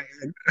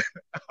sweating.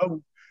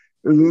 I'm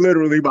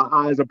literally, my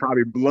eyes are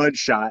probably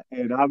bloodshot,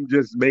 and I'm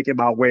just making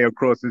my way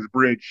across this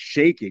bridge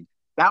shaking.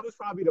 That was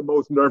probably the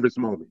most nervous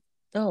moment.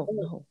 Oh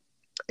no.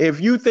 If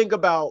you think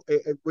about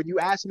when you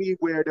asked me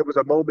where there was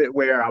a moment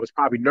where I was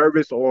probably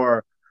nervous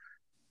or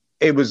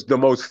it was the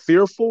most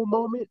fearful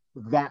moment,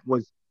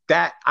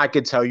 that I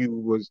could tell you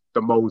was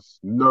the most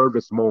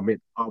nervous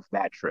moment of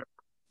that trip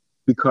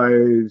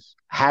because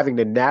having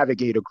to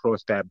navigate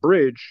across that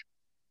bridge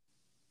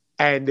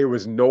and there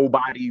was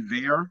nobody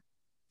there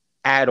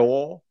at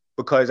all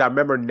because I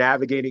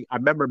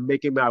remember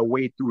making my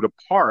way through the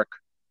park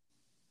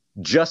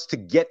just to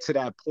get to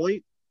that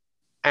point,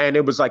 and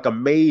it was like a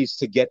maze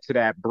to get to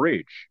that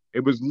bridge.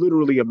 It was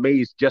literally a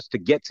maze just to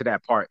get to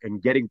that part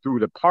and getting through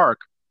the park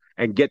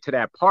and get to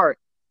that part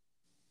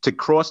to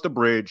cross the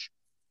bridge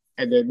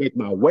and then make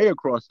my way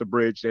across the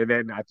bridge. And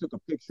then I took a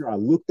picture, I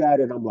looked at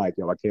it, and I'm like,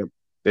 yo, I can't,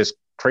 this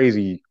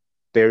crazy.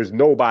 There's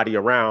nobody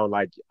around.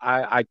 Like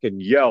I can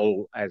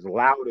yell as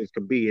loud as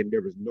can be, and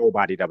there was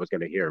nobody that was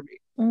gonna hear me.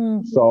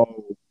 Mm.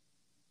 So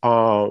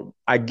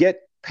I get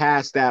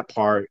past that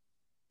part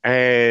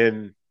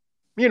and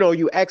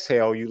you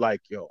exhale, you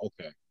like, yo,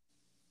 okay.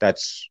 That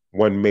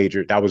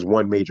was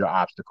one major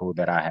obstacle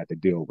that I had to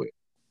deal with.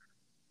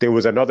 There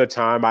was another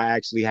time I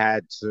actually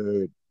had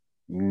to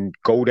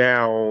go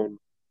down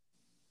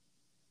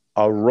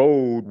a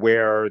road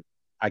where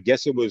I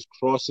guess it was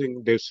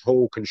crossing this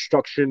whole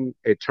construction.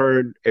 It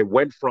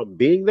went from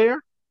being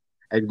there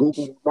and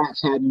Google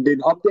Maps hadn't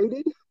been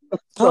updated.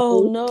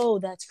 Oh So, no,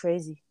 that's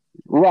crazy.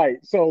 right.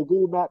 So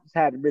Google Maps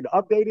hadn't been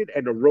updated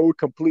and the road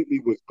completely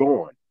was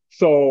gone.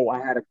 So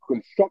I had a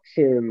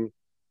construction,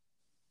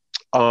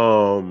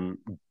 um,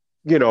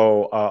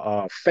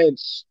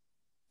 fence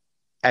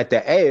at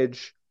the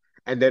edge,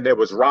 and then there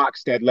was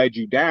rocks that led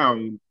you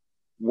down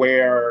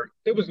where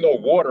there was no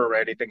water or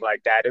anything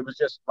like that. It was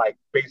just like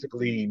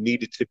basically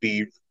needed to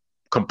be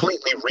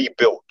completely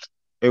rebuilt.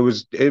 It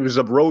was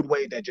a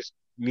roadway that just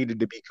needed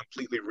to be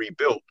completely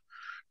rebuilt.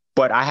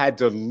 But I had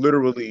to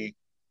literally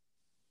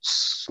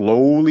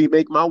slowly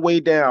make my way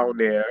down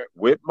there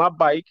with my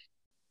bike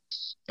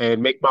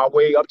and make my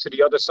way up to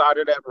the other side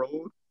of that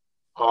road,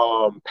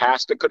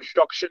 past the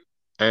construction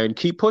and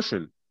keep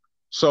pushing.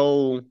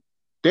 So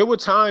there were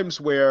times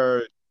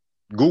where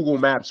Google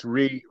Maps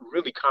really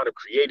kind of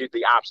created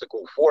the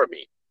obstacle for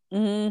me.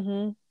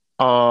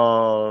 Mm-hmm.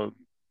 Um,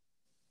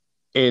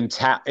 in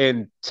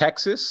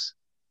Texas,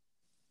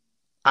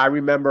 I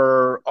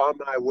remember on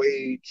my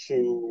way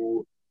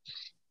to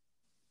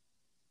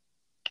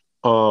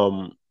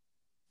um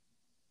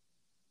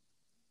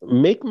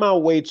make my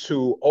way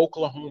to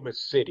Oklahoma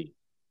City,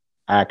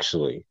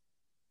 actually.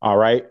 All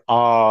right.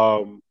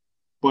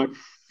 But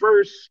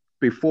first,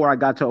 before I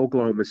got to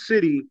Oklahoma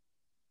City,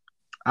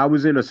 I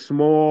was in a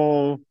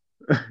small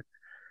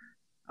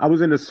I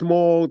was in a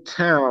small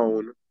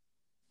town.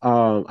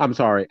 I'm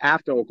sorry,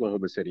 after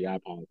Oklahoma City, I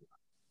apologize.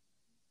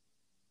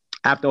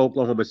 After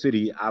Oklahoma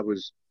City, I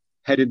was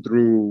heading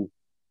through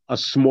a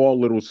small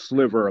little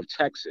sliver of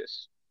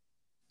Texas.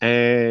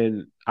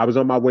 And I was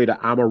on my way to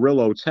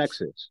Amarillo,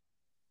 Texas.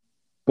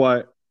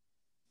 But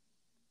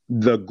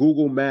the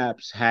Google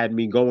Maps had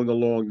me going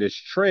along this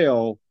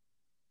trail.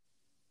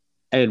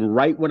 And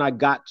right when I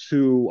got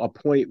to a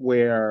point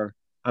where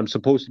I'm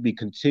supposed to be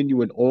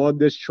continuing on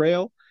this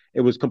trail,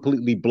 it was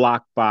completely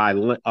blocked by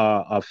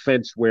a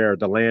fence where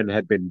the land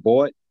had been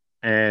bought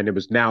and it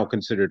was now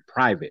considered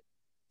private.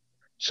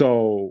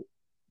 So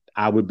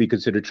I would be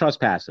considered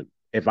trespassing.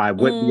 If I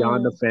went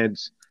beyond the Mm,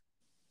 fence,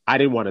 I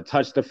didn't want to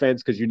touch the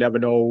fence because you never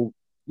know,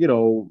 you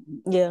know,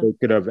 yeah. they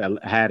could have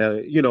had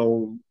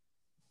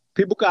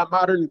people got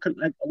modern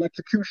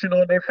electrocution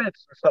on their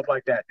fence and stuff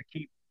like that to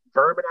keep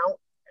vermin out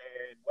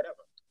and whatever.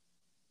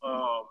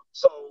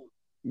 So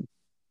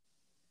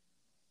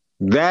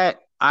that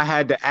I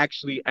had to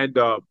actually end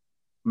up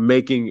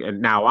making,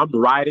 and now I'm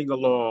riding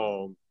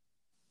along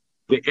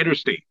the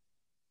interstate.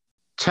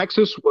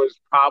 Texas was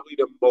probably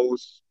the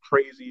most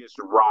craziest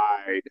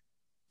ride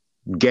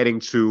getting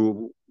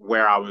to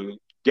where I was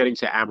getting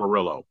to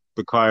Amarillo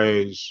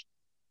because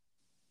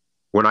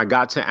when I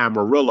got to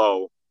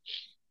Amarillo,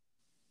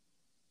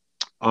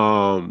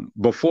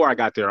 before I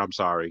got there, I'm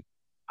sorry,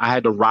 I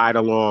had to ride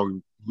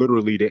along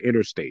literally the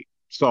interstate.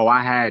 So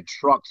I had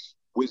trucks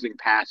whizzing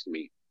past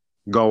me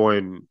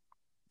going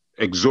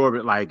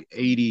exorbitant like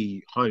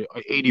 80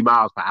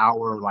 miles per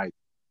hour, like,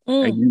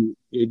 and Mm,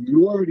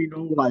 you already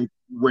know, like,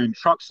 when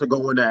trucks are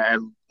going at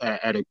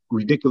a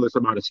ridiculous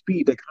amount of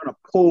speed, they kind of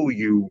pull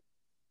you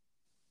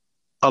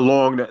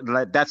along.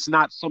 That's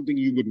not something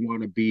you would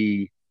want to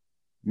be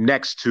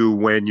next to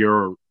when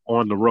you're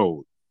on the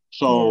road.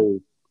 yeah. So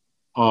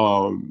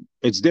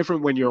it's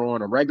different when you're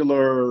on a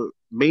regular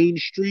main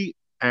street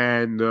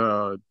and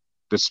the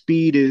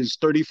speed is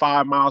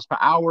 35 miles per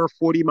hour,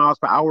 40 miles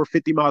per hour,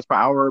 50 miles per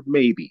hour,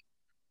 maybe.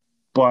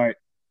 But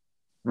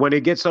when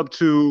it gets up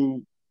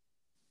to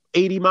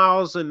 80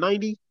 miles and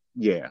 90,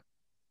 yeah,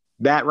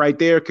 that right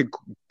there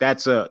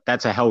that's a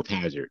health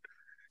hazard.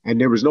 And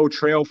there was no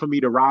trail for me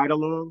to ride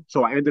along,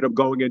 so I ended up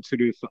going into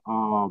this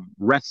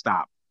rest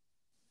stop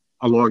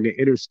along the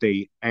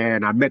interstate,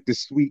 and I met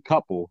this sweet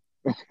couple.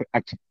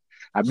 I,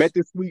 I met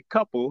this sweet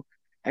couple,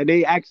 and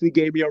they actually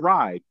gave me a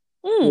ride.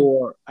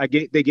 Mm,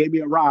 They gave me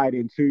a ride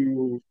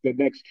into the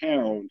next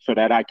town so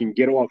that I can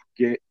get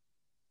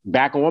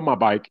back on my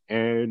bike,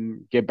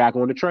 and get back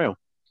on the trail.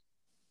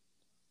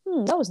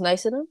 that was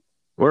nice of them.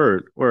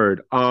 Word,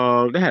 word.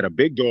 They had a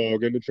big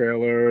dog in the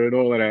trailer and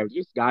all of that.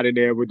 Just got in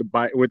there with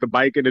the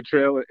bike in the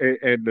trailer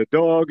and the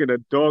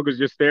dog was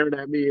just staring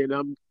at me, and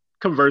I'm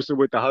conversing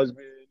with the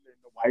husband and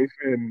the wife,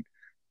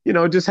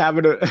 and just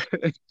having a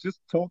just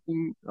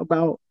talking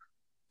about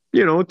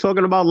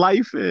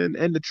life and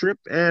the trip,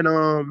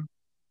 and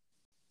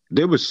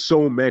there was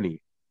so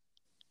many.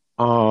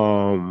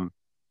 Um,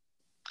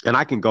 and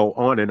I can go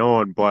on and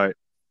on, but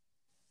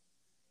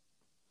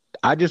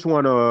I just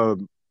want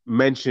to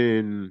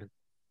mention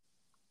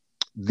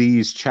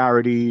these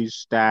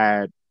charities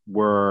that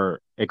were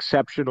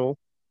exceptional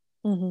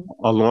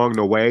Mm-hmm. along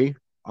the way.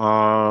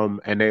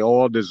 And they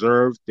all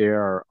deserve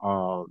their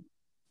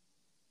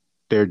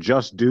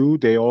just due.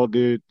 They all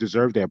did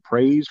deserve their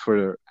praise for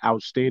their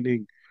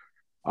outstanding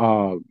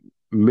uh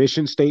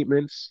mission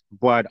statements.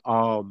 But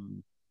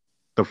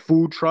the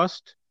Food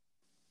Trust,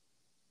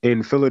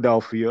 in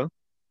Philadelphia,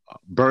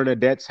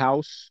 Bernadette's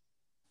House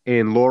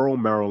in Laurel,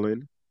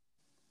 Maryland,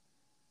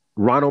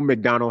 Ronald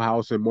McDonald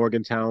House in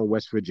Morgantown,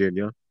 West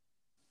Virginia.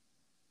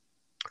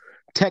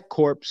 Tech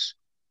Corps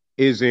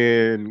is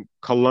in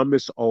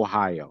Columbus,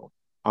 Ohio.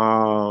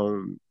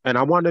 And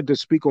I wanted to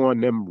speak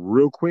on them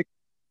real quick.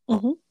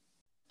 Mm-hmm.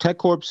 Tech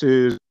Corps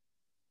is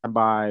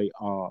by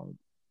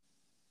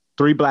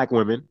three Black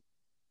women,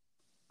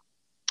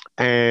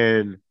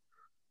 and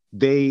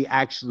they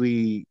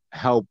actually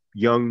help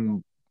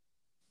young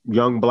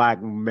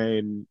Black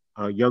men,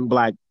 young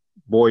Black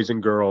boys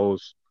and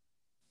girls,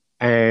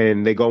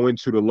 and they go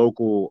into the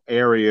local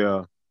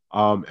area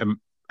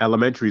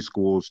elementary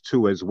schools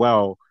too as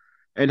well,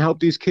 and help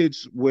these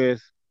kids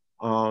with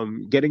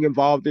getting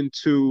involved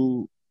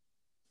into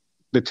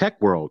the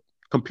tech world,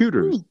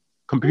 computers,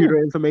 computer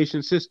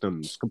information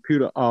systems,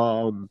 computer,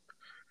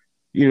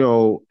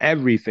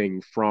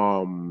 everything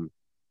from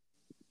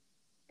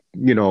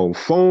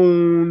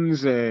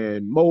phones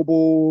and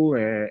mobile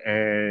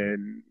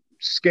and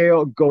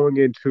scale going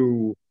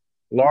into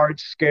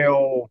large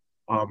scale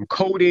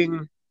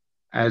coding,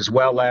 as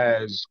well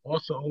as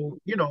also,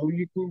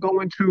 you can go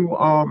into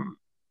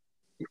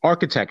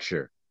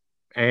architecture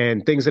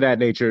and things of that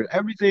nature.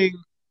 Everything,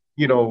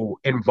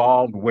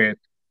 involved with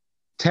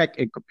tech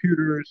and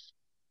computers.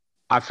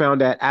 I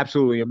found that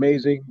absolutely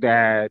amazing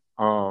that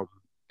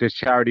this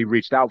charity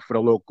reached out to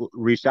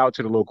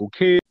the local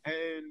kids,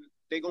 and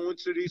they go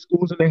into these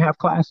schools and they have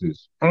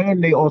classes,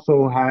 and they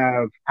also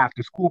have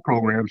after school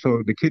programs.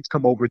 So the kids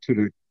come over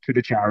to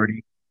the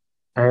charity,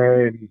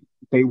 and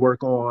they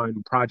work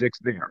on projects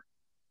there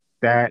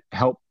that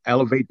help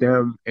elevate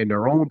them in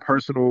their own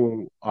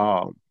personal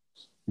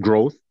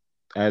growth,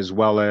 as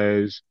well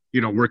as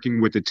working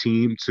with the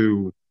team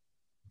to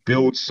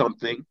build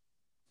something.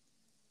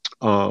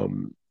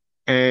 Um,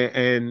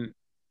 and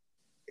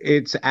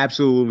it's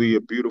absolutely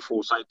a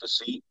beautiful sight to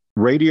see.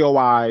 Radio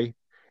Eye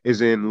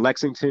is in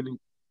Lexington,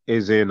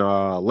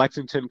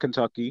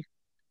 Kentucky,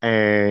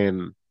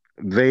 and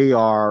they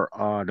are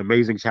an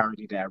amazing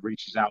charity that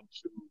reaches out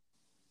to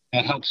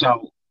and helps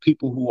out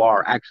people who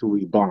are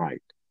actually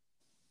blind.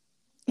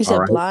 You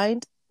said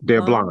blind?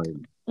 They're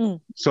blind.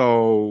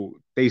 So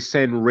they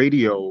send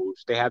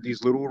radios. They have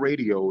these little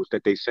radios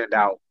that they send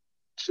out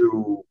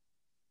to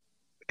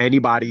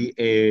anybody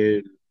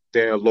in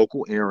their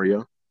local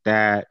area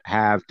that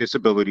have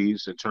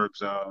disabilities in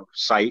terms of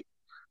sight,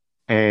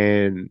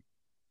 and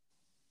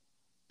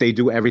they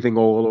do everything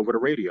all over the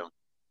radio.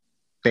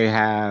 They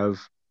have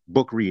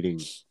book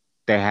reading.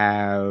 They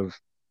have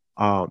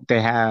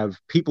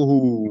people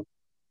who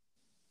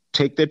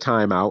take their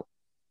time out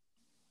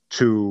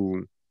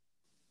to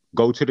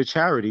go to the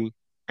charity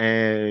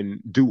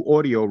and do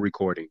audio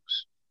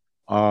recordings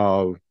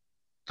of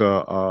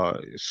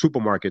the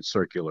supermarket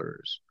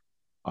circulars,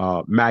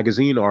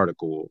 magazine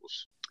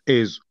articles,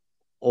 is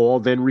all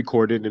then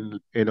recorded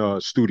in a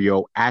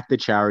studio at the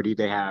charity.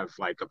 They have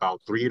like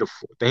about three to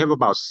four. They have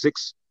about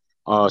six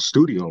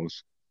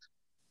studios,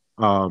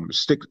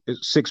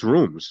 six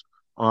rooms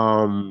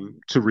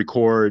to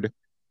record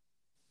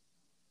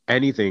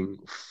anything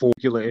for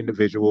particular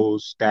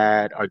individuals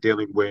that are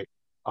dealing with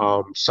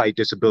sight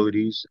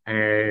disabilities.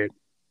 And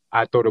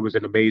I thought it was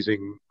an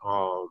amazing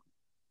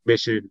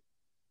mission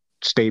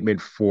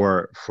statement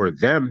for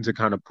them to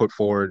kind of put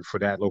forward for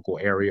that local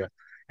area,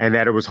 and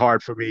that it was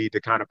hard for me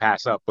to kind of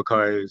pass up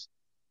because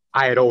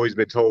I had always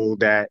been told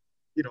that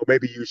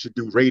maybe you should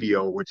do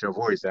radio with your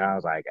voice, and I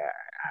was like, I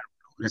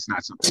don't know, it's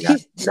not something I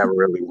never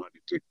really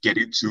wanted to get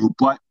into,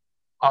 but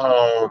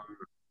um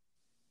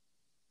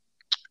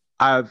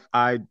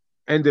I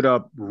ended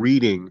up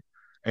reading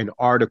an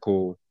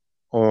article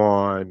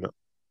on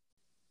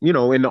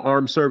in the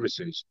armed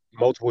services,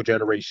 multiple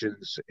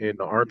generations in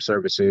the armed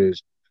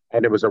services,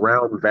 and it was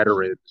around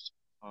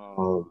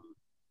um,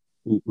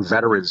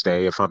 Veterans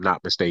Day, if I'm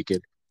not mistaken,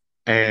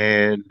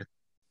 and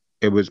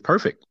it was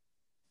perfect.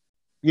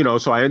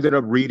 So I ended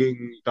up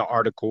reading the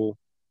article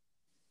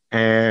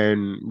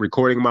and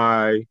recording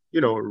having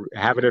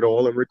it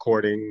all in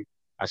recording.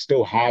 I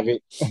still have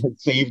it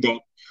saved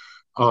up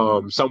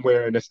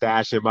somewhere in the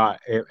stash in my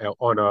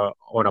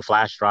on a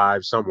flash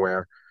drive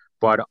somewhere.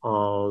 But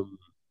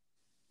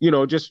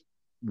just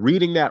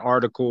reading that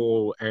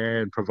article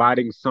and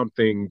providing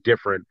something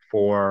different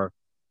for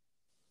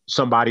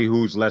somebody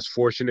who's less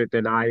fortunate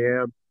than I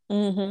am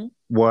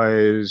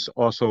was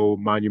also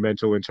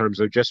monumental in terms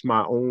of just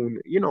my own,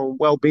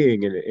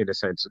 well-being in a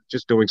sense,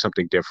 just doing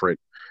something different.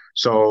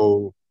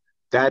 So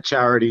that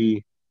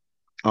charity,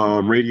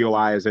 Radio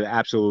Eye, is an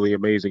absolutely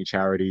amazing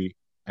charity,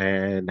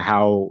 and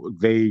how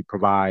they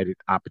provide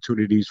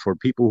opportunities for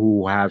people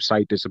who have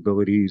sight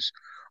disabilities,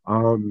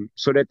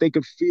 so that they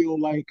could feel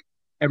like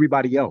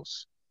everybody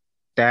else,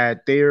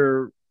 that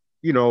they're,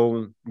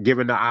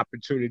 given the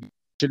opportunity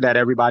that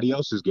everybody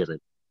else is given,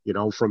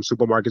 from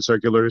supermarket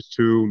circulars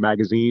to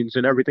magazines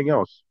and everything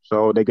else.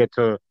 So they get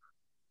to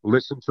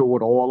listen to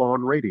it all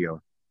on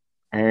radio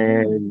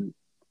and,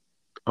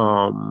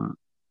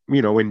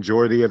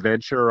 enjoy the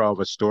adventure of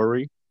a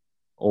story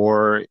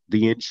or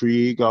the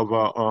intrigue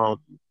of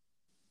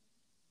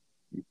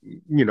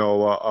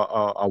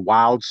a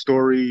wild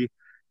story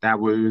that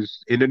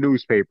was in the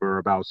newspaper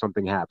about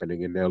something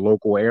happening in their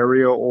local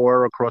area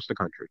or across the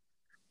country.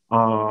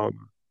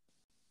 Um,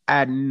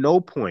 at no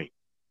point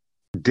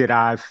did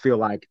I feel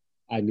like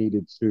I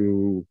needed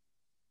to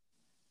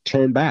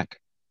turn back.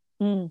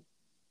 Mm.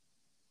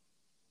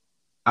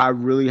 I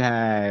really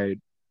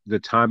had the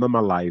time of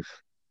my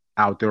life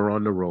out there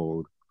on the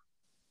road,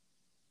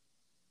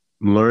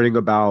 learning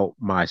about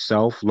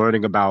myself,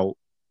 learning about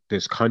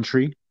this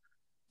country.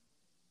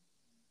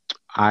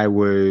 I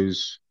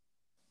was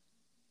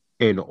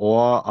in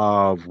awe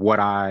of what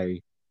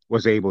I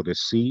was able to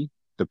see,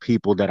 the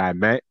people that I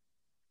met,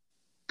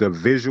 the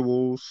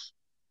visuals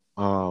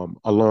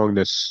along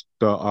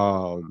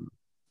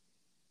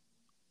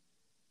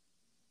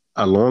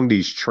along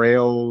these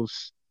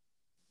trails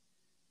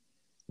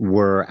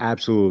were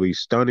absolutely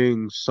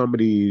stunning. Some of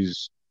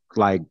these,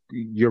 like,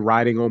 you're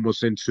riding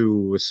almost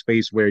into a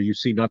space where you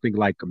see nothing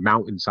like a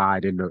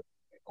mountainside in the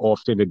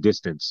off in the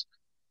distance,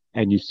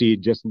 and you see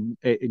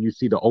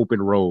the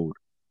open road,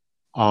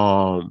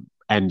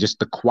 and just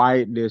the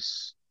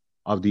quietness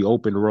of the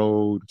open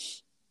road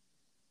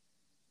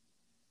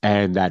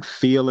and that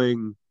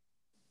feeling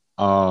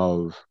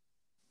of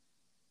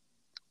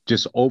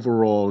just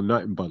overall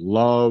nothing but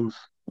love,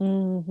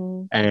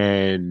 Mm-hmm.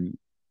 and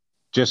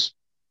just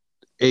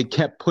it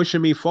kept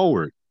pushing me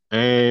forward.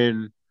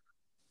 And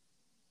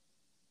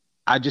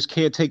I just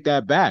can't take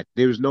that back.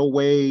 There's no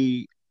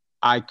way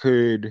I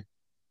could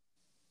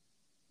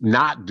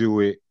not do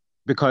it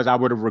because I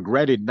would have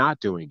regretted not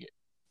doing it.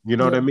 You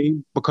know what I Yeah.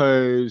 mean?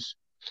 Because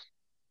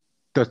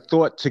the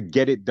thought to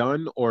get it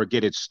done or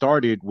get it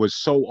started was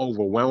so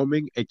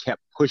overwhelming, it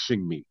kept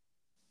pushing me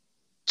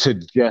to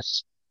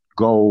just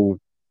go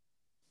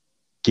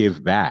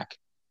give back,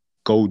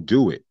 go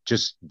do it,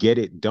 just get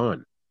it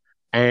done.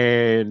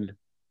 And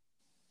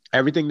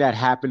everything that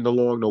happened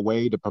along the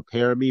way to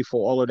prepare me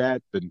for all of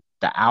that, the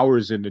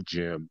hours in the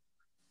gym,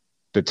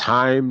 the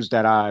times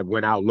that I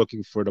went out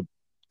looking for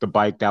the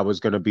bike that I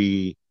was going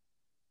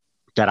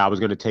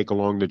to take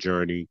along the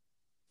journey,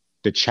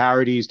 the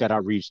charities that I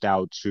reached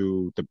out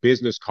to, the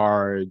business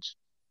cards,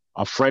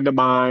 a friend of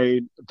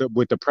mine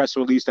with the press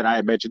release that I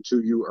had mentioned to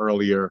you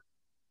earlier.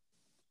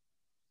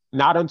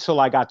 Not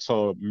until I got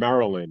to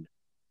Maryland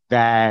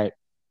that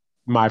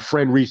my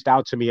friend reached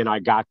out to me and I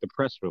got the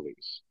press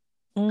release.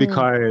 Mm.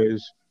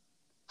 Because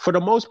for the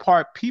most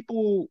part,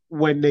 people,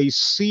 when they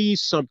see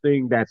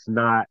something that's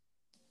not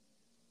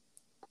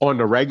on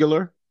the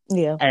regular,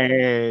 Yeah.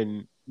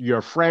 and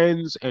your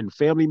friends and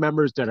family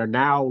members that are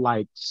now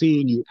like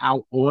seeing you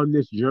out on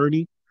this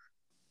journey,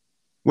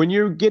 when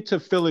you get to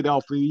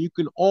Philadelphia, you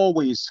can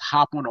always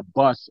hop on a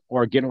bus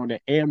or get on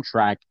the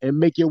Amtrak and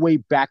make your way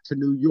back to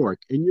New York.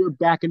 And you're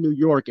back in New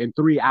York in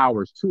 3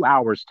 hours, 2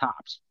 hours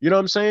tops. You know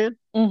what I'm saying?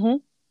 Mm-hmm.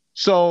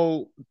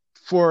 So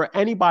for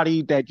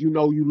anybody that you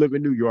live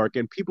in New York,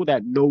 and people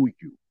that know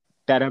you,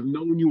 that have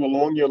known you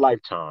along your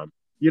lifetime,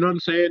 you know what I'm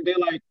saying? They're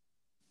like,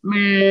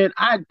 man,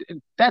 I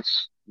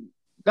that's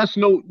that's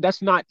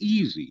not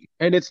easy.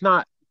 And it's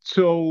not.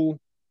 So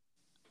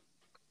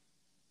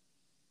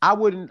I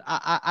wouldn't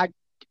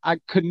I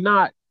could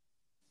not,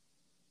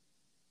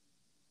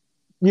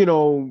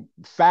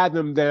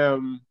 fathom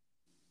them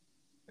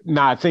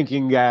not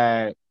thinking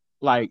that,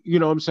 like, you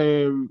know what I'm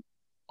saying,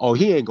 oh,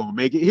 he ain't gonna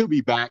make it, he'll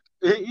be back.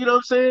 You know what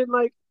I'm saying?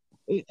 Like,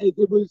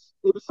 it was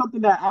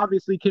something that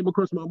obviously came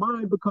across my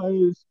mind,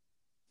 because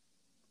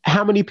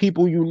how many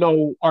people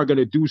are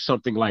gonna do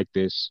something like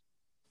this,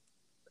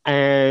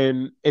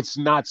 and it's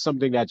not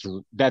something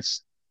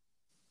that's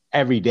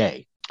every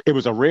day. It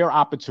was a rare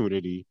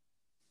opportunity.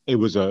 It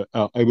was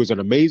an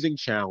amazing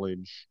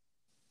challenge,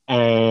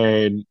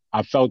 and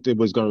I felt it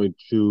was going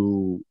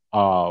to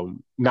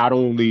not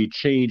only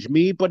change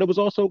me, but it was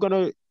also going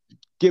to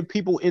give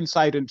people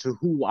insight into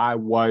who I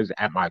was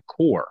at my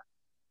core,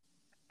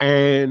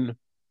 and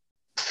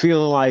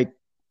feeling like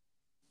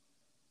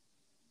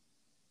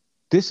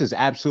this is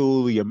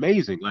absolutely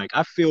amazing. Like,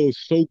 I feel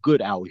so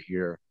good out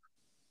here.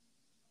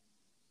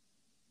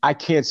 I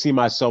can't see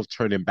myself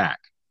turning back.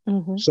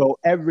 Mm-hmm. So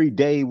every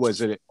day was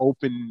an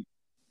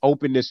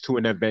openness to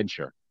an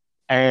adventure,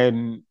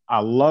 and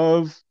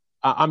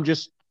I'm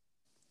just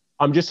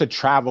a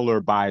traveler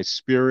by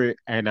spirit,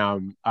 and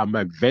I'm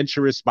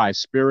adventurous by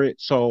spirit.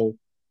 So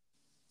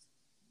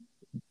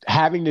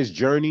having this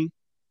journey,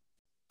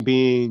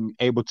 being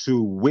able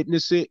to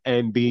witness it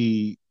and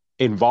be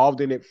involved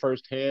in it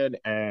firsthand,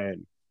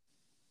 and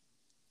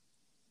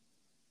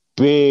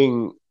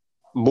being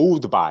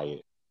moved by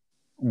it,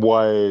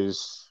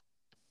 was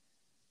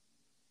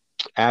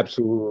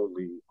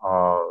absolutely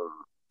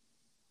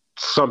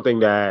something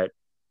that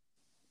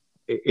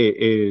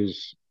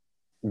is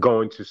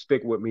going to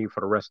stick with me for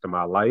the rest of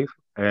my life.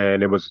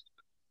 And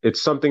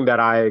it's something that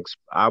I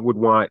would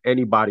want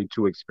anybody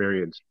to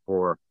experience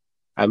for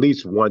at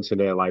least once in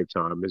their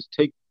lifetime, is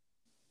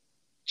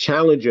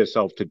challenge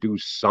yourself to do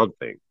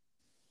something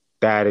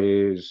that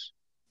is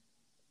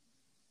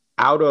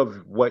out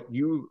of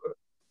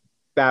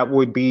that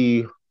would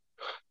be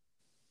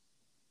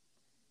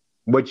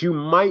what you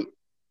might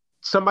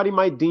somebody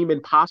might deem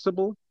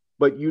impossible,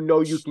 but you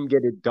know you can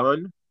get it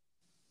done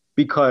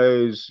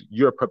because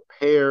you're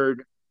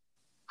prepared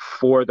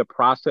for the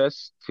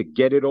process to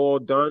get it all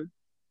done,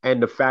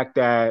 and the fact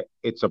that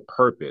it's a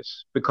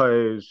purpose,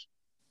 because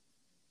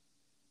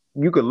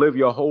you could live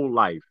your whole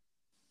life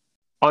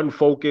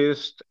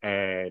unfocused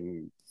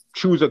and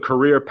choose a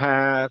career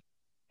path,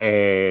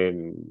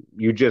 and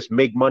you just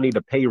make money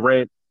to pay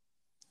rent,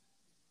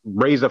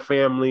 raise a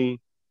family,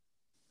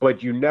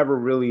 but you never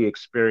really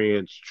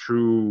experience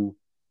true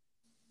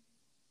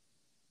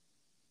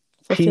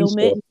peace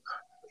or, Fulfillment.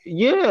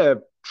 yeah,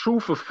 true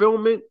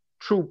fulfillment,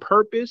 true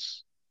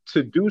purpose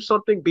to do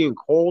something, being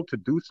called to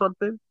do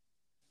something.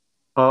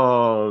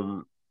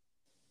 Um,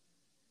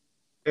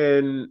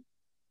 and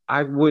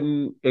I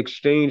wouldn't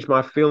exchange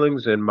my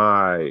feelings and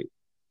my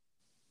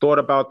thought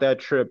about that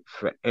trip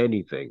for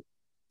anything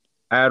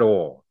at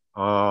all.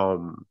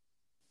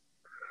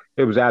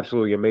 It was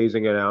absolutely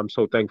amazing, and I'm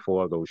so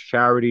thankful of those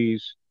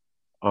charities.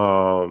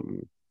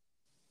 Um,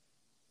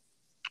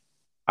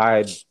 I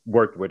had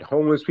worked with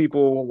homeless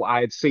people.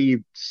 I had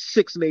saved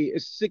six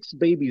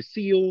baby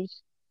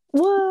seals.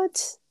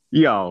 What?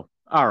 Yo,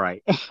 all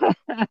right. I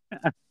don't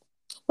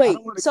Wait.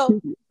 want to So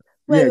keep you.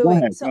 wait, Yeah, wait, go wait.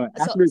 ahead. So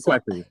Ask so me a so.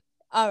 question.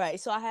 All right.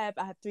 So I have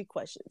three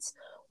questions.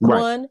 Right.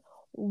 One,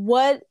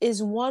 what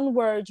is one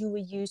word you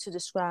would use to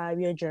describe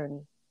your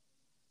journey?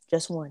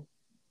 Just one.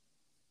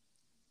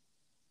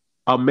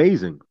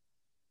 Amazing.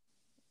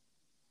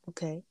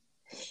 Okay.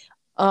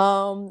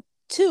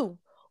 Two,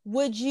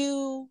 would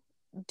you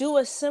do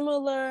a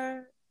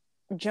similar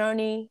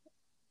journey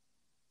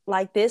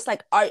like this?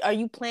 Like, are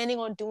you planning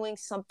on doing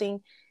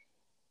something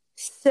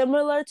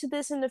similar to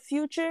this in the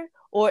future?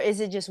 Or is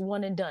it just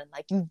one and done?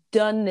 Like, you've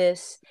done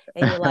this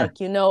and you're like,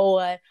 you know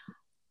what?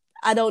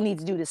 I don't need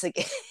to do this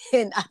again.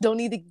 I don't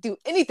need to do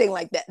anything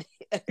like that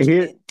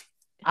Here,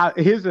 again.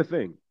 here's the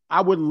thing.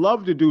 I would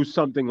love to do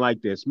something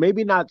like this.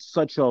 Maybe not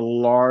such a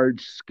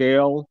large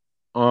scale,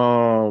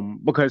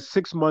 because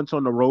 6 months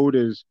on the road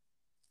is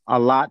a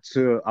lot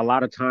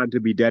of time to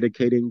be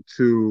dedicating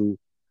to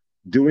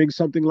doing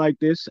something like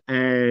this,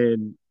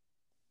 and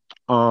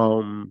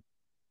um,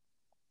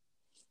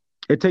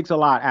 it takes a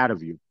lot out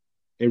of you.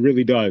 It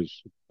really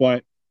does.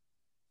 But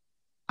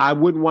I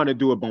wouldn't want to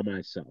do it by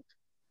myself.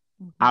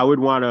 Mm-hmm. I would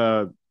want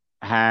to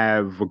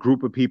have a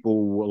group of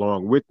people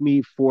along with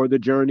me for the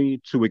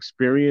journey to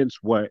experience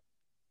what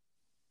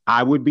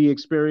I would be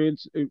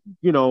experienced,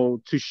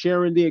 to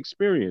share in the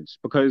experience,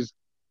 because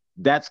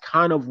that's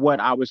kind of what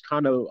I was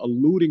kind of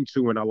alluding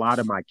to in a lot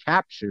of my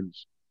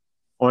captions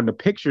on the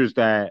pictures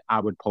that I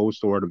would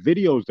post or the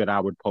videos that I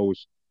would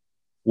post,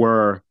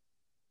 where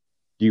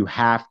you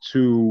have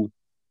to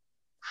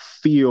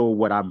feel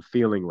what I'm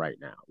feeling right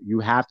now. You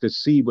have to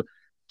see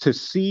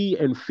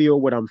and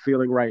feel what I'm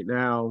feeling right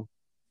now.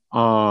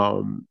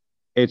 Um,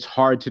 it's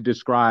hard to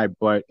describe,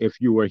 but if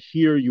you were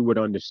here, you would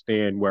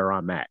understand where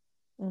I'm at.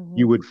 You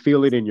Mm-hmm. would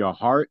feel it in your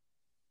heart.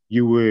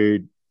 You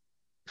would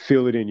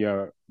feel it in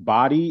your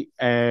body,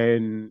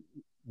 and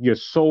your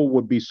soul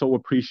would be so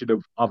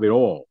appreciative of it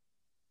all.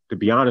 To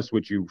be honest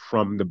with you,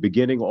 from the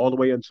beginning all the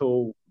way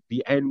until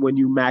the end, when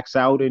you max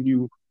out and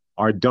you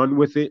are done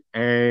with it,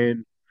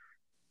 and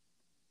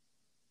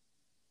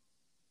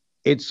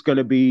it's going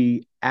to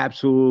be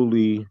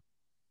absolutely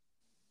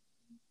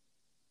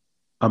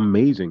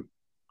amazing.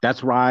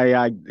 That's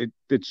why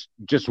it's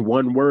just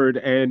one word.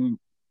 And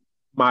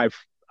my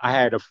I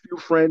had a few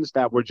friends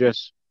that were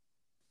just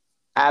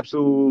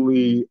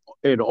absolutely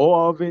in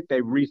awe of it.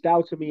 They reached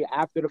out to me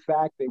after the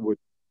fact. They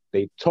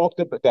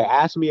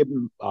asked me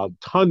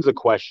tons of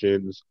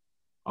questions.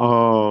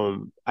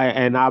 And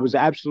I was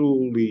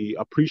absolutely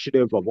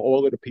appreciative of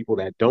all of the people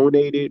that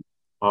donated.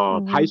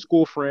 High Mm-hmm.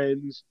 school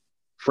friends,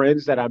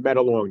 friends that I met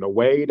along the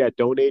way that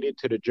donated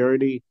to the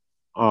journey.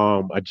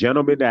 A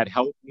gentleman that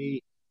helped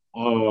me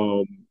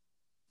um,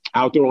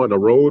 out there on the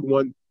road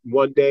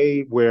one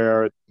day,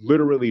 where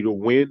literally the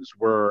winds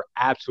were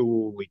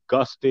absolutely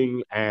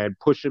gusting and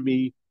pushing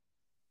me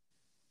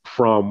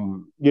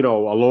from,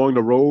 along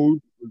the road.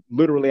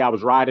 Literally, I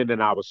was riding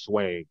and I was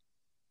swaying. Mm.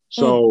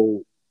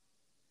 So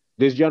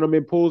this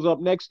gentleman pulls up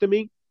next to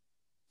me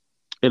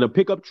in a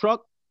pickup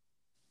truck.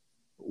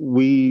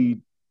 We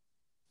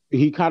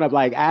He kind of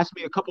like asked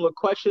me a couple of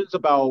questions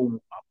about,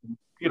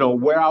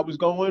 where I was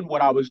going,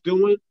 what I was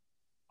doing.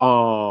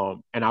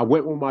 And I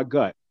went with my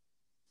gut.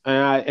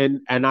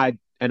 And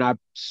I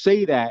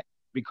say that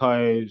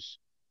because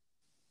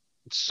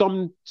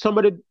some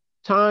of the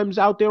times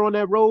out there on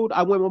that road,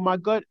 I went with my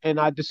gut and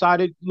I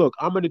decided, look,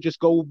 I'm gonna just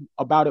go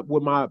about it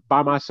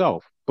by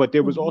myself. But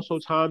there was Mm-hmm. also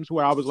times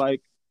where I was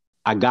like,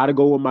 I gotta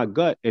go with my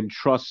gut and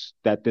trust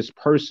that this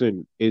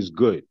person is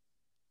good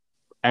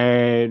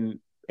and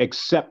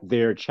accept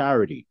their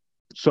charity.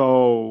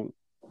 So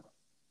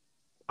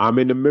I'm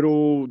in the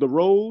middle of the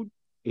road.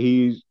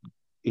 He's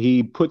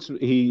he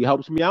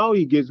helps me out.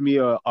 He gives me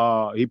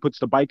he puts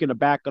the bike in the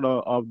back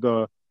of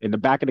the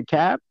back of the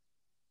cab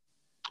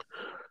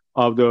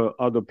of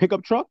the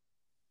pickup truck,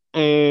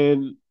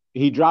 and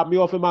he dropped me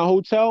off at my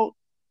hotel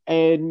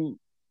and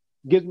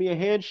gives me a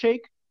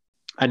handshake,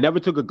 I never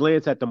took a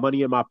glance at the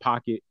money in my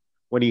pocket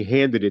when he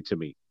handed it to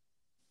me.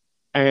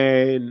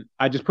 And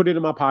I just put it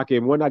in my pocket.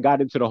 And when I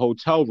got into the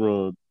hotel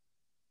room,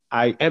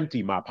 I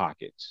emptied my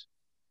pockets.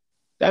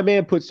 That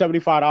man put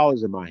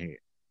 $75 in my hand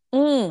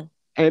Mm.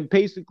 and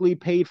basically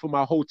paid for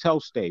my hotel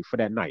stay for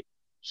that night.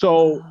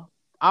 So Wow.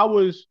 I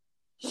was,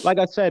 like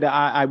I said,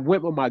 I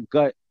went with my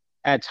gut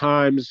at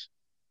times,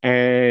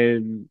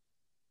 and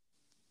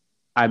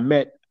I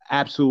met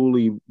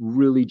absolutely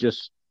really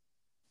just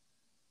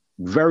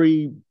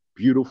very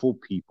beautiful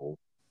people,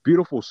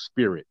 beautiful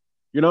spirit.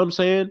 You know what I'm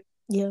saying?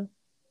 Yeah.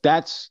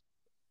 That's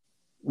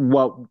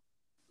what,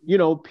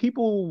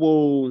 people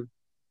will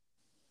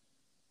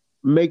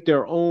make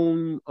their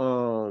own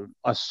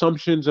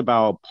assumptions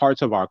about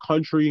parts of our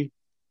country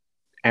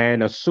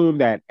and assume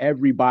that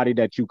everybody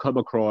that you come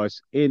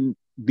across in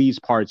these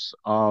parts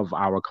of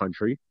our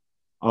country,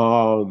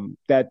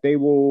 that they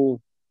will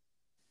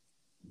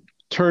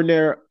turn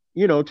their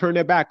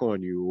back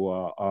on you,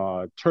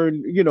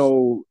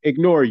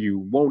 ignore you,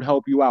 won't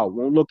help you out,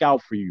 won't look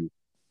out for you,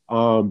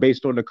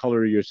 based on the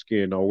color of your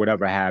skin or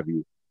whatever have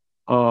you.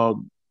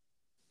 Um,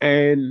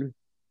 and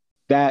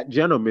that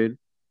gentleman,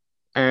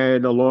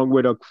 and along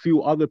with a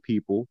few other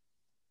people,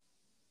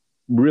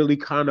 really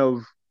kind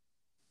of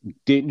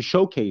didn't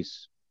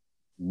showcase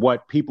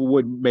what people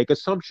would make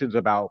assumptions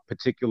about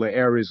particular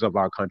areas of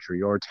our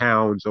country or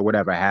towns or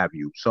whatever have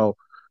you. So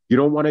you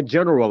don't want to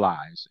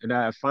generalize. And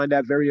I find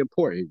that very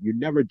important. You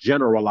never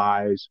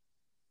generalize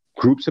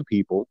groups of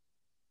people.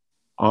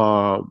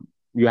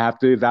 You have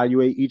to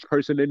evaluate each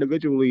person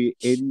individually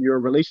in your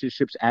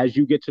relationships as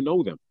you get to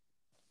know them,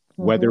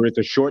 Mm-hmm. whether it's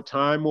a short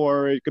time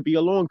or it could be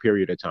a long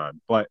period of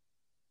time. But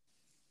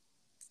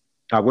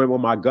I went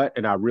with my gut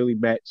and I really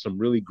met some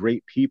really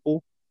great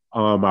people.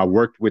 I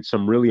worked with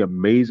some really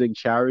amazing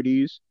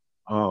charities.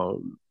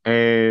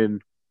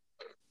 And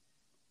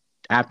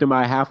after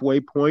my halfway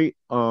point,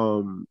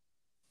 I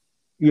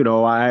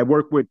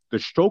worked with the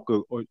stroke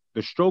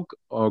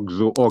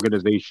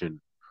organization.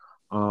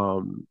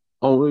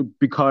 Only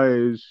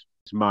because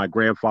my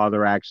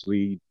grandfather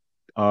actually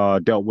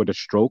dealt with a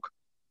stroke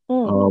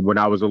Mm. when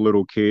I was a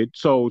little kid.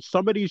 So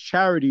some of these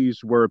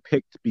charities were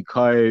picked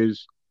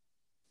because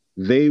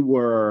they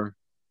were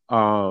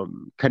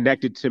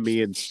connected to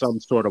me in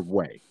some sort of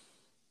way.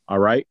 All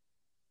right.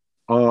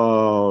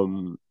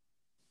 Um,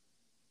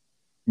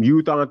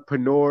 Youth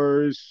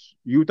Entrepreneurs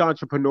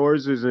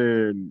is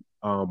in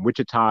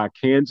Wichita,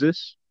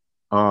 Kansas.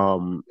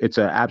 It's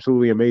an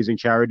absolutely amazing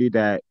charity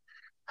that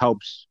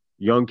helps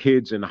young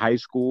kids in high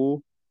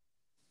school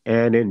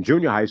and in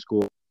junior high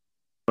school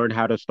learn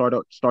how to start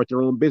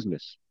their own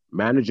business,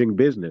 managing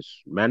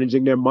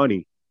their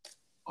money,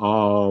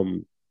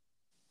 um,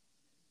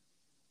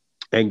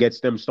 and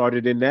gets them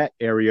started in that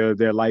area of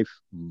their life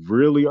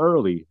really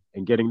early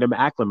and getting them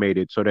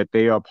acclimated so that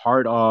they are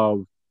part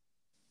of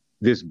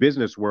this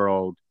business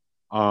world,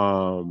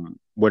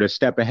 with a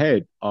step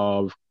ahead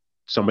of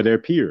some of their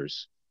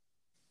peers.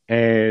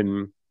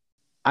 And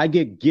I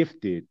get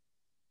gifted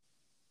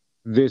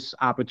this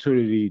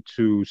opportunity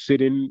to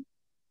sit in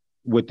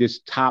with this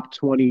top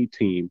 20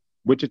 team.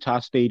 Wichita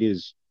State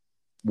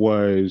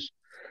was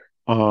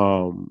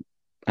um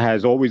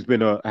has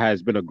been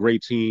a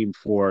great team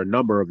for a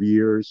number of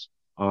years.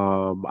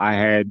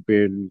 I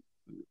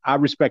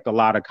respect a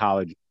lot of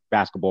college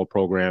basketball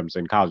programs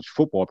and college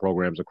football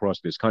programs across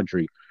this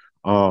country.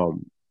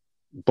 Um,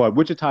 but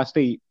Wichita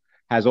State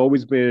has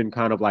always been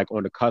kind of like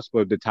on the cusp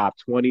of the top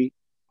 20.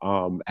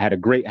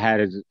 Had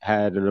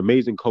an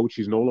amazing coach.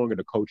 He's no longer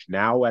the coach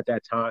now at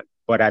that time,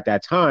 but at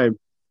that time,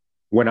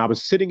 when I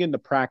was sitting in the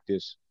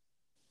practice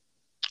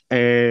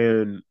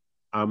and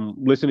I'm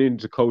listening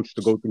to coach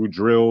to go through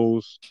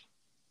drills,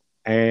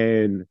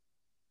 and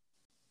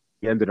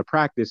the end of the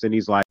practice, and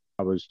he's like,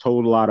 I was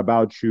told a lot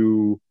about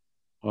you,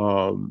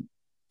 um,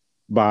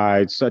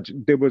 by such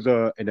there was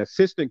an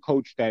assistant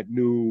coach that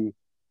knew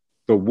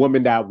the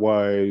woman that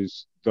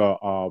worked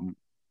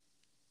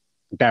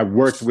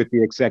with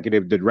the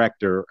executive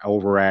director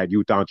over at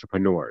Youth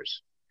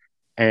Entrepreneurs.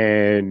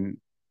 And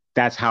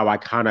that's how I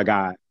kind of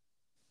got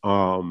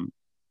um,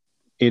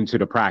 into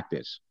the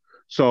practice.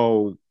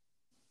 So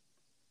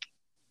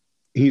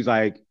he's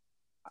like,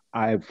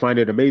 I find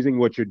it amazing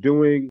what you're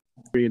doing,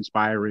 very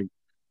inspiring.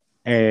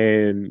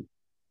 And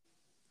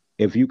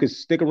if you could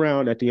stick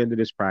around at the end of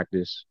this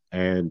practice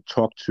and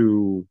talk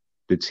to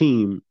the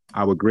team,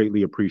 I would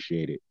greatly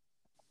appreciate it.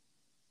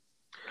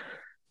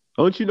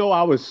 Don't you know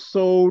I was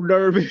so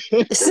nervous?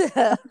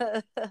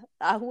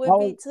 I would I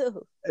be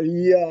too.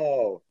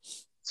 Yo.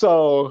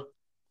 So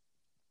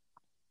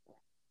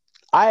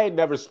I had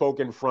never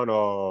spoken in front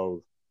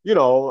of,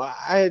 I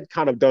had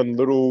kind of done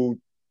little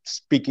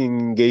speaking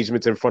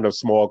engagements in front of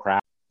small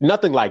crowds.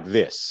 Nothing like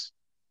this.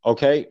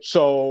 Okay.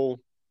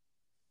 So,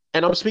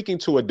 and I'm speaking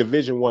to a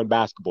Division I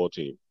basketball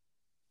team.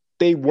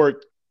 They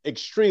worked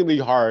extremely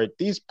hard.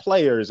 These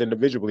players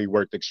individually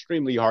worked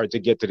extremely hard to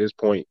get to this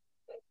point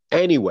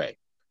anyway.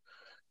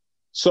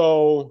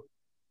 So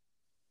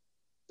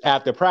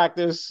after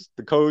practice,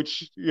 the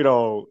coach,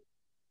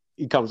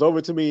 he comes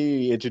over to me,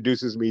 he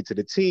introduces me to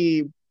the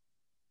team.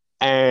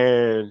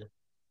 And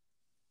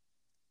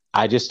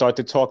I just start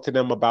to talk to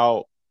them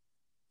about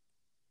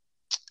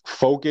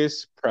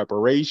focus,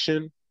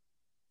 preparation,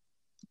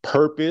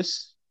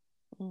 purpose,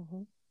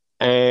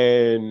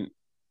 and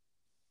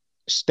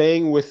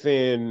staying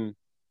within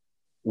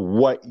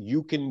what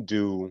you can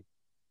do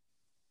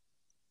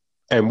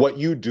and what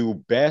you do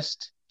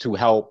best to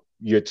help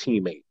your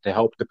teammate, to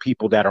help the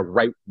people that are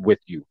right with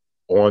you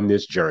on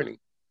this journey.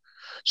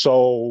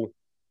 So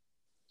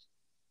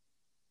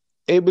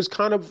it was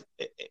kind of,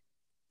 it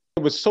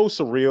was so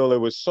surreal. It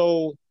was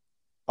so,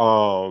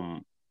 I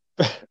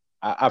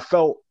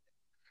felt,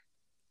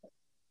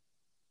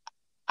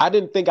 I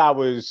didn't think I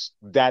was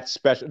that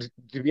special.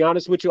 To be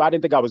honest with you, I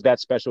didn't think I was that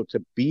special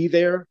to be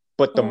there,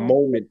 but the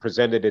moment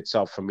presented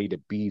itself for me to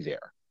be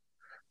there.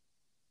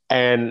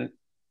 And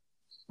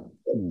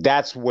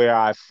that's where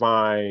I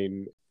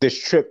find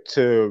this trip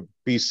to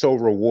be so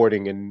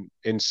rewarding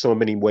in so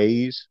many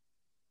ways.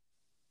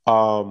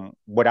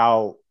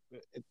 Without,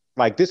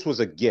 like, this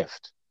was a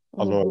gift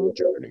along the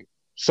journey.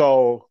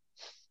 So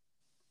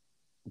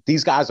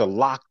these guys are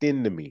locked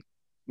into me,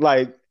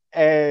 like,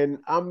 and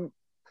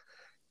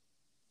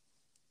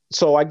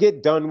so I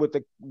get done with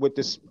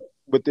this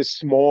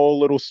small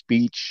little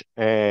speech,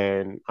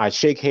 and I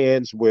shake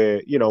hands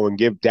with, and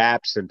give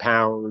daps and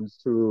pounds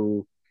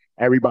to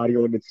everybody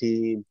on the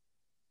team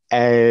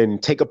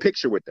and take a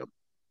picture with them.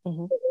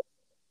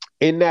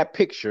 In that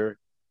picture,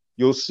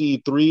 you'll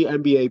see 3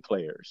 NBA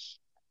players.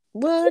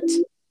 What?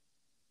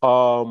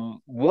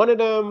 One of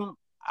them,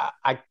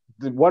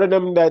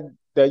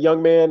 that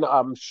young man,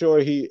 I'm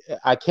sure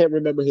I can't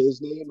remember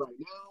his name right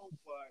now,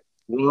 but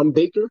Ron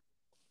Baker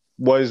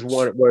was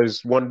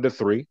one of the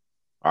 3.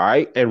 All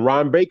right. And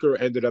Ron Baker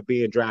ended up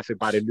being drafted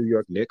by the New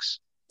York Knicks.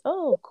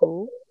 Oh,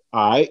 cool.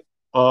 All right.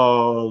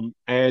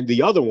 And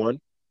the other one,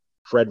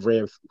 Fred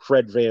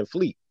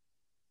VanVleet.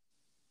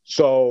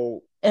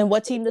 So. And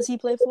what team does he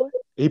play for?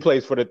 He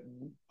plays for the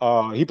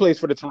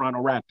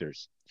Toronto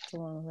Raptors.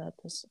 Toronto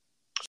Raptors.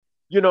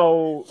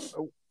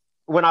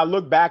 When I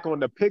look back on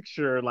the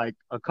picture, like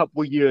a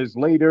couple years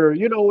later,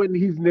 and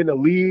he's in the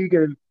league,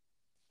 and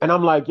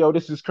I'm like, yo,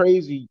 this is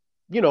crazy.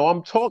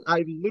 I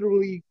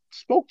literally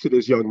spoke to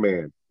this young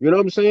man. You know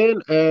what I'm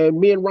saying? And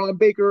me and Ron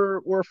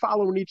Baker were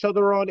following each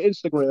other on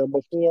Instagram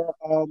before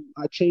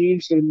I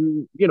changed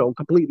and,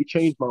 completely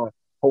changed my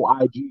whole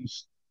IG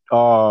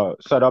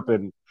setup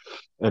and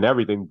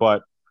everything.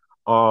 But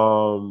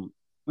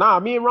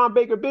me and Ron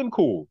Baker been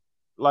cool.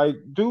 Like,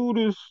 dude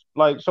is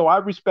like, so I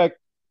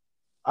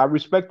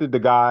respected the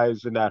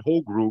guys in that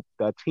whole group.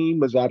 That team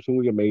was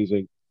absolutely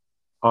amazing.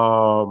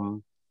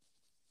 And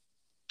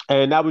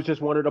that was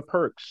just one of the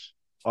perks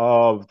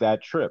of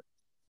that trip.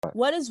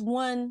 What is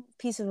one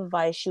piece of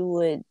advice you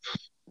would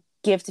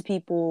give to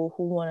people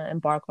who want to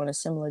embark on a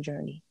similar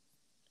journey?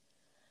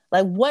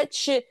 Like,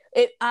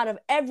 out of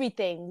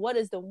everything, what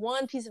is the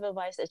one piece of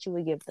advice that you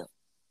would give them?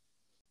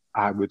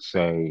 I would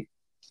say,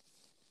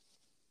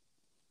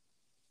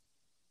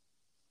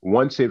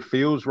 once it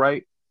feels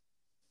right,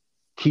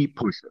 keep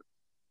pushing.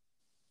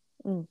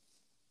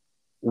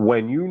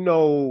 When you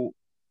know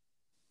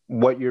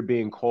what you're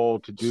being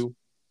called to do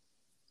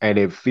and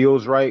it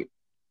feels right,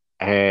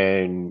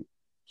 and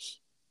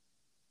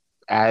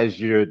as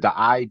the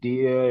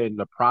idea and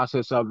the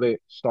process of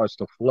it starts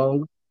to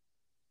flow,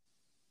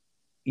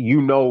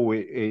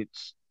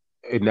 it's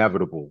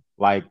inevitable.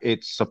 Like,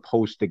 it's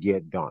supposed to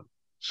get done.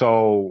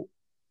 So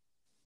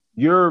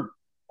you're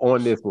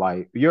on this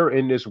life, you're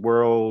in this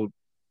world,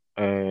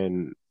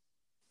 and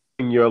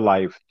in your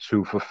life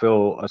to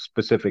fulfill a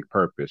specific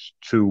purpose,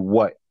 to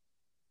what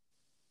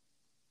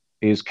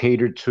is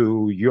catered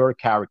to your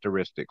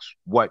characteristics,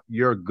 what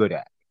you're good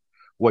at,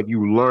 what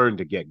you learn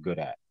to get good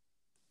at.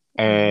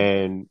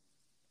 And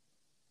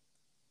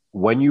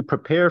when you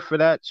prepare for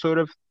that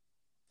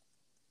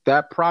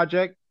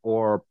project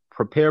or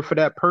prepare for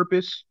that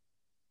purpose,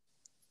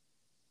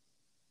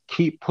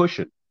 keep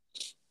pushing.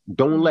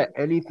 Don't let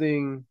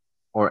anything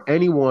or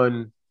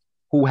anyone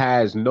who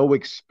has no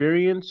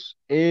experience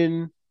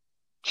in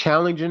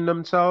challenging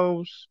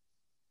themselves,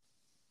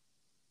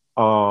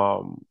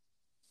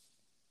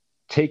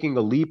 taking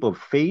a leap of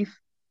faith,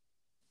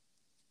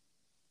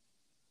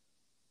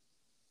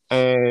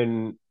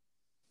 and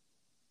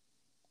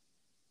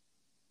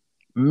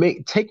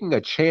taking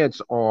a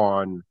chance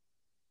on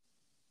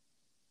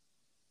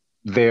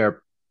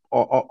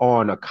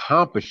on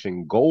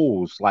accomplishing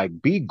goals.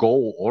 Like, be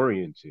goal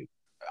oriented.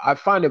 I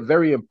find it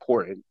very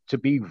important to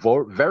be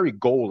very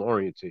goal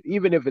oriented,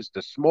 even if it's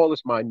the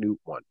smallest minute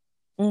one.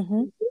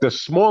 The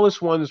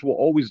smallest ones will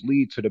always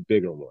lead to the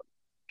bigger one.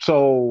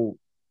 So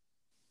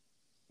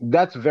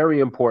that's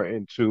very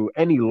important to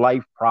any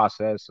life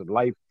process and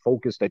life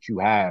focus that you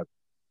have,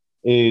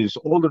 is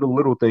all of the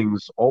little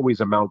things always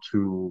amount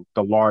to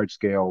the large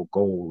scale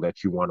goal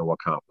that you want to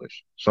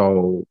accomplish.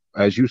 So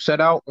as you set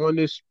out on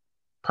this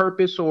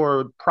purpose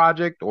or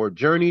project or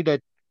journey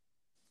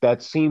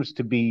that seems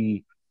to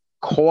be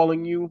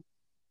calling you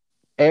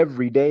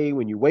every day,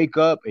 when you wake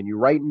up and you're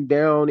writing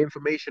down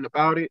information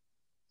about it,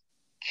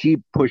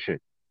 keep pushing.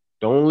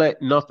 Don't let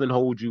nothing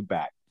hold you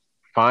back.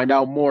 Find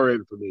out more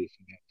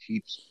information that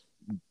keeps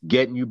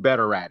getting you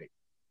better at it.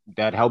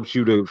 That helps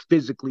you to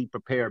physically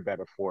prepare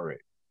better for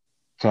it.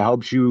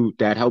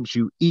 That helps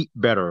you eat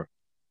better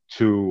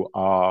to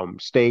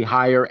stay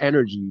higher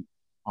energy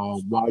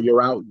while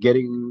you're out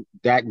getting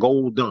that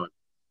goal done.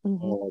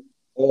 Mm-hmm.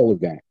 All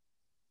of that.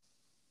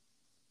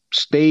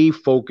 Stay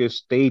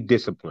focused, stay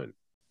disciplined.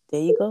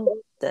 There you go.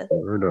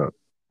 Word up.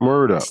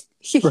 Word up.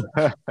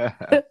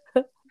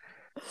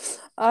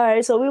 All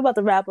right, so we're about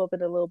to wrap up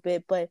in a little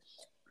bit, but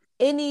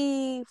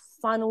any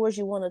final words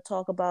you want to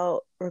talk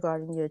about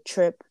regarding your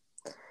trip,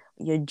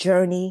 your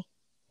journey,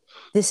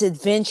 this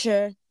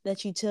adventure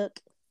that you took?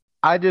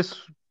 I just,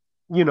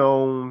 you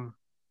know,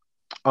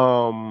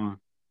 um,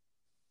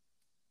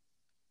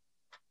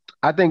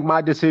 I think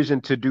my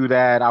decision to do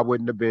that, I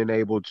wouldn't have been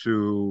able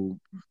to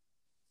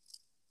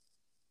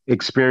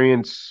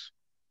experience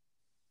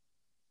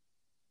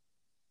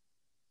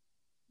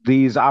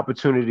these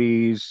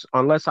opportunities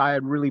unless I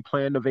had really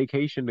planned a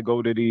vacation to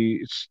go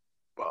to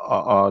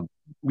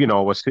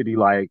a city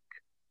like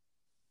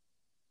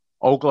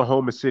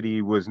Oklahoma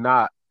City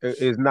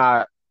is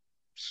not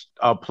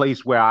a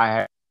place where I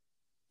had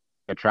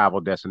a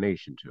travel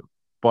destination to.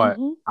 But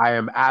Mm-hmm. I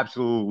am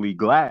absolutely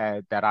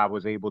glad that I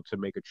was able to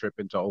make a trip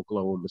into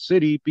Oklahoma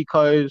City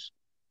because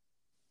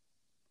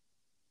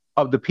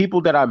of the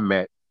people that I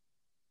met,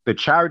 the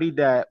charity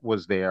that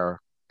was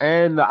there,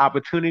 and the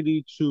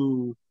opportunity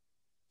to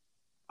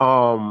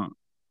um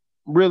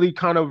really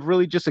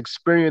just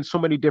experience so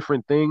many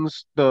different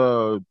things.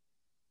 The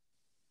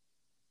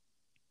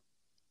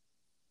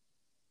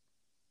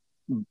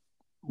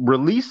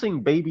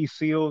releasing baby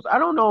seals, I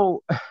don't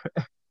know,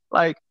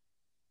 like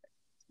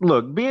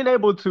look, being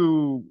able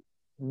to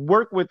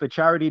work with the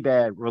charity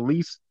that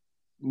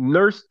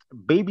nursed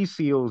baby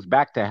seals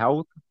back to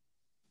health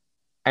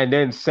and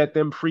then set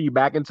them free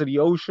back into the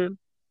ocean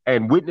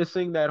and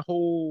witnessing that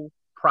whole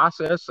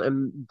process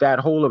and that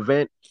whole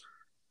event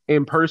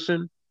in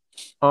person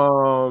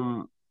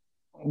um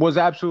was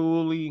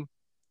absolutely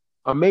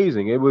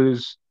amazing. It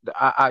was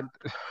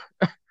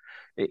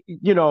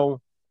you know,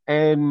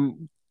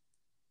 and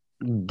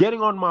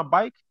getting on my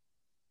bike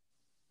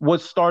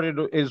what started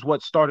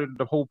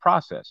the whole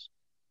process.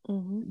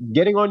 Mm-hmm.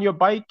 Getting on your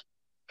bike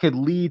could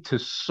lead to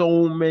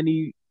so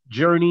many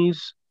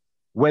journeys,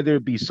 whether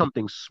it be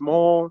something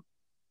small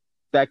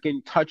that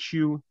can touch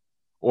you,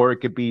 or it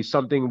could be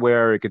something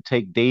where it could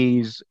take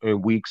days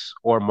and weeks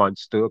or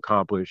months to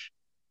accomplish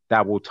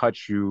that will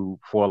touch you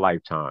for a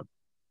lifetime.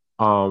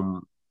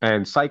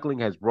 And cycling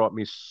has brought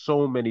me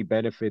so many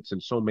benefits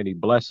and so many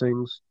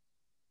blessings.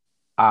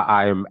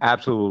 I am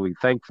absolutely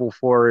thankful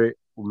for it.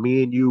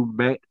 Me and you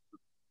met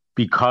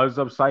because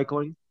of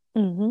cycling.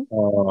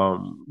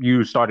 Mm-hmm.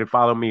 You started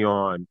following me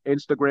on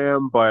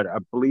Instagram, but I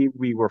believe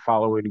we were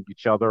following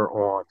each other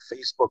on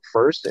Facebook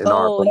first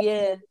Oh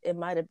yeah, it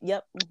might have.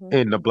 Yep. Mm-hmm.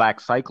 in the Black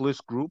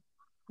Cyclist group.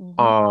 Mm-hmm.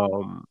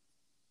 Um,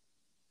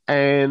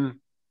 and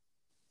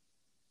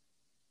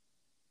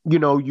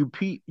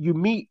you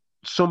meet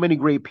so many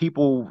great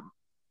people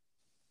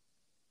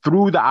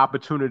through the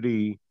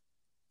opportunity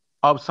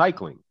of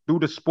cycling, through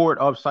the sport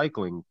of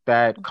cycling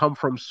that come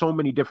from so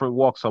many different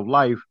walks of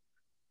life.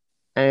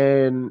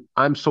 And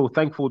I'm so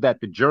thankful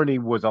that the journey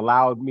was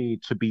allowed me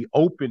to be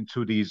open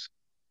to these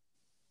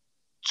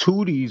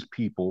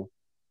people.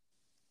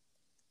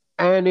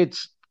 And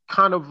it's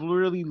kind of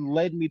really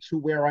led me to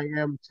where I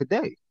am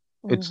today.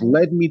 It's Mm-hmm.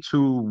 led me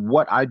to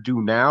what I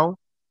do now.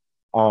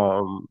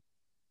 Um,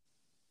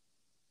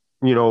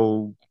 you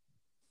know,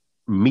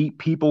 meet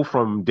people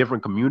from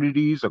different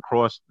communities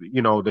across,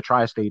 the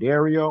tri-state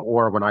area,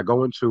 or when I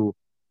go into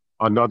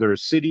another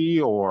city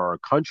or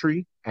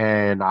country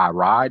and I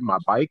ride my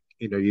bike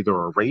in either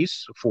a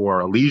race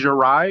for a leisure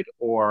ride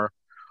or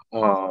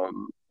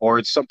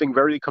it's something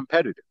very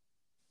competitive.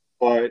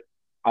 But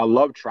I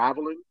love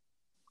traveling,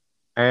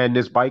 and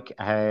the bike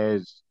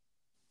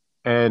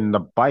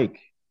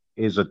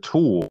is a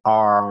tool.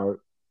 Are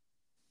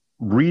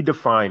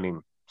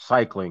redefining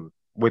cycling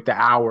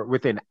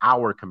within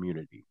our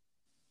community.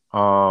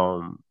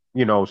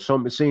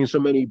 Seeing so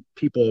many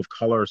people of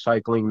color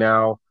cycling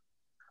now.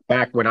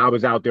 Back when I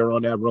was out there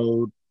on that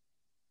road,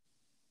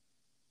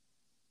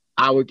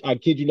 I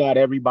kid you not,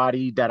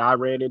 everybody that I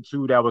ran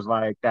into that was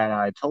like that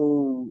I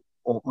told,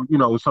 or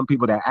some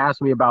people that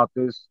asked me about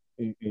this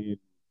in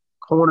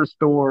corner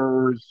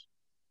stores,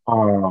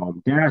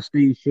 gas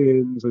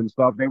stations and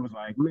stuff, they was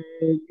like, "Man,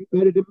 you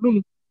better than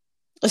me.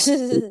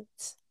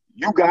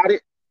 You got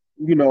it."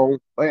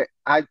 But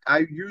I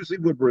usually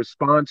would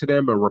respond to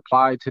them and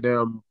reply to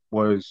them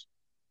was,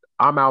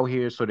 "I'm out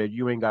here so that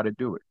you ain't got to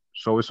do it.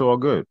 So it's all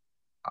good."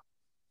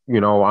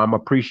 I'm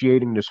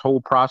appreciating this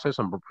whole process.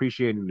 I'm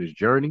appreciating this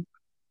journey.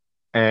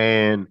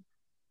 And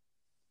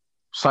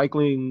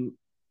cycling,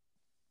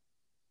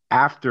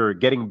 after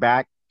getting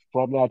back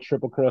from that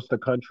trip across the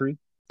country,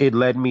 it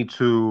led me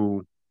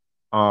to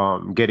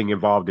getting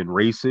involved in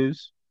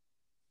races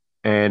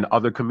and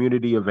other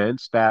community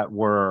events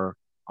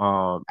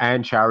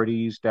and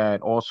charities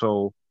that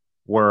also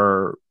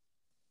were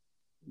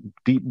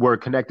were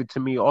connected to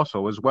me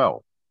also as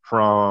well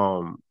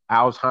from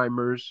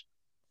Alzheimer's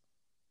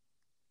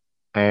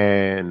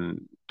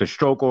and the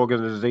stroke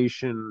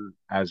organization,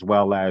 as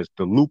well as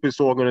the lupus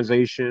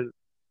organization,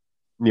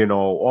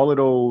 all of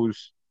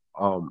those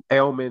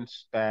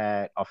ailments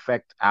that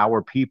affect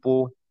our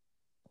people,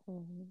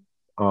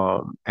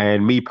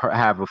 and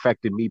have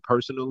affected me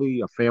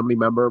personally, a family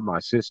member, my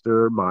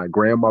sister, my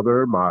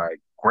grandmother, my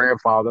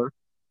grandfather.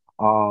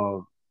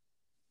 Um,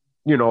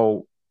 you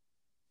know,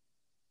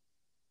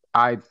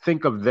 I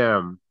think of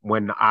them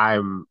when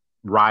I'm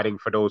riding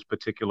for those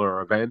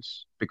particular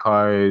events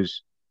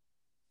because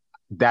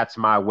that's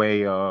my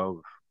way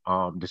of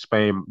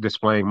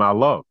displaying my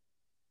love.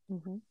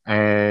 Mm-hmm.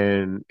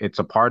 And it's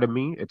a part of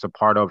me. It's a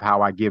part of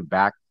how I give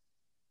back.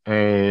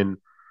 And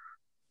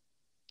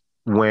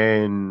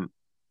when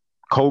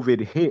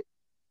COVID hit,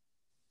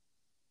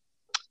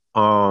 a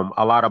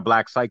lot of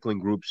black cycling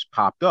groups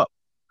popped up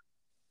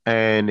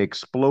and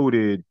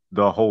exploded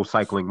the whole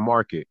cycling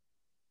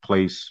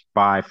marketplace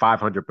by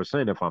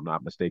 500%, if I'm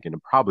not mistaken,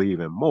 and probably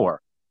even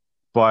more.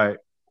 But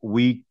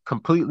we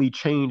completely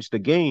changed the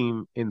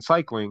game in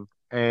cycling.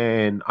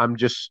 And I'm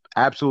just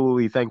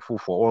absolutely thankful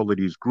for all of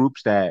these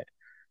groups that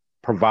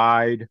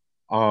provide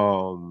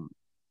um,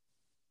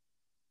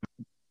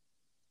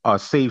 a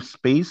safe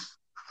space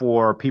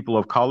for people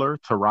of color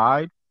to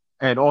ride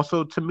and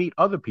also to meet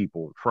other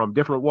people from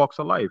different walks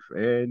of life.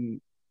 And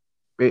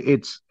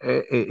it's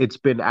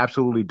been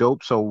absolutely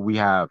dope. So we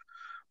have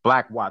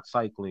Black Watt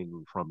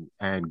Cycling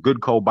and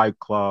Good Co Bike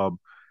Club,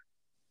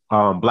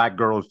 Black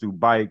Girls Do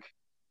Bike,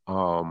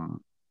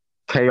 um,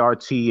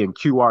 KRT and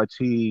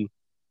QRT,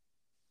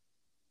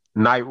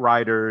 Night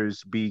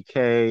Riders,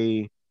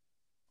 BK.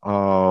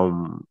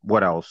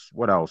 What else?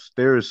 What else?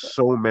 There's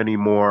so many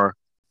more.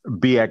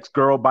 BX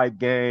Girl Bike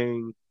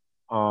Gang.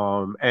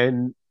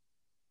 And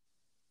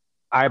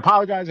I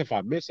apologize if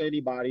I miss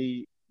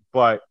anybody,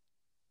 but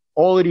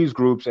all of these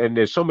groups, and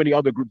there's so many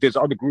other groups. There's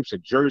other groups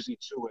in Jersey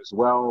too as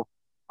well.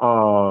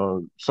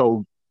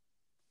 So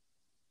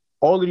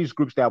all of these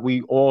groups that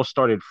we all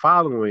started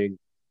following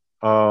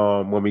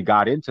when we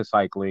got into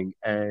cycling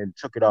and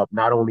took it up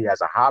not only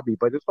as a hobby,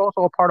 but it's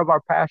also a part of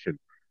our passion.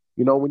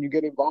 When you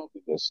get involved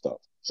in this stuff.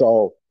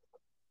 So,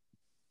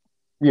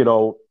 you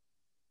know,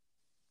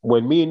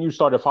 when me and you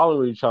started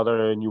following each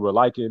other and you were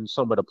liking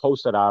some of the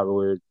posts that I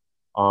would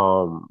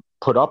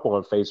put up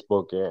on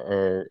Facebook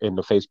and in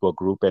the Facebook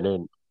group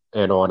and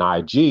on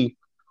IG,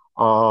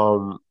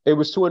 it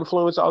was to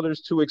influence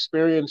others to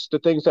experience the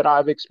things that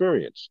I've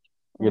experienced,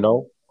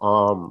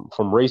 from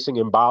racing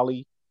in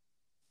Bali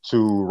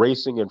to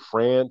racing in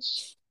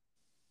France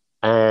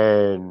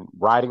and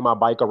riding my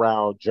bike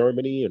around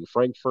Germany and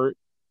Frankfurt,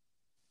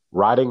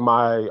 riding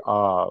my,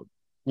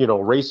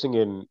 racing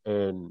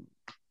in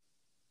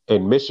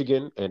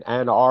Michigan and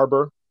Ann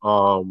Arbor,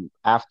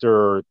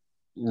 after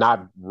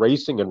not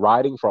racing and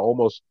riding for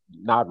almost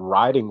not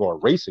riding or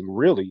racing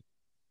really,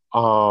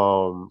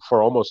 for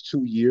almost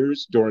 2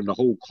 years during the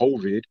whole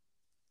COVID.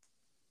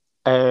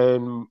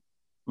 And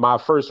my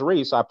first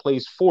race, I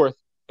placed fourth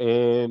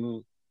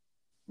in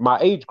my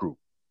age group.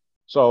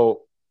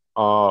 So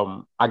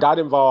I got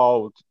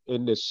involved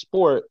in this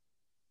sport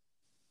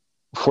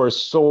for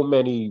so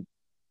many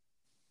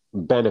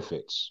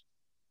benefits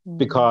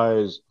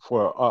because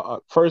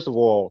first of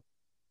all,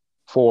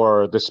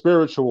 for the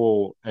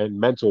spiritual and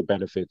mental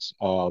benefits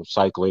of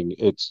cycling,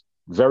 it's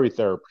very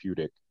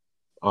therapeutic.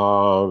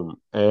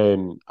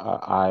 And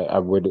I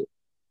would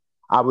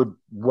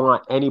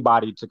want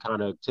anybody to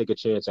kind of take a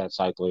chance at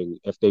cycling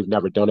if they've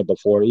never done it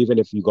before, even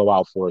if you go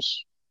out for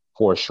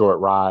a short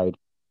ride,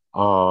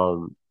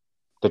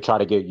 to try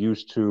to get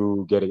used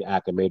to getting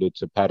acclimated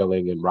to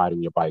pedaling and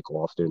riding your bike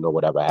often or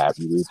whatever have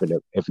you, even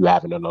if you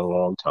haven't in a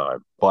long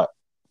time. But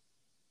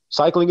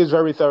cycling is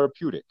very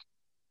therapeutic.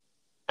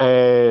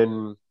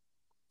 And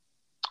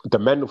the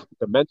mental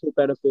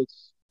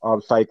benefits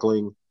of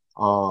cycling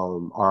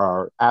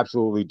are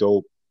absolutely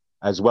dope,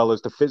 as well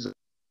as the physical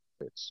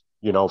benefits.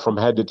 From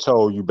head to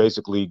toe, you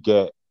basically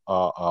get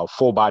a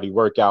full body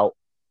workout.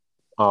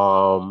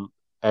 And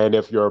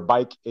if your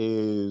bike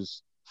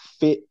is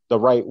fit the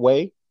right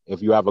way,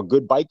 if you have a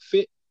good bike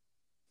fit,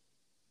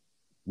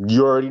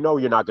 you already know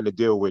you're not going to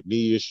deal with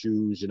knee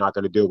issues. You're not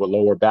going to deal with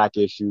lower back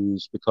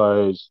issues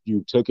because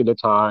you've taken the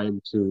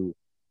time to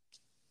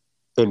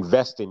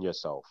invest in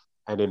yourself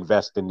and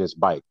invest in this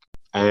bike.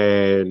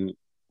 And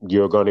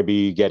you're going to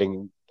be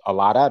getting a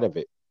lot out of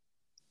it.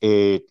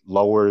 It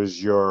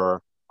lowers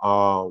your,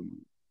 the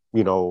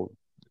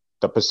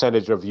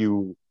percentage of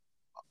you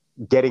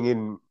getting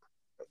in,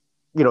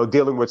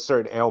 dealing with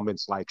certain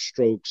ailments like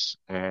strokes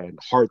and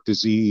heart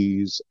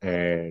disease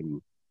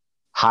and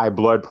high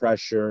blood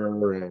pressure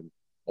and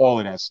all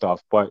of that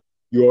stuff. But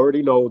you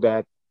already know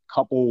that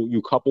couple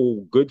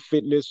good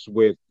fitness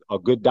with a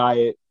good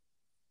diet,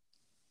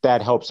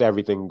 that helps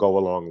everything go a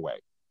long way.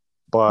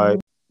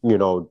 But,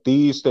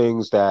 these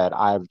things that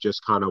I've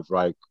just kind of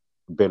like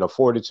been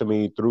afforded to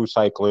me through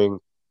cycling,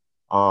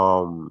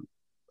 and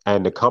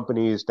the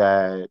companies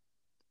that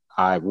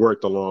I've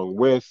worked along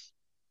with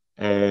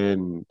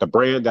and the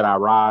brand that I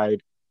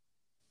ride,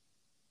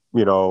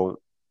 you know,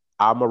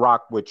 I'm a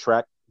rock with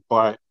Trek,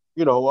 but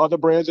other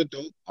brands are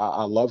dope.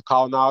 I love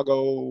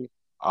Colnago.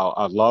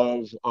 I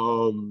love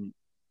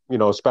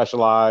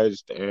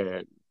Specialized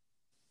and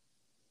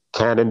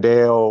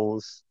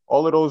Cannondales.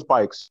 All of those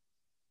bikes,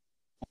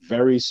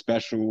 very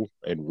special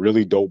and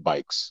really dope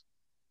bikes.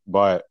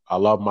 But I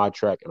love my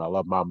Trek and I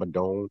love my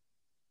Madone.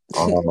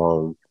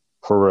 For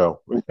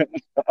real.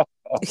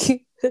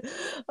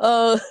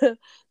 uh,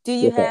 do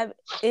you have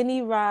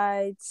any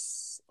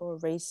rides or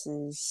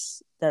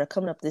races that are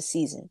coming up this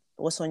season?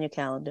 What's on your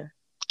calendar?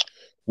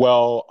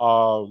 Well,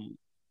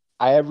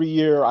 every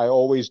year I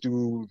always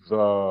do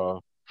the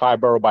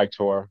Five Borough Bike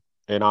Tour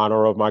in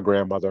honor of my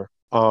grandmother.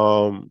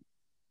 When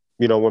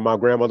my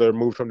grandmother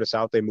moved from the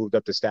South, they moved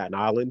up to Staten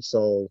Island.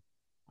 So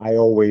I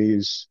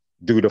always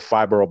do the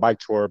Five Borough Bike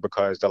Tour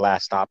because the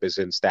last stop is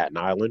in Staten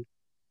Island.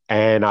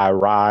 And I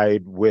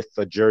ride with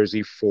a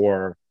jersey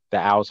for the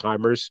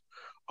Alzheimer's,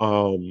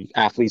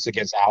 Athletes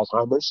Against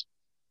Alzheimer's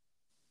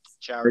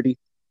charity.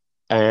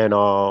 And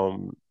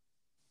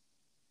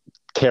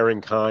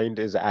Caring Kind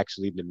is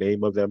actually the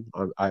name of them.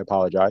 I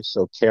apologize.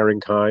 So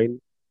Caring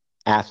Kind,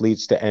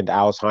 Athletes to End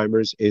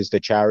Alzheimer's is the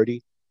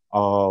charity.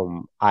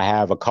 I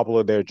have a couple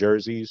of their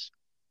jerseys.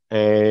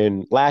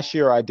 And last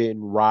year I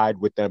didn't ride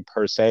with them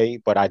per se,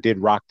 but I did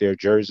rock their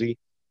jersey.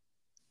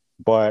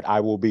 But I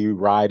will be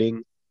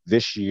riding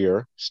this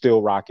year,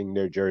 still rocking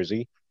their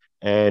jersey,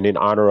 and in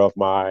honor of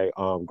my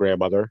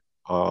grandmother,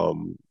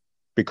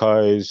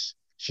 because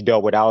she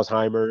dealt with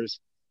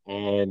Alzheimer's,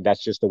 and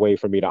that's just a way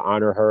for me to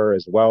honor her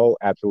as well.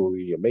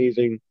 Absolutely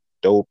amazing,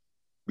 dope,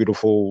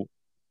 beautiful.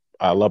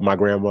 I love my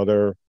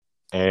grandmother,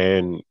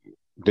 and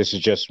this is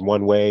just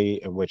one way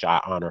in which I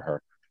honor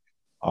her.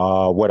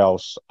 What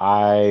else?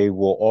 I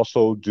will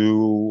also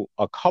do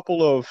a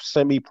couple of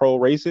semi-pro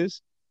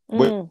races,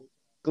 which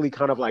really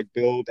kind of like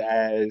build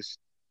as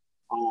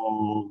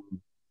um,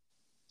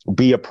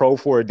 be a pro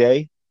for a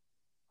day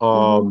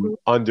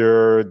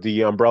under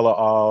the umbrella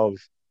of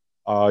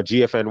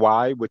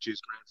GFNY, which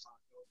is Grand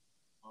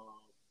Fondo,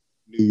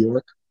 New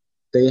York.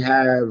 They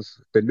have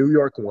the New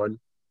York one.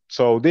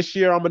 So this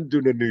year I'm going to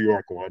do the New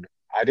York one.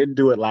 I didn't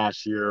do it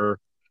last year.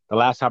 The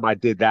last time I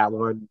did that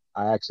one,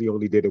 I actually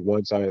only did it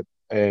once,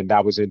 and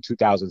that was in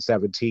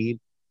 2017.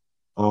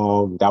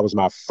 That was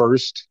my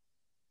first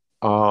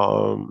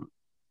um,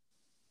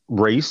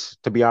 race,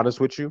 to be honest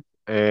with you.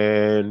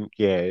 And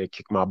yeah, it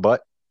kicked my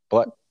butt,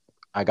 but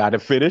I got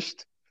it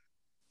finished.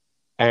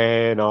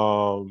 And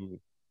so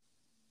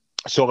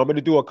I'm going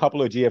to do a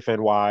couple of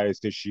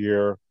GFNYs this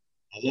year.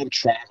 I love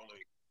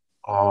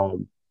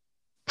traveling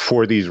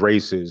for these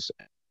races.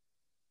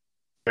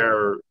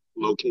 Their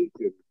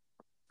locations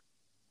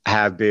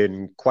have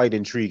been quite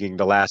intriguing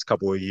the last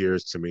couple of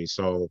years to me.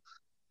 So,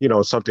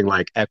 something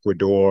like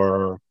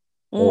Ecuador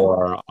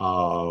or,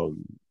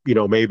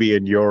 maybe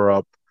in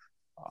Europe.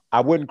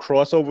 I wouldn't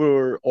cross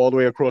over all the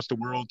way across the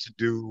world to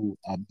do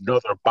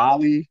another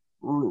Bali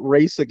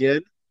race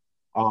again.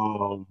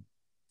 Um,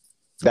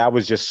 that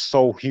was just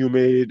so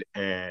humid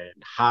and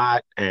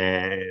hot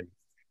and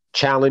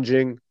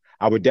challenging.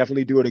 I would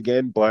definitely do it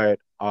again, but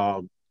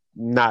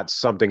not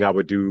something I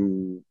would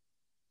do.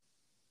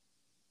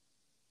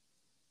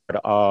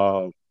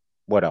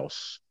 What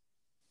else?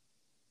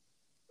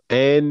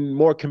 And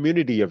more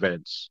community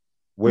events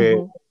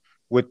with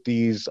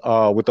these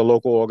with the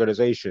local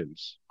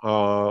organizations.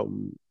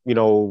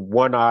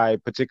 One I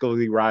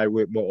particularly ride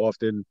with more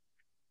often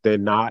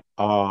than not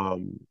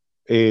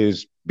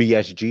is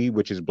BSG,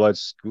 which is Blood,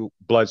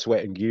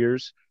 Sweat, and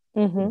Gears.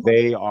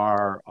 They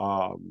are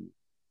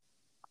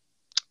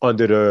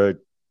under the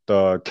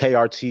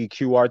KRT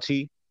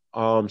QRT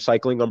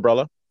cycling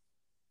umbrella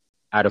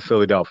out of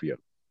Philadelphia.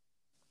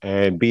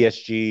 And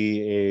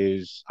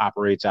BSG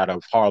operates out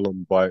of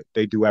Harlem, but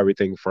they do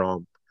everything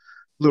from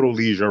little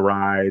leisure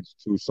rides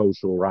to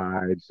social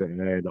rides,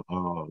 and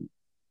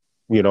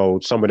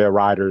some of their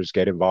riders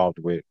get involved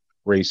with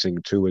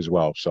racing too as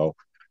well. So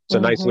it's a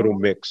nice little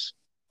mix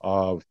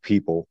of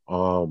people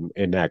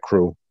in that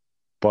crew.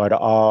 But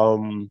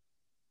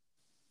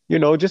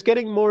just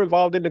getting more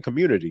involved in the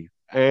community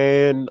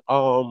and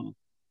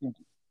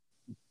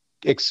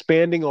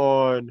expanding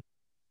on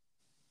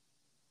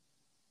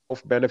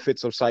both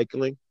benefits of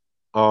cycling,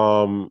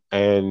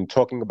 and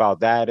talking about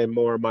that in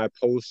more of my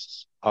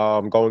posts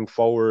going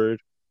forward.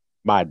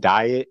 My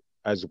diet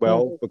as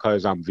well,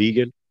 because I'm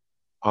vegan.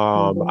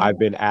 I've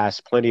been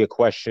asked plenty of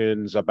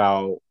questions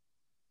about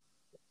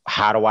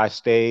how do I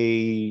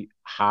stay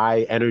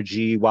high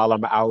energy while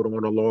I'm out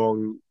on a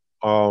long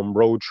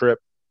road trip.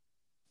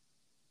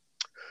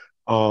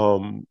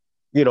 So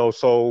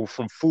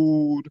from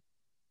food,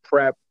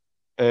 prep,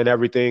 and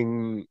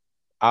everything,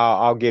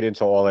 I'll get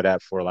into all of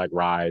that for like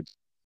rides,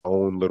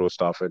 own little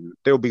stuff, and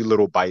there'll be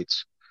little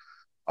bites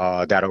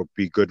that'll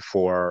be good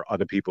for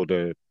other people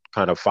to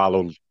kind of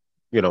follow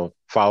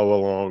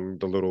along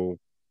the little,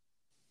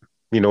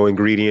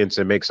 ingredients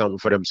and make something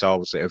for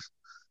themselves if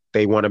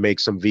they want to make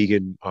some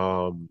vegan,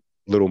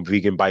 little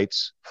vegan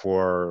bites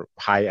for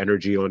high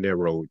energy on their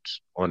road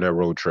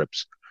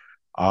trips.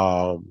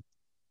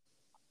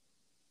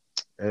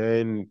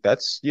 And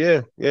that's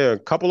a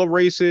couple of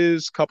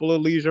races, couple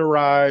of leisure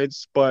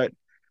rides, but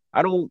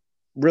I don't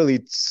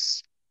really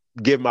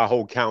give my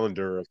whole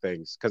calendar of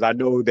things because I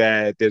know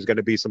that there's going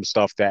to be some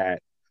stuff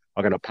that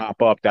are going to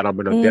pop up that I'm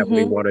going to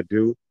definitely Mm-hmm. want to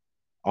do.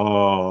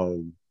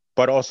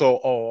 But also,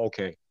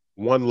 okay,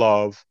 One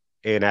Love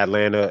in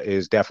Atlanta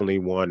is definitely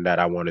one that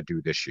I want to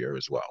do this year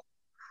as well.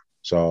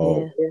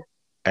 So, Yeah.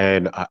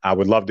 and I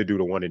would love to do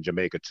the one in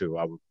Jamaica too.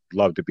 I would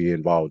love to be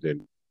involved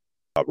in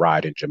a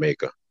ride in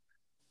Jamaica.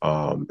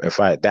 If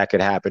I that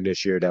could happen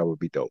this year, that would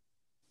be dope.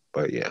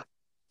 But yeah.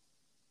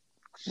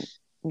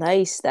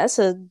 Nice.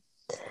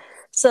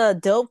 It's a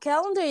dope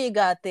calendar you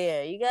got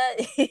there. You got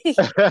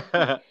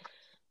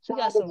you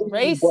got some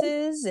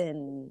races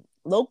and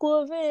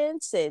local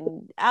events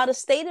and out of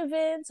state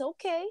events.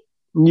 Okay.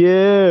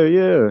 Yeah,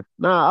 yeah.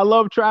 Nah, I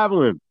love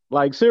traveling.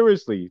 Like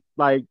seriously,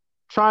 like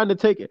trying to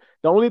take it.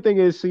 The only thing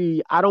is,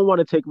 see, I don't want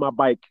to take my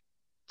bike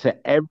to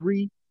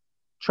every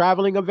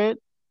traveling event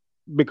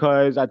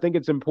because I think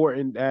it's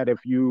important that if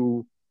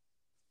you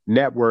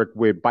network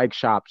with bike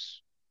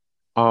shops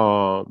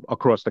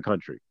across the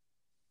country.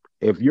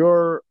 If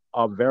you're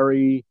a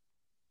very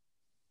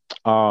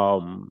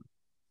um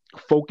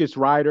focused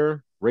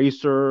rider,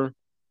 racer,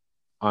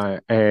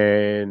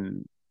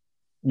 and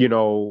you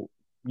know,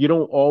 you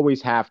don't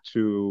always have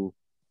to,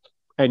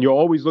 and you're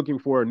always looking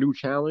for a new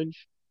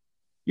challenge,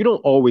 you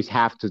don't always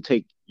have to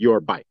take your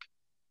bike.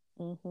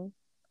 Mm-hmm.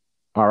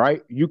 All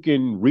right. You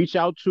can reach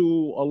out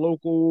to a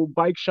local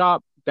bike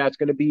shop that's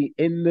going to be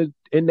in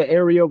the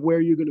area of where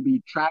you're going to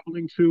be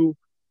traveling to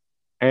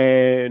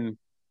and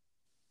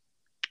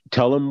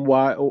tell them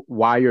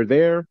why you're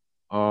there.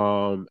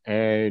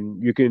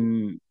 And you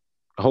can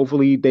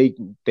hopefully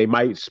they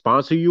might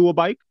sponsor you a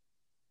bike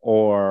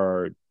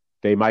or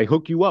they might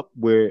hook you up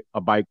with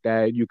a bike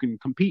that you can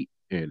compete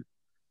in.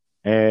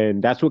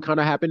 And that's what kind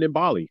of happened in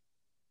Bali.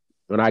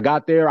 When I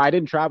got there, I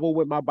didn't travel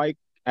with my bike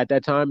at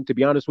that time. To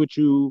be honest with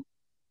you,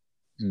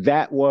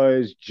 that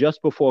was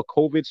just before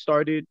COVID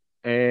started.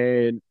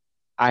 And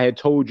I had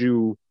told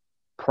you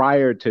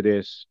prior to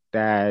this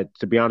that,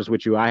 to be honest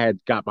with you, I had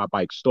got my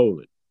bike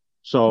stolen.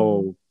 Mm-hmm.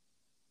 So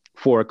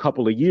for a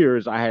couple of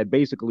years, I had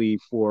basically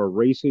for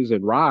races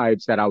and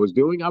rides that I was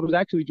doing, I was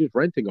actually just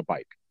renting a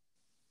bike.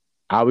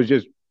 I was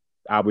just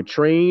I would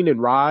train and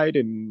ride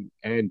and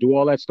do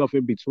all that stuff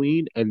in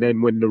between. And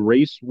then when the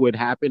race would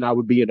happen, I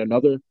would be in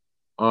another.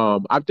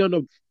 I've done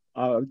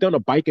a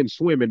bike and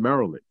swim in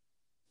Maryland,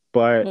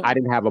 but I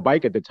didn't have a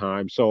bike at the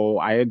time, so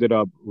I ended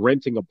up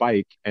renting a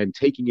bike and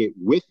taking it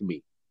with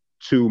me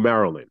to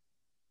Maryland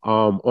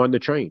on the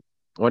train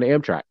on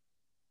Amtrak.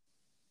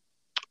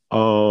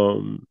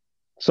 Um,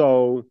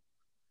 so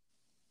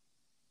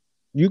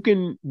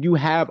you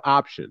have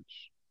options,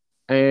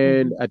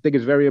 and Mm-hmm. I think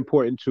it's very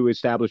important to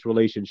establish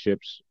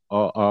relationships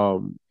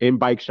in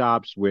bike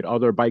shops with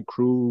other bike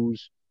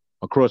crews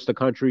across the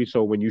country.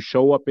 So when you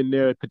show up in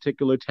their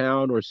particular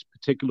town or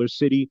particular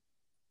city,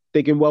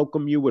 they can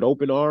welcome you with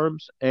open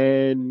arms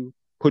and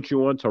put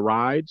you onto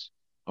rides,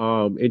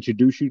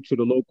 introduce you to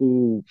the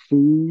local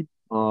food,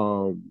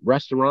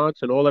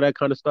 restaurants, and all of that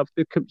kind of stuff,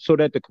 so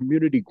that the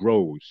community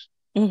grows.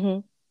 Mm-hmm.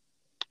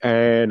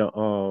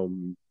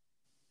 And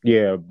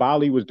yeah,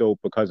 Bali was dope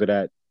because of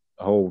that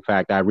whole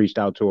fact. I reached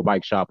out to a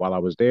bike shop while I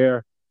was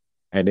there,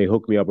 and they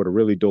hooked me up with a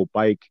really dope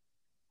bike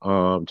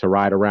to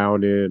ride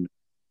around in,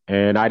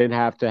 and I didn't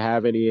have to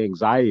have any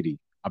anxiety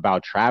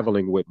about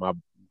traveling with my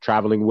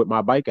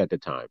bike at the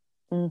time.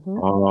 Mm-hmm.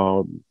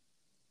 Um,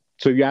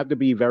 so you have to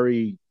be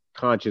very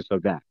conscious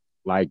of that.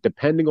 Like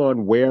depending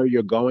on where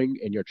you're going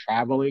and you're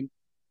traveling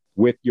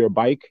with your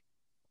bike,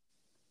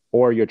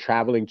 or you're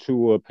traveling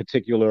to a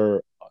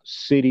particular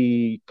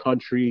city,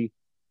 country,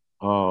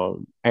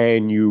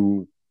 and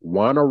you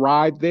want to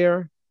ride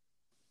there,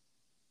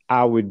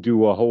 I would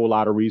do a whole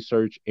lot of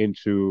research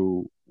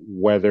into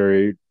whether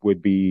it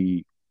would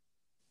be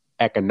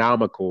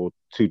economical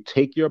to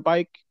take your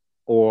bike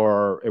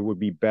or it would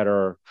be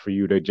better for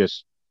you to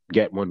just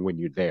get one when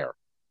you're there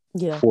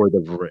Yeah. for the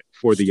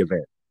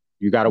event.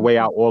 You got to weigh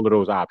Mm-hmm. out all of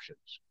those options.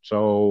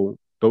 So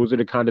those are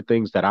the kind of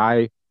things that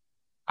I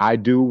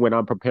do when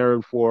I'm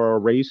preparing for a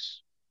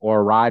race or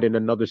a ride in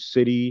another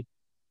city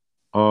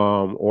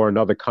or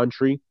another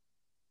country.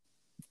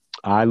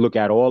 I look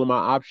at all of my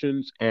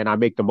options and I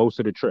make the most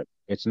of the trip.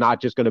 It's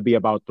not just going to be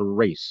about the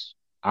race.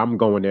 I'm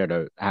going there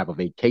to have a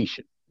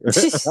vacation.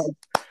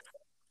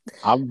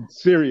 I'm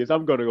serious.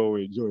 I'm going to go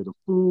enjoy the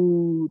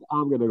food.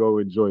 I'm going to go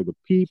enjoy the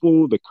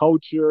people, the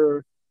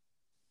culture,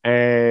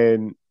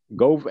 and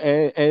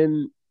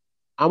and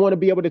I want to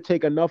be able to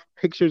take enough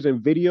pictures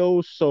and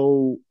videos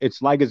so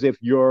it's like as if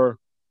you're,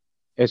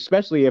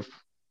 especially if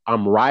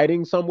I'm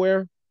riding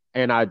somewhere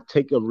and I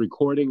take a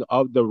recording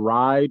of the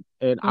ride,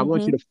 and I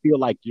want you Mm-hmm. to feel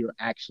like you're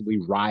actually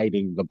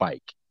riding the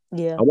bike.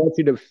 Yeah. I want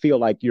you to feel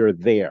like you're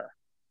there.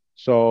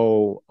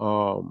 So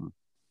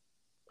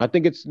I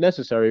think it's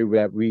necessary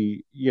that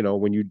we,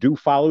 when you do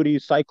follow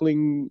these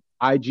cycling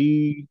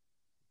IG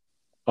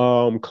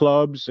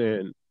clubs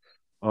and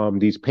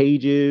these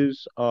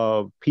pages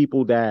of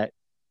people that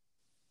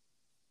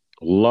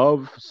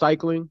love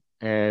cycling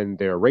and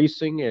they're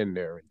racing and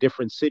they're in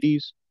different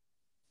cities,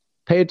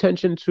 pay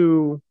attention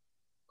to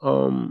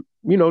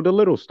the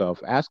little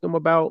stuff. Ask them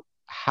about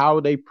how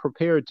they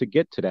prepared to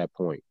get to that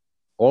point.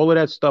 All of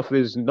that stuff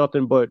is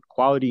nothing but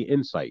quality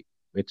insight.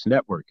 It's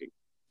networking,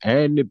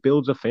 and it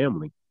builds a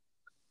family.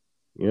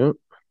 Yeah.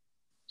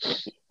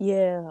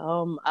 Yeah.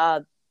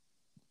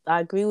 I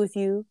agree with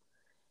you,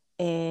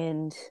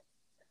 and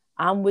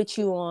I'm with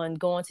you on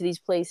going to these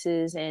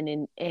places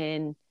and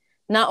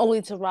not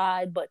only to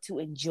ride but to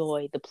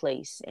enjoy the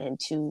place and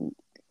to,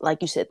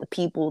 like you said, the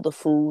people, the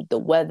food, the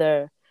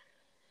weather,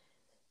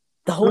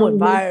 the whole Mm-hmm.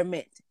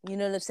 environment. You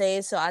know what I'm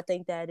saying? So I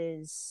think that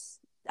is,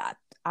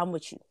 I'm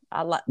with you.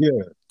 Yeah.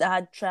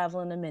 I'd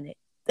travel in a minute.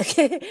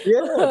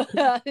 Yeah.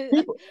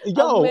 People, I'm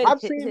yo, with I've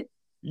seen it.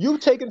 you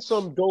taking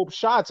some dope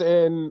shots,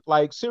 and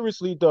like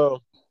seriously, the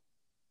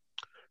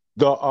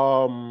the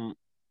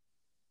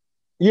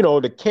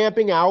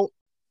camping out,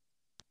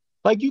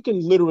 like you can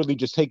literally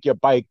just take your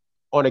bike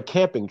on a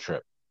camping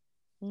trip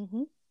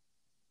Mm-hmm.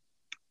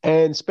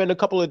 and spend a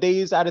couple of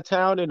days out of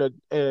town in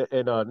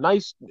a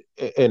nice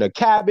in a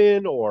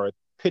cabin or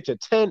pitch a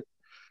tent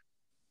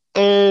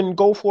and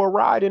go for a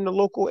ride in the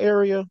local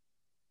area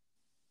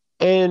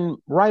and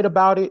write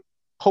about it,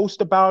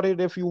 post about it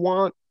if you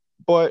want.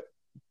 But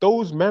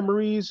those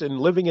memories and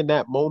living in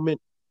that moment,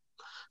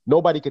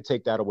 nobody could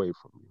take that away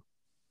from you.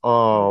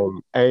 Yeah.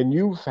 And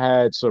you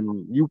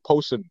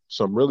posted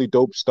some really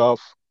dope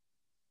stuff,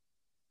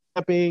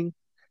 camping,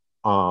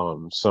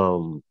 some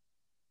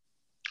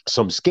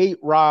skate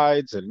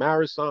rides and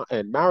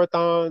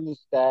marathons,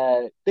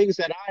 that things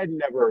that I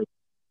never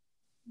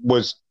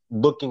was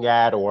looking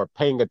at or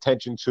paying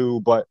attention to,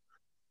 but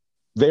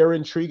they're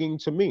intriguing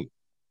to me.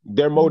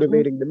 They're Mm-hmm.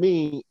 motivating to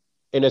me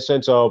in a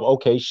sense of,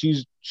 okay,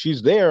 she's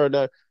there, and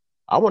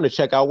I want to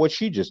check out what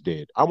she just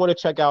did. I want to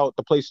check out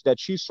the places that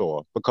she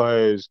saw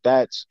because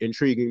that's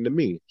intriguing to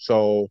me.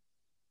 So,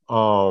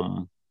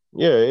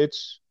 yeah,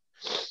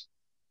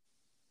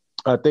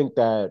 I think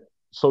that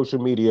social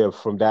media,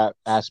 from that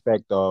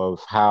aspect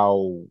of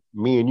how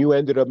me and you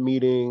ended up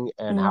meeting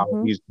and how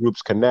Mm-hmm. these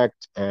groups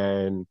connect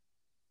and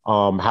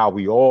how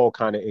we all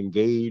kind of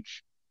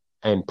engage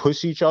and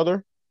push each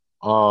other,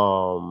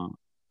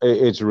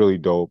 it's really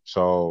dope.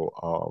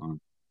 So,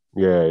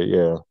 yeah,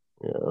 yeah,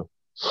 yeah.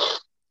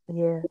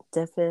 Yeah,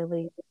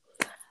 definitely.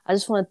 I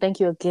just want to thank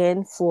you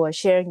again for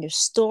sharing your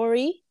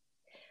story,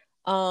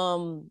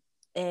 um,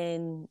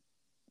 and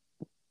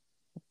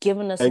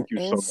giving us an Thank you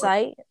so much.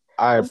 insight.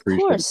 I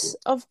appreciate it.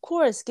 Of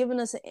course, giving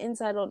us an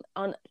insight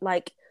on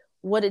like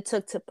what it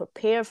took to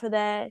prepare for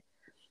that,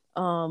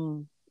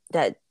 um,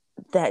 that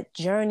that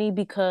journey,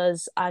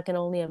 because I can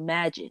only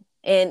imagine.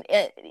 And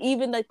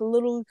even like the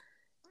little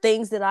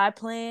things that I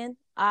plan,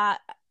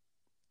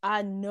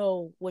 I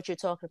know what you're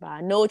talking about.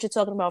 I know what you're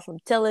talking about from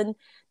telling,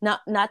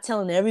 not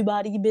telling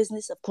everybody your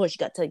business. Of course, you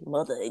got to tell your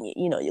mother and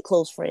your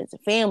close friends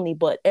and family,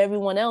 but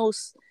everyone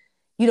else,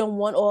 you don't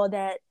want all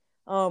that.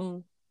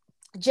 Um,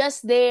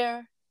 just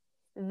their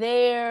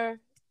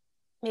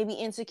maybe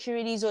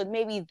insecurities or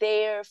maybe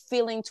their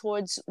feeling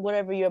towards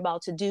whatever you're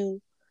about to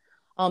do.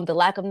 The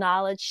lack of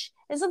knowledge,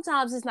 and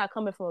sometimes it's not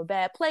coming from a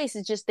bad place.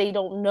 It's just they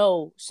don't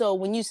know. So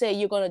when you say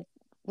you're gonna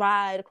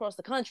ride across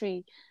the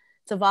country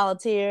to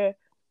volunteer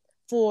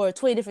for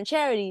 20 different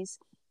charities,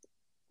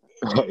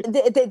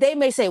 they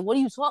may say, what do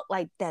you talk,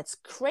 like that's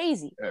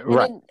crazy. And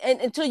Right, then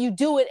and until you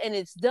do it and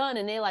it's done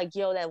and they're like,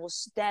 yo,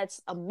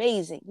 that's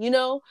amazing.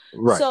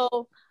 right.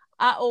 So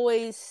I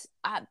always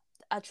I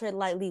tread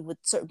lightly with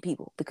certain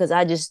people because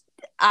I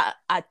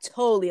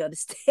totally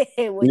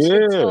understand what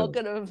you're Yeah,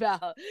 talking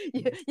about.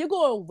 You're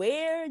going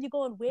where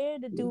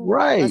to do a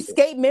right,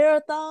 skate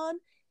marathon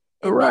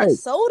in right,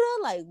 Minnesota?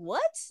 Like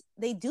what?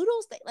 They do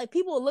those things? Like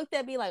people looked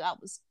at me like I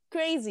was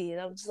crazy,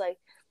 and I'm just like,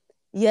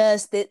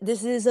 yes,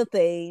 this is a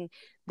thing.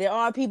 There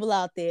are people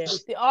out there.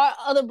 There are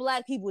other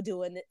Black people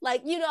doing it.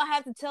 Like, I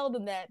have to tell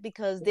them that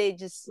because they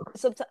just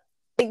sometimes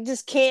they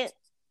just can't.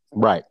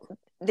 right,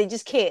 They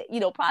just can't,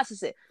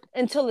 process it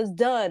until it's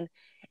done,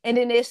 and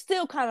then they're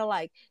still kind of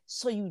like,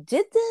 "So you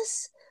did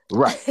this?"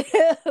 right,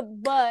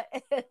 But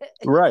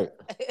right,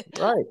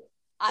 right.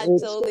 I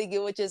It's totally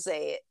get what you're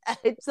saying.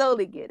 I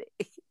totally get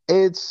it.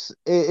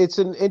 it's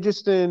an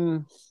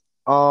interesting,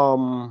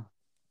 um,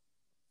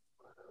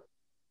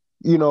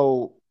 you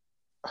know,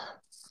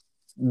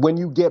 when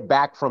you get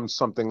back from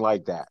something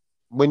like that,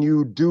 when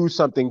you do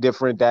something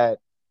different, that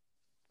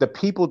the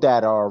people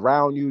that are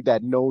around you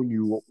that know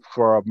you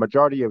for a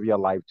majority of your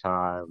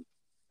lifetime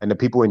and the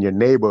people in your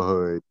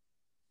neighborhood,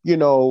 you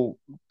know,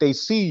 they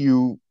see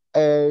you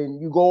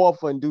and you go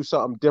off and do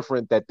something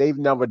different that they've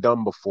never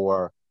done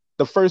before.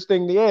 The first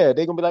thing, yeah,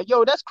 they're gonna be like,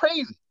 yo, that's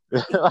crazy.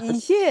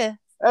 Yeah.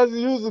 That's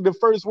usually the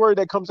first word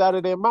that comes out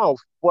of their mouth.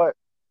 But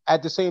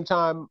at the same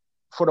time,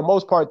 for the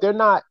most part, they're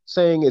not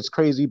saying it's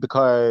crazy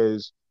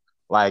because,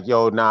 like,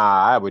 yo,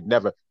 nah, I would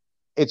never.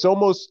 It's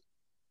almost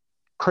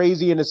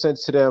crazy in a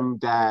sense to them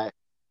that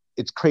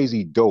it's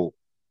crazy dope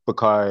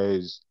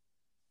because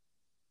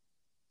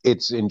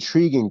it's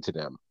intriguing to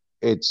them.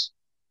 It's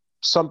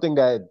something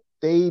that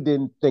they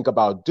didn't think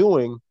about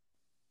doing,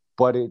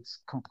 but it's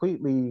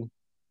completely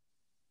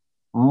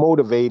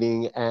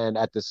motivating and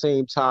at the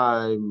same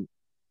time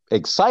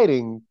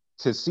exciting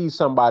to see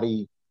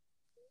somebody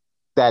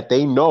that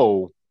they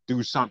know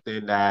do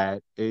something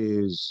that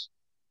is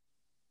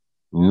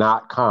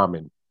not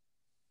common.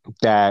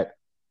 That,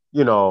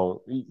 you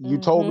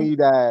told me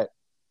that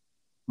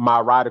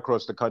my ride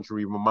across the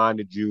country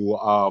reminded you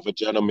of a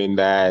gentleman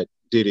that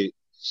did it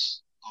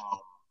um,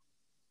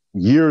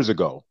 years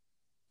ago.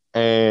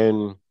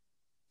 And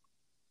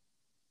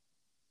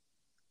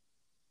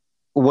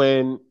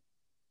when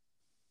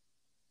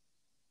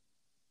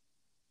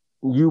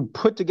you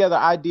put together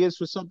ideas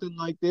for something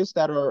like this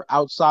that are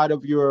outside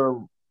of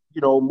your,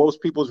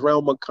 most people's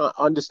realm of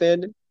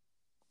understanding,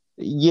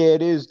 yeah,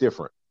 it is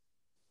different.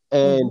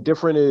 And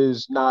different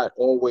is not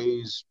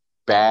always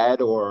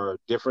bad, or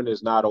different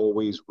is not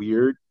always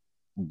weird.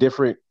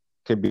 Different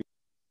can be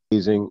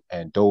amazing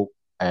and dope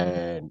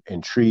and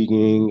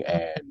intriguing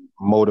and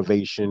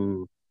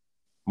motivational,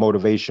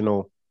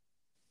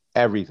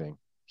 everything.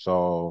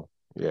 So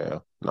yeah,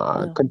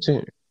 Yeah.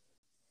 continue.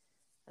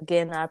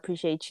 Again, I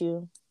appreciate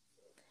you.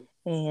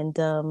 And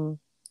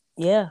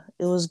yeah,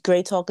 it was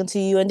great talking to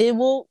you. And then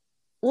we'll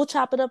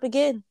chop it up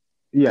again.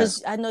 Yes.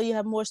 Because I know you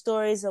have more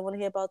stories. I want to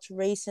hear about your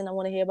racing. I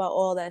want to hear about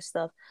all that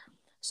stuff.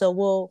 So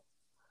we'll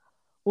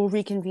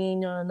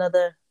reconvene on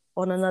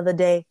another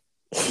day.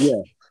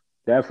 Yeah,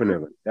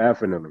 definitely.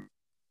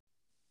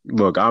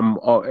 Look,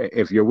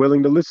 if you're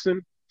willing to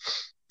listen,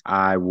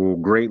 I will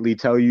greatly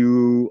tell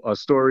you a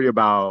story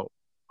about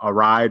a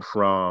ride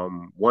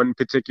from one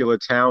particular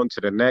town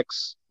to the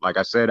next. Like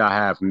I said, I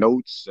have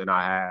notes and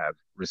I have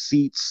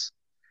receipts,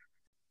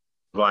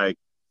 like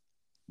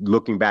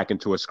looking back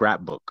into a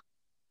scrapbook.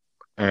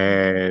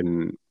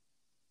 And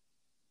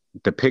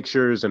the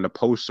pictures and the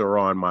posts are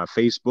on my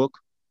Facebook.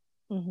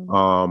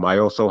 I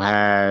also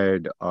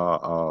had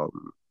a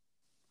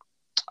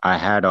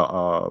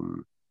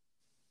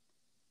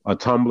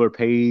Tumblr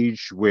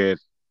page with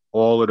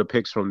all of the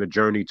pics from the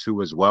journey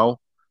too as well.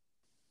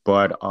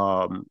 But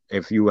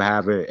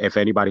if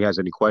anybody has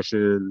any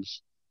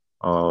questions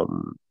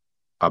um,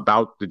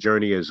 about the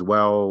journey as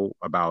well,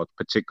 about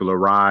particular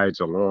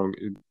rides along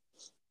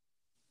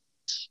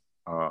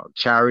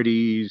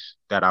charities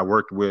that I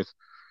worked with,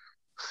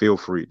 feel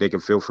free. They can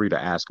feel free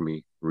to ask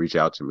me, reach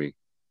out to me,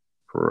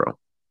 for real.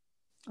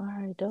 All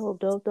right,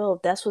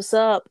 dope. That's what's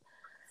up.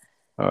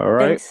 All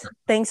right.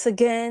 Thanks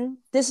again.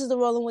 This is the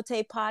Rolling with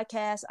Tate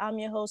podcast. I'm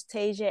your host,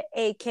 Tasia,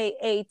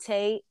 aka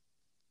Tate.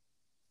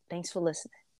 Thanks for listening.